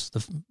think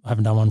I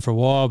haven't done one for a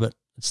while, but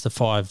it's the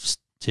 5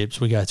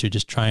 tips. We go through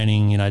just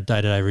training,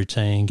 day-to-day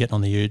routine, getting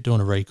on the ute, doing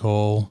a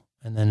recall,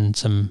 and then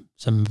some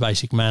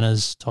basic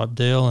manners type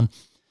deal. And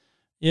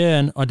yeah,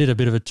 and I did a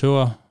bit of a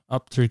tour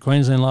up through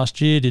Queensland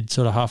last year, did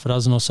sort of half a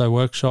dozen or so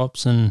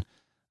workshops and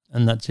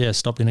that's,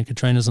 stopped in at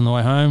Katrina's on the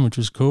way home, which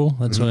was cool.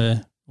 That's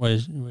where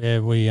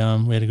we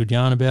had a good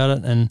yarn about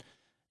it. And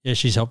yeah,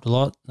 she's helped a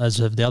lot, as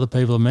have the other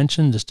people I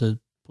mentioned, just to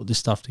put this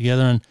stuff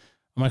together. And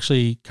I'm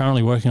actually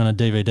currently working on a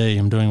DVD.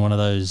 I'm doing one of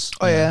those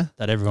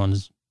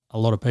that a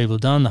lot of people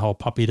have done, the whole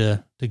puppy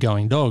to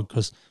going dog,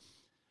 because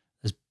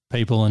there's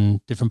people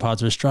in different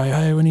parts of Australia,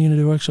 hey, when are you going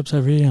to do workshops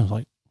over here? I was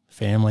like,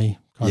 family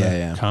kind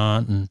of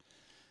can't and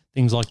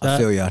things like that. I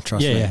feel you,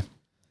 trust me. Yeah.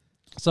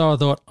 So I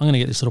thought, I'm going to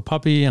get this little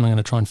puppy and I'm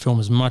going to try and film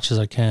as much as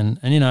I can.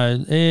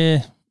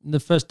 And, the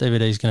first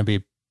DVD is going to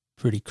be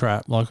pretty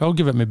crap. Like, I'll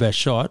give it my best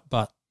shot,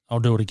 but I'll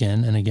do it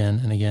again and again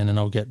and again, and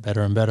I'll get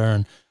better and better.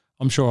 And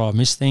I'm sure I'll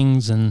miss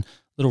things. And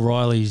little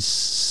Riley's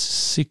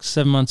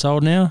 6-7 months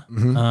old now.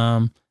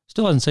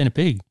 Still hasn't seen a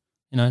pig.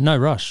 No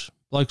rush.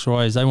 Blokes are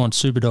always, they want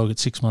super dog at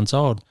 6 months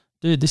old.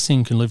 Dude, this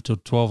thing can live till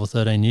 12 or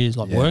 13 years,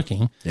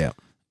 working. Yeah.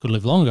 Could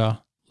live longer.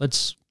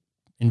 Let's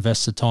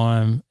invest the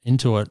time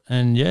into it.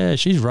 And yeah,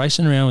 she's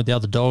racing around with the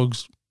other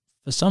dogs.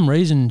 For some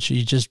reason,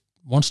 she just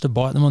wants to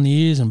bite them on the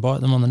ears and bite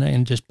them on the neck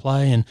and just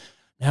play. And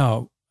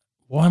now,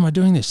 why am I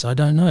doing this? I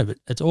don't know, but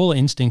it's all the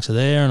instincts are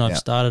there. And I've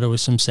started her with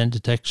some scent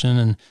detection,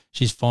 and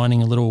she's finding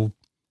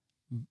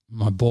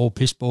my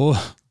piss balls.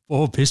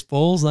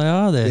 They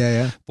are.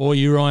 They're boar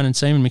urine and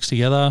semen mixed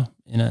together,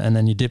 and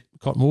then you dip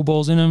cotton wool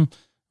balls in them,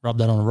 rub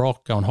that on a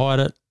rock, go and hide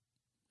it.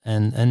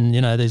 And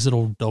these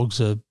little dogs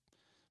are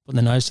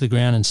putting their nose to the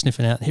ground and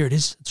sniffing out, here it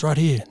is, it's right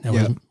here. Now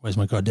where's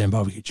my goddamn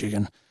barbecue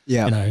chicken?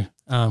 Yeah.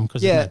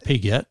 Because there's no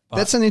pig yet.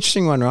 That's an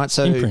interesting one, right?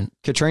 So imprint.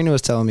 Katrina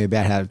was telling me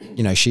about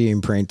how, she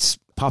imprints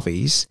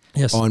puppies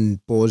on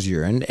boar's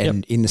urine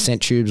and in the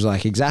scent tubes,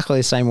 like exactly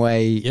the same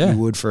way you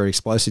would for an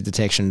explosive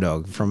detection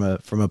dog. From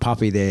a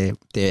puppy,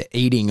 they're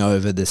eating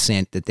over the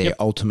scent that they're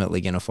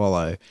ultimately going to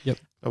follow. Yep.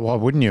 But why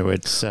wouldn't you?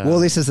 It's well,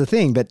 this is the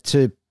thing. But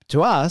to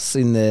us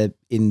in the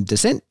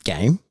scent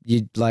game,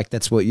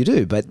 that's what you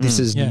do. But this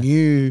is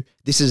new.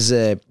 This is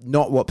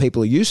not what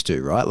people are used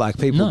to, right? Like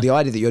the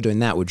idea that you're doing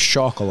that would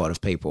shock a lot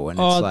of people. And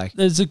it's like,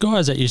 there's the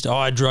guys that used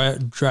to,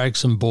 drag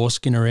some boar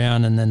skin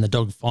around and then the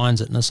dog finds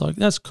it, and it's like,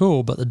 that's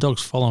cool, but the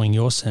dog's following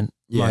your scent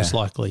most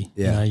likely.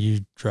 Yeah.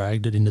 You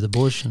dragged it into the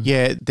bush.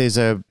 There's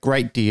a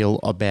great deal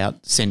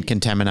about scent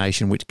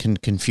contamination, which can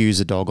confuse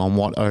a dog on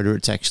what odor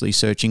it's actually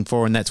searching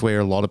for, and that's where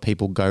a lot of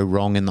people go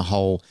wrong in the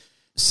whole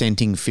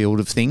scenting field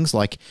of things.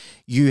 Like,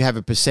 you have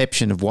a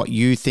perception of what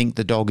you think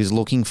the dog is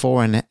looking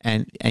for,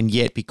 and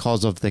yet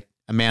because of the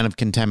amount of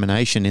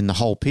contamination in the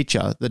whole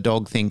picture, the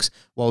dog thinks,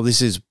 well,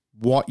 this is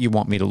what you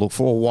want me to look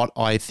for, what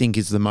I think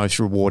is the most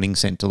rewarding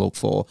scent to look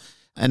for.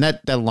 And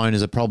that alone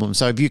is a problem.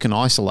 So if you can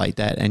isolate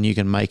that and you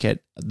can make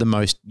it the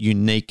most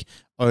unique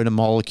odor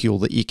molecule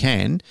that you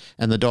can,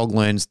 and the dog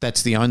learns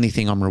that's the only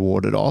thing I'm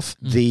rewarded off,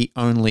 the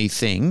only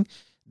thing,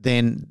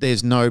 then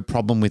there's no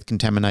problem with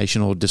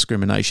contamination or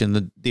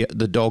discrimination.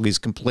 The dog is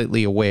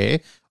completely aware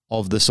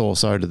of the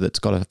source odor that's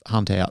got to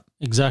hunt out.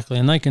 Exactly.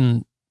 And they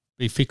can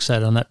be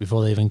fixated on that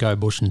before they even go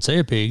bush and see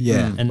a pig.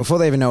 Yeah. And before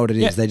they even know what it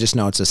is, they just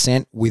know it's a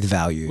scent with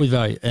value. With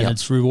value. And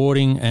it's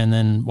rewarding. And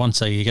then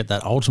once you get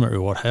that ultimate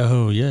reward,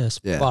 oh, yes.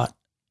 Yeah. But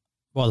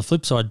by the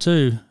flip side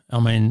too, I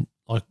mean,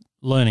 like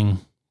learning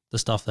the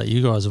stuff that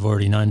you guys have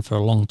already known for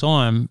a long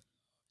time,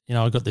 you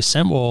know, I got this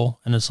scent wall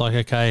and it's like,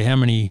 okay, how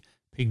many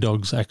pig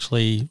dogs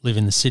actually live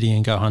in the city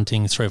and go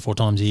hunting 3 or 4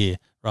 times a year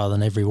rather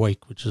than every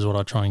week, which is what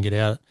I try and get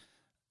out.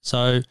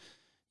 So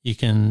you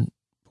can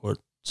put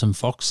some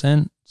fox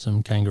scent,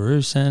 some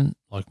kangaroo scent,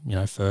 like, you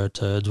know, fur,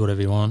 turds,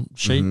 whatever you want,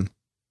 sheep,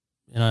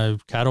 you know,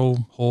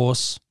 cattle,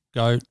 horse,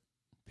 goat,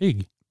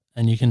 pig.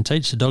 And you can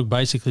teach the dog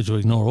basically to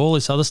ignore all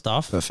this other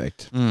stuff.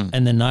 Perfect.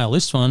 And then nail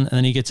this one. And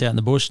then he gets out in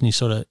the bush and he's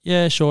sort of,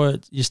 yeah, sure,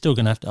 you're still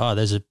going to have to,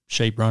 there's a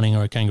sheep running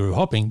or a kangaroo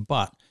hopping,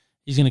 but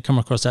he's going to come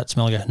across that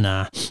smell and go,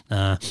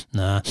 nah.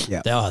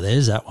 Yeah.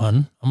 There's that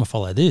one. I'm going to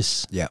follow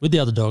this. Yeah. With the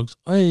other dogs,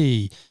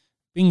 hey,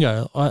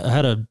 bingo. I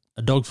had a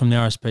dog from the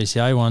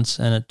RSPCA once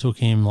and it took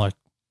him like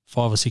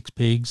 5 or 6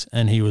 pigs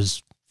and he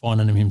was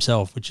finding them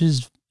himself, which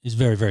is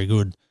very, very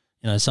good.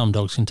 You know, some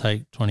dogs can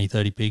take 20,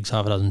 30 pigs,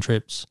 half a dozen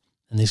trips.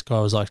 And this guy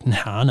was like, nah,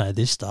 I know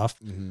this stuff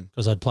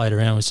because I'd played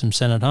around with some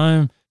scent at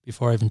home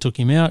before I even took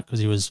him out because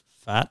he was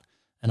fat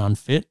and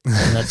unfit.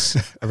 And that's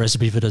a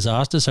recipe for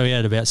disaster. So he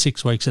had about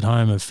 6 weeks at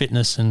home of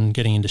fitness and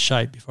getting into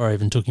shape before I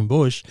even took him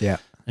bush. Yeah.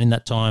 And in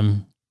that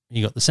time,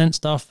 he got the scent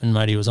stuff and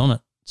mate, he was on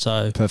it.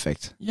 So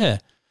perfect. Yeah.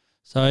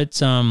 So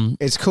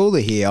it's cool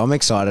to hear. I'm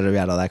excited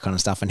about all that kind of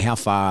stuff and how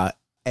far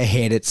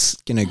ahead it's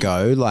going to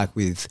go. Like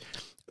with,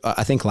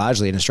 I think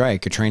largely in Australia,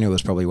 Katrina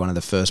was probably one of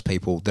the first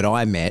people that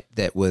I met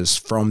that was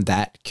from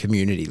that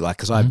community. Like,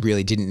 because I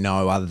really didn't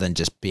know other than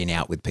just being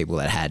out with people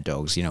that had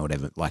dogs, you know,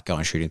 whatever, like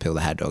going shooting people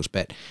that had dogs,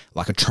 but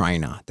like a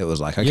trainer that was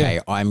like, okay,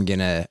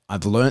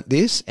 I've learnt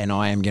this and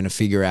I am going to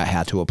figure out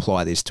how to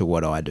apply this to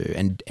what I do.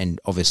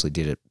 And obviously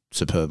did it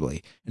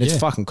superbly. And it's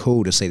fucking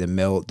cool to see the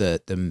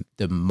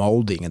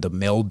molding and the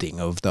melding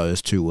of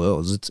those two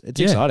worlds.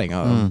 It's exciting.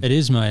 It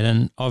is, mate.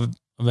 And I've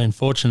been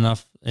fortunate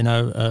enough, you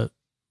know,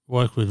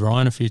 worked with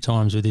Ryan a few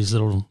times with his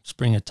little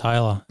Springer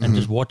Taylor and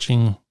just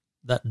watching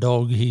that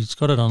dog. He's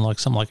got it on like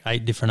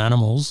 8 different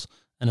animals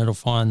and it'll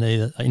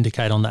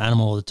indicate on the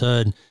animal or the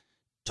turd,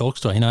 talks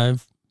to it, you know,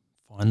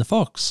 find the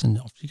fox and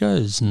off she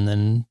goes. And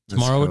then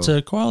tomorrow it's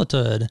a koala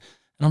turd. And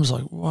I'm just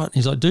like, what? And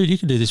he's like, dude, you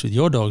could do this with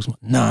your dogs. I'm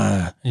like, no.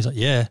 And he's like,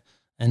 yeah.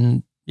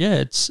 And yeah,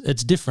 it's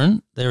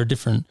different. They're a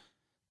different,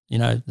 you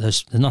know,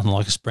 there's nothing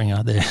like a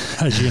Springer there,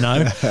 as you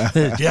know.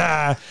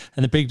 Yeah.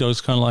 And the big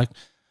dog's kind of like,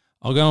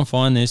 I'll go and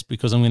find this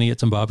because I'm going to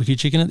get some barbecue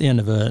chicken at the end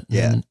of it.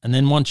 Yeah. And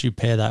then once you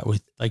pair that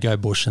with, they go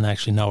bush and they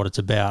actually know what it's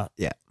about.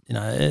 Yeah. You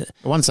know.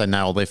 Once they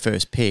nail their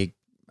first pig,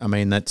 I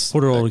mean, that's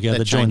put it all together,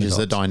 that changes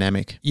the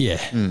dynamic.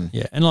 Yeah.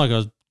 Yeah. And like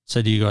I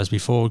said to you guys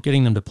before,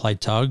 getting them to play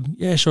tug,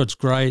 yeah, sure, it's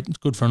great. It's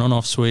good for an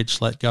on-off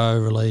switch, let go,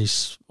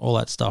 release, all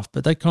that stuff.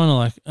 But they kind of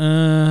like,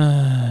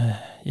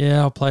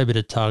 yeah, I'll play a bit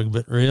of tug,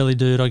 but really,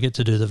 dude, I get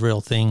to do the real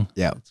thing.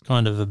 Yeah. It's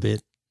kind of a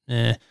bit,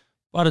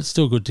 but it's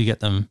still good to get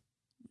them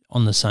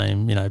on the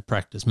same, you know,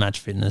 practice, match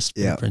fitness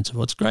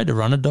principle. It's great to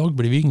run a dog,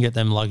 but if you can get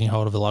them lugging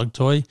hold of a lug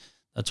toy,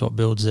 that's what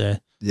builds their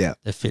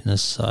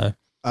fitness. So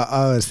I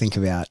always think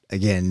about,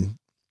 again,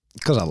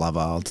 because I love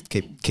her, I'll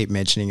keep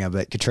mentioning her,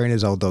 but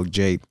Katrina's old dog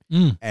Jeep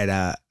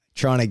and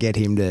trying to get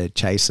him to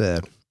chase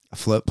a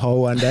flirt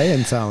pole one day,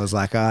 and someone was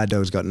like,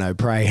 dog's got no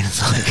prey. And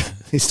it's like,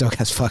 this dog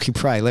has fucking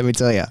prey, let me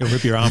tell you. He'll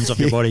rip your arms off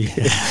your body.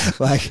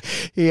 Like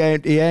he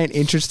ain't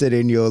interested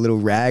in your little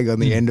rag on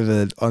the end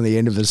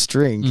of a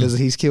string because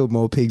he's killed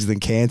more pigs than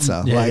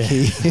cancer. Yeah, like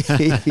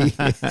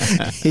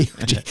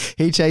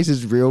he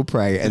chases real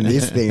prey, and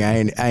this thing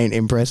ain't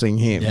impressing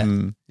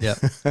him. Yeah.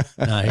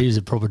 No, he's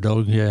a proper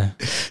dog. Yeah.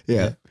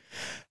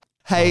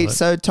 Hey,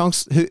 so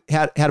Tonks,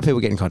 how do people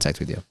get in contact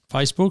with you?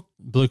 Facebook,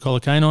 Blue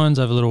Collar Canines,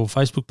 have a little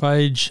Facebook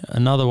page.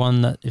 Another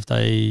one that if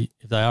they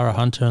are a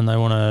hunter and they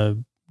want to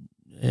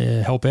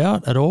help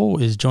out at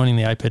all is joining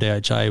the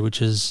APDHA,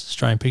 which is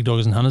Australian Pig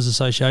Doggers and Hunters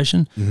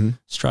Association,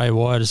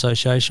 Australia-wide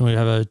association. We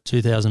have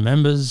 2,000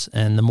 members,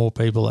 and the more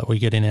people that we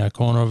get in our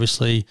corner,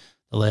 obviously,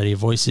 the louder your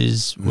voice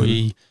is.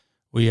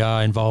 We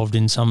are involved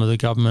in some of the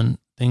government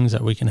things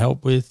that we can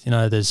help with. You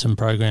know, there's some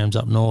programs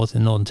up north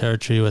in Northern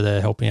Territory where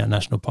they're helping out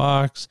national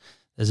parks.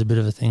 There's a bit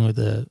of a thing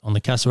on the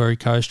cassowary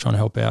coast, trying to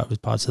help out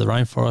with parts of the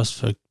rainforest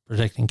for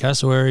protecting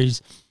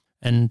cassowaries,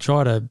 and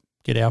try to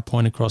get our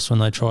point across when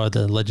they try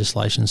the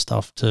legislation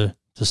stuff to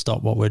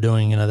stop what we're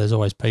doing. You know, there's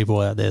always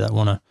people out there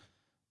that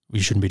we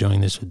shouldn't be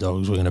doing this with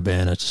dogs, we're going to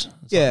ban it.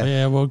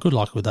 Well, good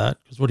luck with that,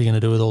 because what are you going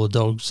to do with all the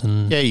dogs?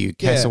 And you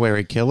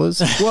cassowary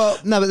killers. Well,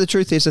 no, but the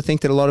truth is, I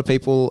think that a lot of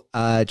people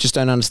just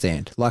don't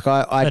understand. Like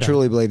I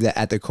truly believe that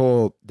at the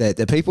core, that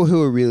the people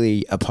who are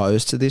really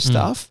opposed to this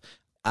stuff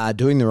are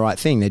doing the right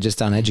thing. They're just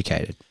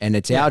uneducated. And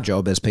it's our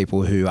job as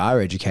people who are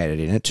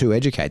educated in it to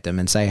educate them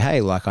and say, hey,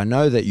 like, I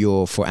know that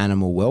you're for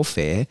animal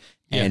welfare,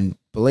 and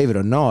believe it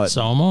or not,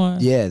 so am I.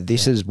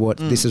 This is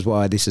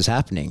why this is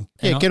happening.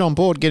 Yeah, get on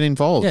board, get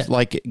involved. Yeah.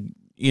 Like,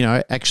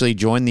 actually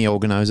join the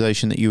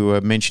organisation that you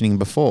were mentioning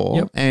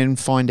before and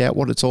find out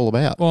what it's all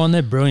about. Well, and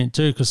they're brilliant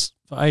too, because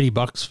for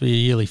 $80 for your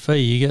yearly fee,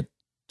 you get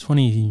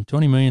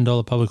 $20 million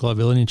public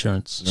liability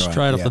insurance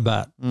straight off the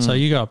bat. So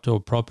you go up to a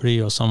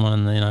property or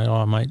someone and,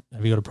 oh, mate,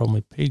 have you got a problem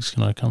with pigs?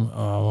 Can I come?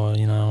 Oh,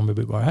 well, I'm a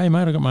bit worried. Hey,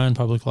 mate, I got my own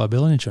public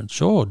liability insurance.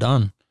 Sure,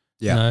 done.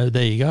 Yeah.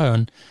 There you go.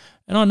 And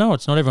I know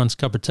it's not everyone's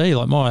cup of tea.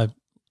 Like my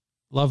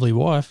lovely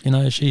wife,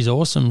 she's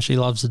awesome. She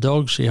loves the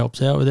dogs. She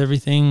helps out with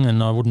everything,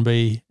 and I wouldn't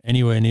be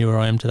anywhere near where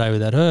I am today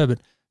without her, but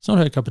it's not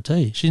her cup of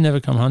tea. She's never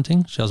come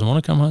hunting. She doesn't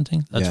want to come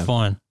hunting. That's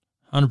fine.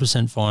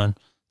 100% fine.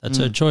 That's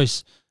her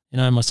choice.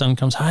 My son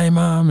comes, hey,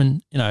 Mum,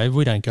 and,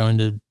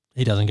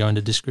 he doesn't go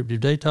into descriptive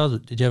details.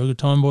 Did you have a good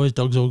time, boys?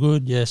 Dogs all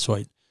good? Yeah,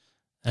 sweet.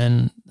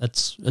 And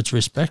it's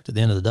respect at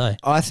the end of the day.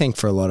 I think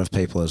for a lot of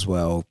people as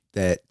well,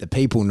 that the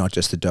people, not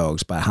just the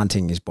dogs, but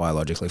hunting is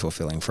biologically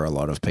fulfilling for a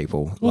lot of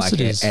people. Of course it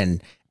is.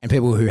 And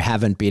people who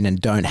haven't been and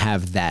don't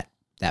have that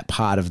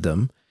part of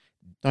them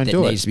that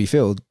needs to be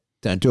filled,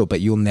 don't do it, but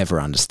you'll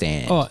never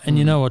understand. Oh, and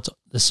you know what's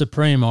the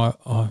supreme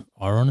irony,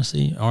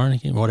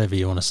 whatever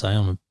you want to say,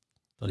 I'm a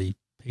bloody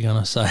pig on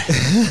to say.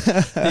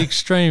 The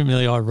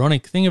extremely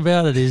ironic thing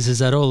about it is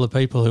that all the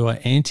people who are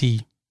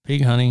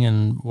anti-pig hunting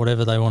and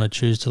whatever they want to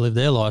choose to live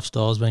their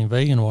lifestyles, being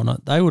vegan and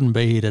whatnot, they wouldn't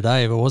be here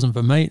today if it wasn't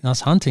for meat and us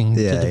hunting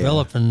to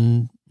develop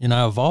and,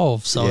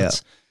 evolve. So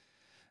it's,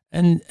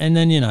 and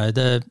then,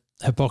 the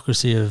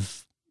hypocrisy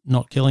of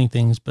not killing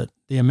things, but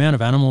the amount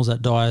of animals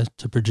that die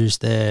to produce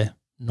their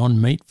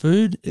non-meat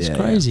food is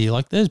crazy.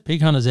 Like there's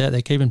pig hunters out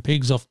there keeping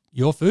pigs off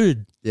your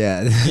food.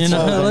 Yeah.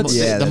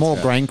 The more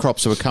grain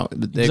crops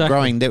they're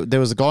growing.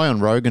 There was a guy on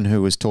Rogan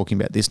who was talking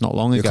about this not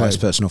long ago. Your close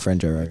personal friend,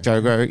 Joe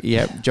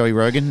Rogan. Joey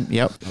Rogan.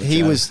 Yep.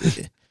 He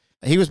was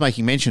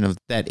making mention of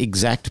that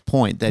exact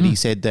point that he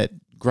said that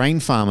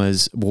grain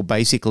farmers will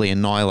basically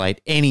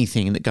annihilate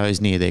anything that goes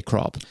near their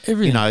crop.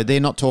 Everything. They're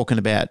not talking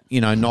about,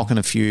 knocking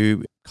a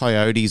few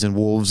coyotes and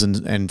wolves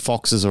and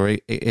foxes or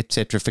et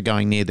cetera for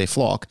going near their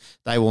flock.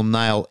 They will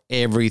nail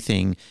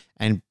everything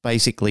and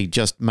basically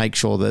just make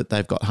sure that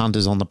they've got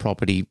hunters on the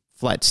property,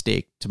 flat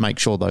stick, to make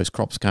sure those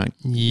crops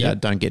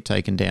don't get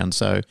taken down.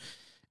 So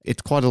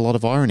it's quite a lot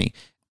of irony.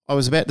 I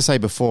was about to say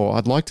before,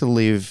 I'd like to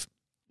live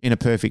in a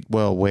perfect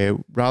world where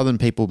rather than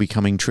people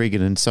becoming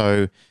triggered and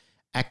so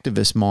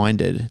activist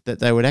minded, that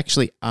they would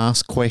actually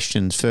ask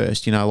questions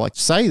first, like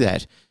say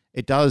that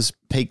it does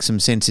pique some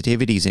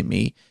sensitivities in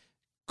me.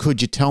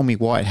 Could you tell me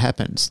why it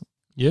happens?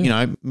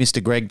 Yeah.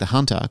 Mr. Greg the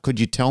hunter, could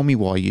you tell me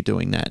why you're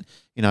doing that?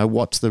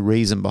 What's the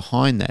reason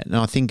behind that? And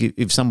I think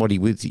if somebody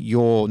with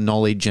your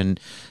knowledge and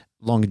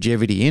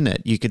longevity in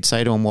it, you could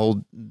say to them,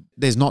 well,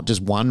 there's not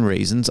just one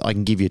reason. I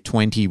can give you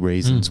 20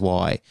 reasons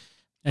why.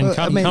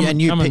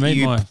 And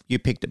you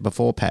picked it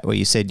before, Pat, where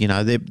you said,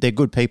 they're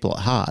good people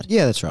at heart.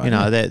 Yeah, that's right.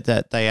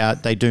 That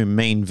they do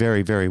mean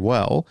very, very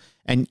well.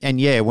 And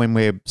when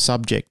we're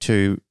subject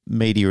to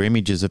media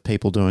images of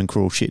people doing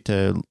cruel shit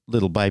to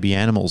little baby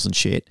animals and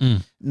shit,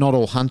 not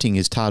all hunting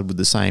is tarred with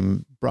the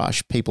same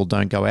brush. People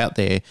don't go out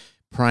there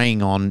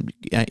preying on,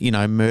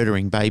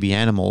 murdering baby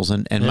animals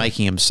and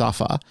making them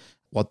suffer.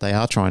 What they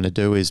are trying to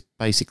do is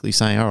basically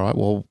saying, all right,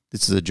 well,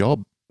 this is a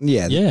job.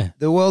 Yeah.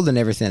 The world and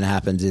everything that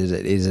happens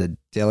is a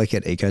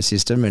delicate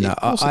ecosystem. And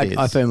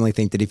I firmly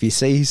think that if you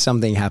see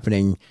something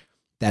happening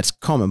that's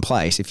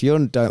commonplace, if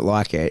you don't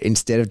like it,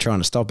 instead of trying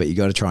to stop it, you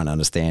got to try and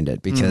understand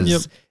it,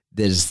 because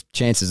there's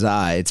chances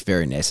are it's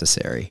very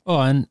necessary. Oh,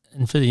 and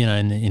for the,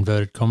 in the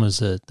inverted commas,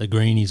 the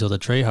greenies or the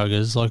tree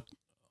huggers, like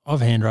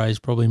I've hand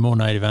raised probably more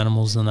native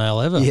animals than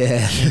they'll ever.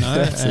 Yeah.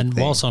 And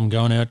whilst I'm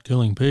going out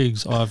killing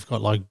pigs, I've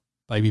got like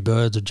baby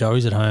birds or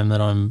joeys at home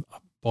that I'm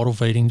bottle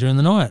feeding during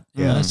the night.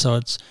 Yeah. So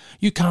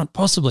you can't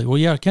possibly, well,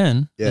 yeah, I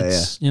can. Yeah.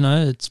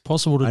 It's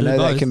possible to do both. I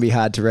know that can be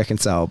hard to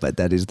reconcile, but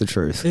that is the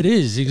truth. It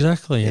is,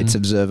 exactly. It's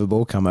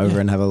observable. Come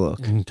over and have a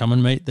look. And come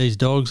and meet these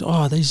dogs.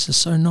 Oh, these are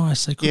so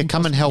nice. They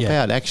come and help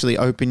out. Actually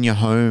open your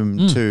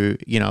home to,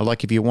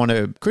 like if you want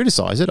to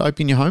criticize it,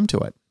 open your home to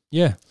it.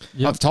 Yeah.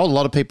 Yep. I've told a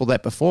lot of people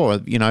that before,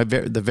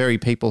 the very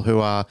people who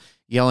are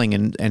yelling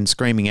and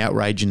screaming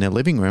outrage in their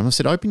living room. I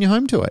said, open your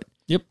home to it.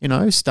 Yep.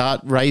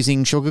 Start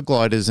raising sugar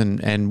gliders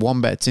and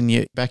wombats in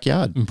your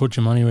backyard. And put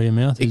your money where your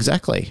mouth is.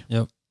 Exactly.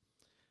 Yep.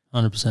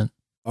 100%.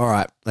 All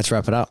right. Let's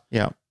wrap it up.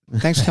 Yeah.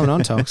 Thanks for coming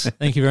on, Tonks.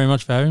 Thank you very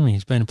much for having me.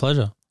 It's been a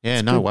pleasure.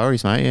 Yeah, no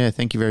worries, mate. Yeah,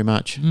 thank you very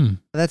much.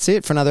 That's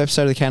it for another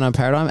episode of the Canine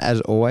Paradigm.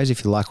 As always,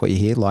 if you like what you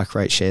hear, like,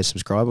 rate, share,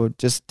 subscribe, or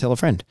just tell a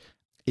friend.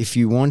 If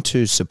you want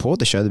to support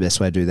the show, the best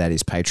way to do that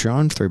is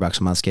Patreon. $3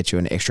 a month gets you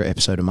an extra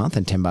episode a month,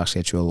 and $10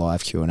 gets you a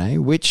live Q&A,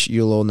 which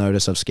you'll all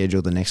notice I've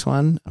scheduled the next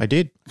one. I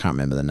did. I can't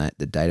remember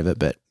the date of it,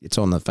 but it's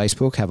on the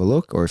Facebook. Have a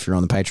look. Or if you're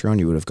on the Patreon,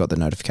 you would have got the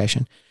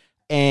notification.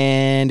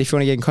 And if you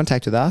want to get in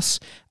contact with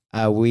us,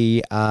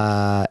 we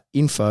are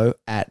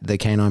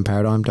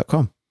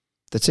info@thecanineparadigm.com.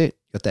 That's it.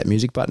 Got that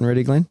music button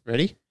ready, Glenn?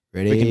 Ready?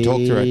 We can talk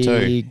through it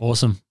too.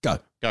 Awesome. Go.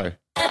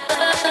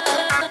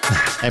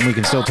 And we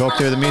can still talk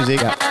through the music.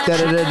 Shout out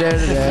to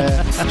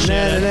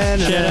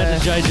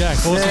J Jack.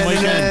 Awesome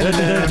weekend.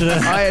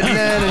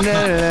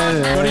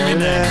 Got him in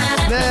there.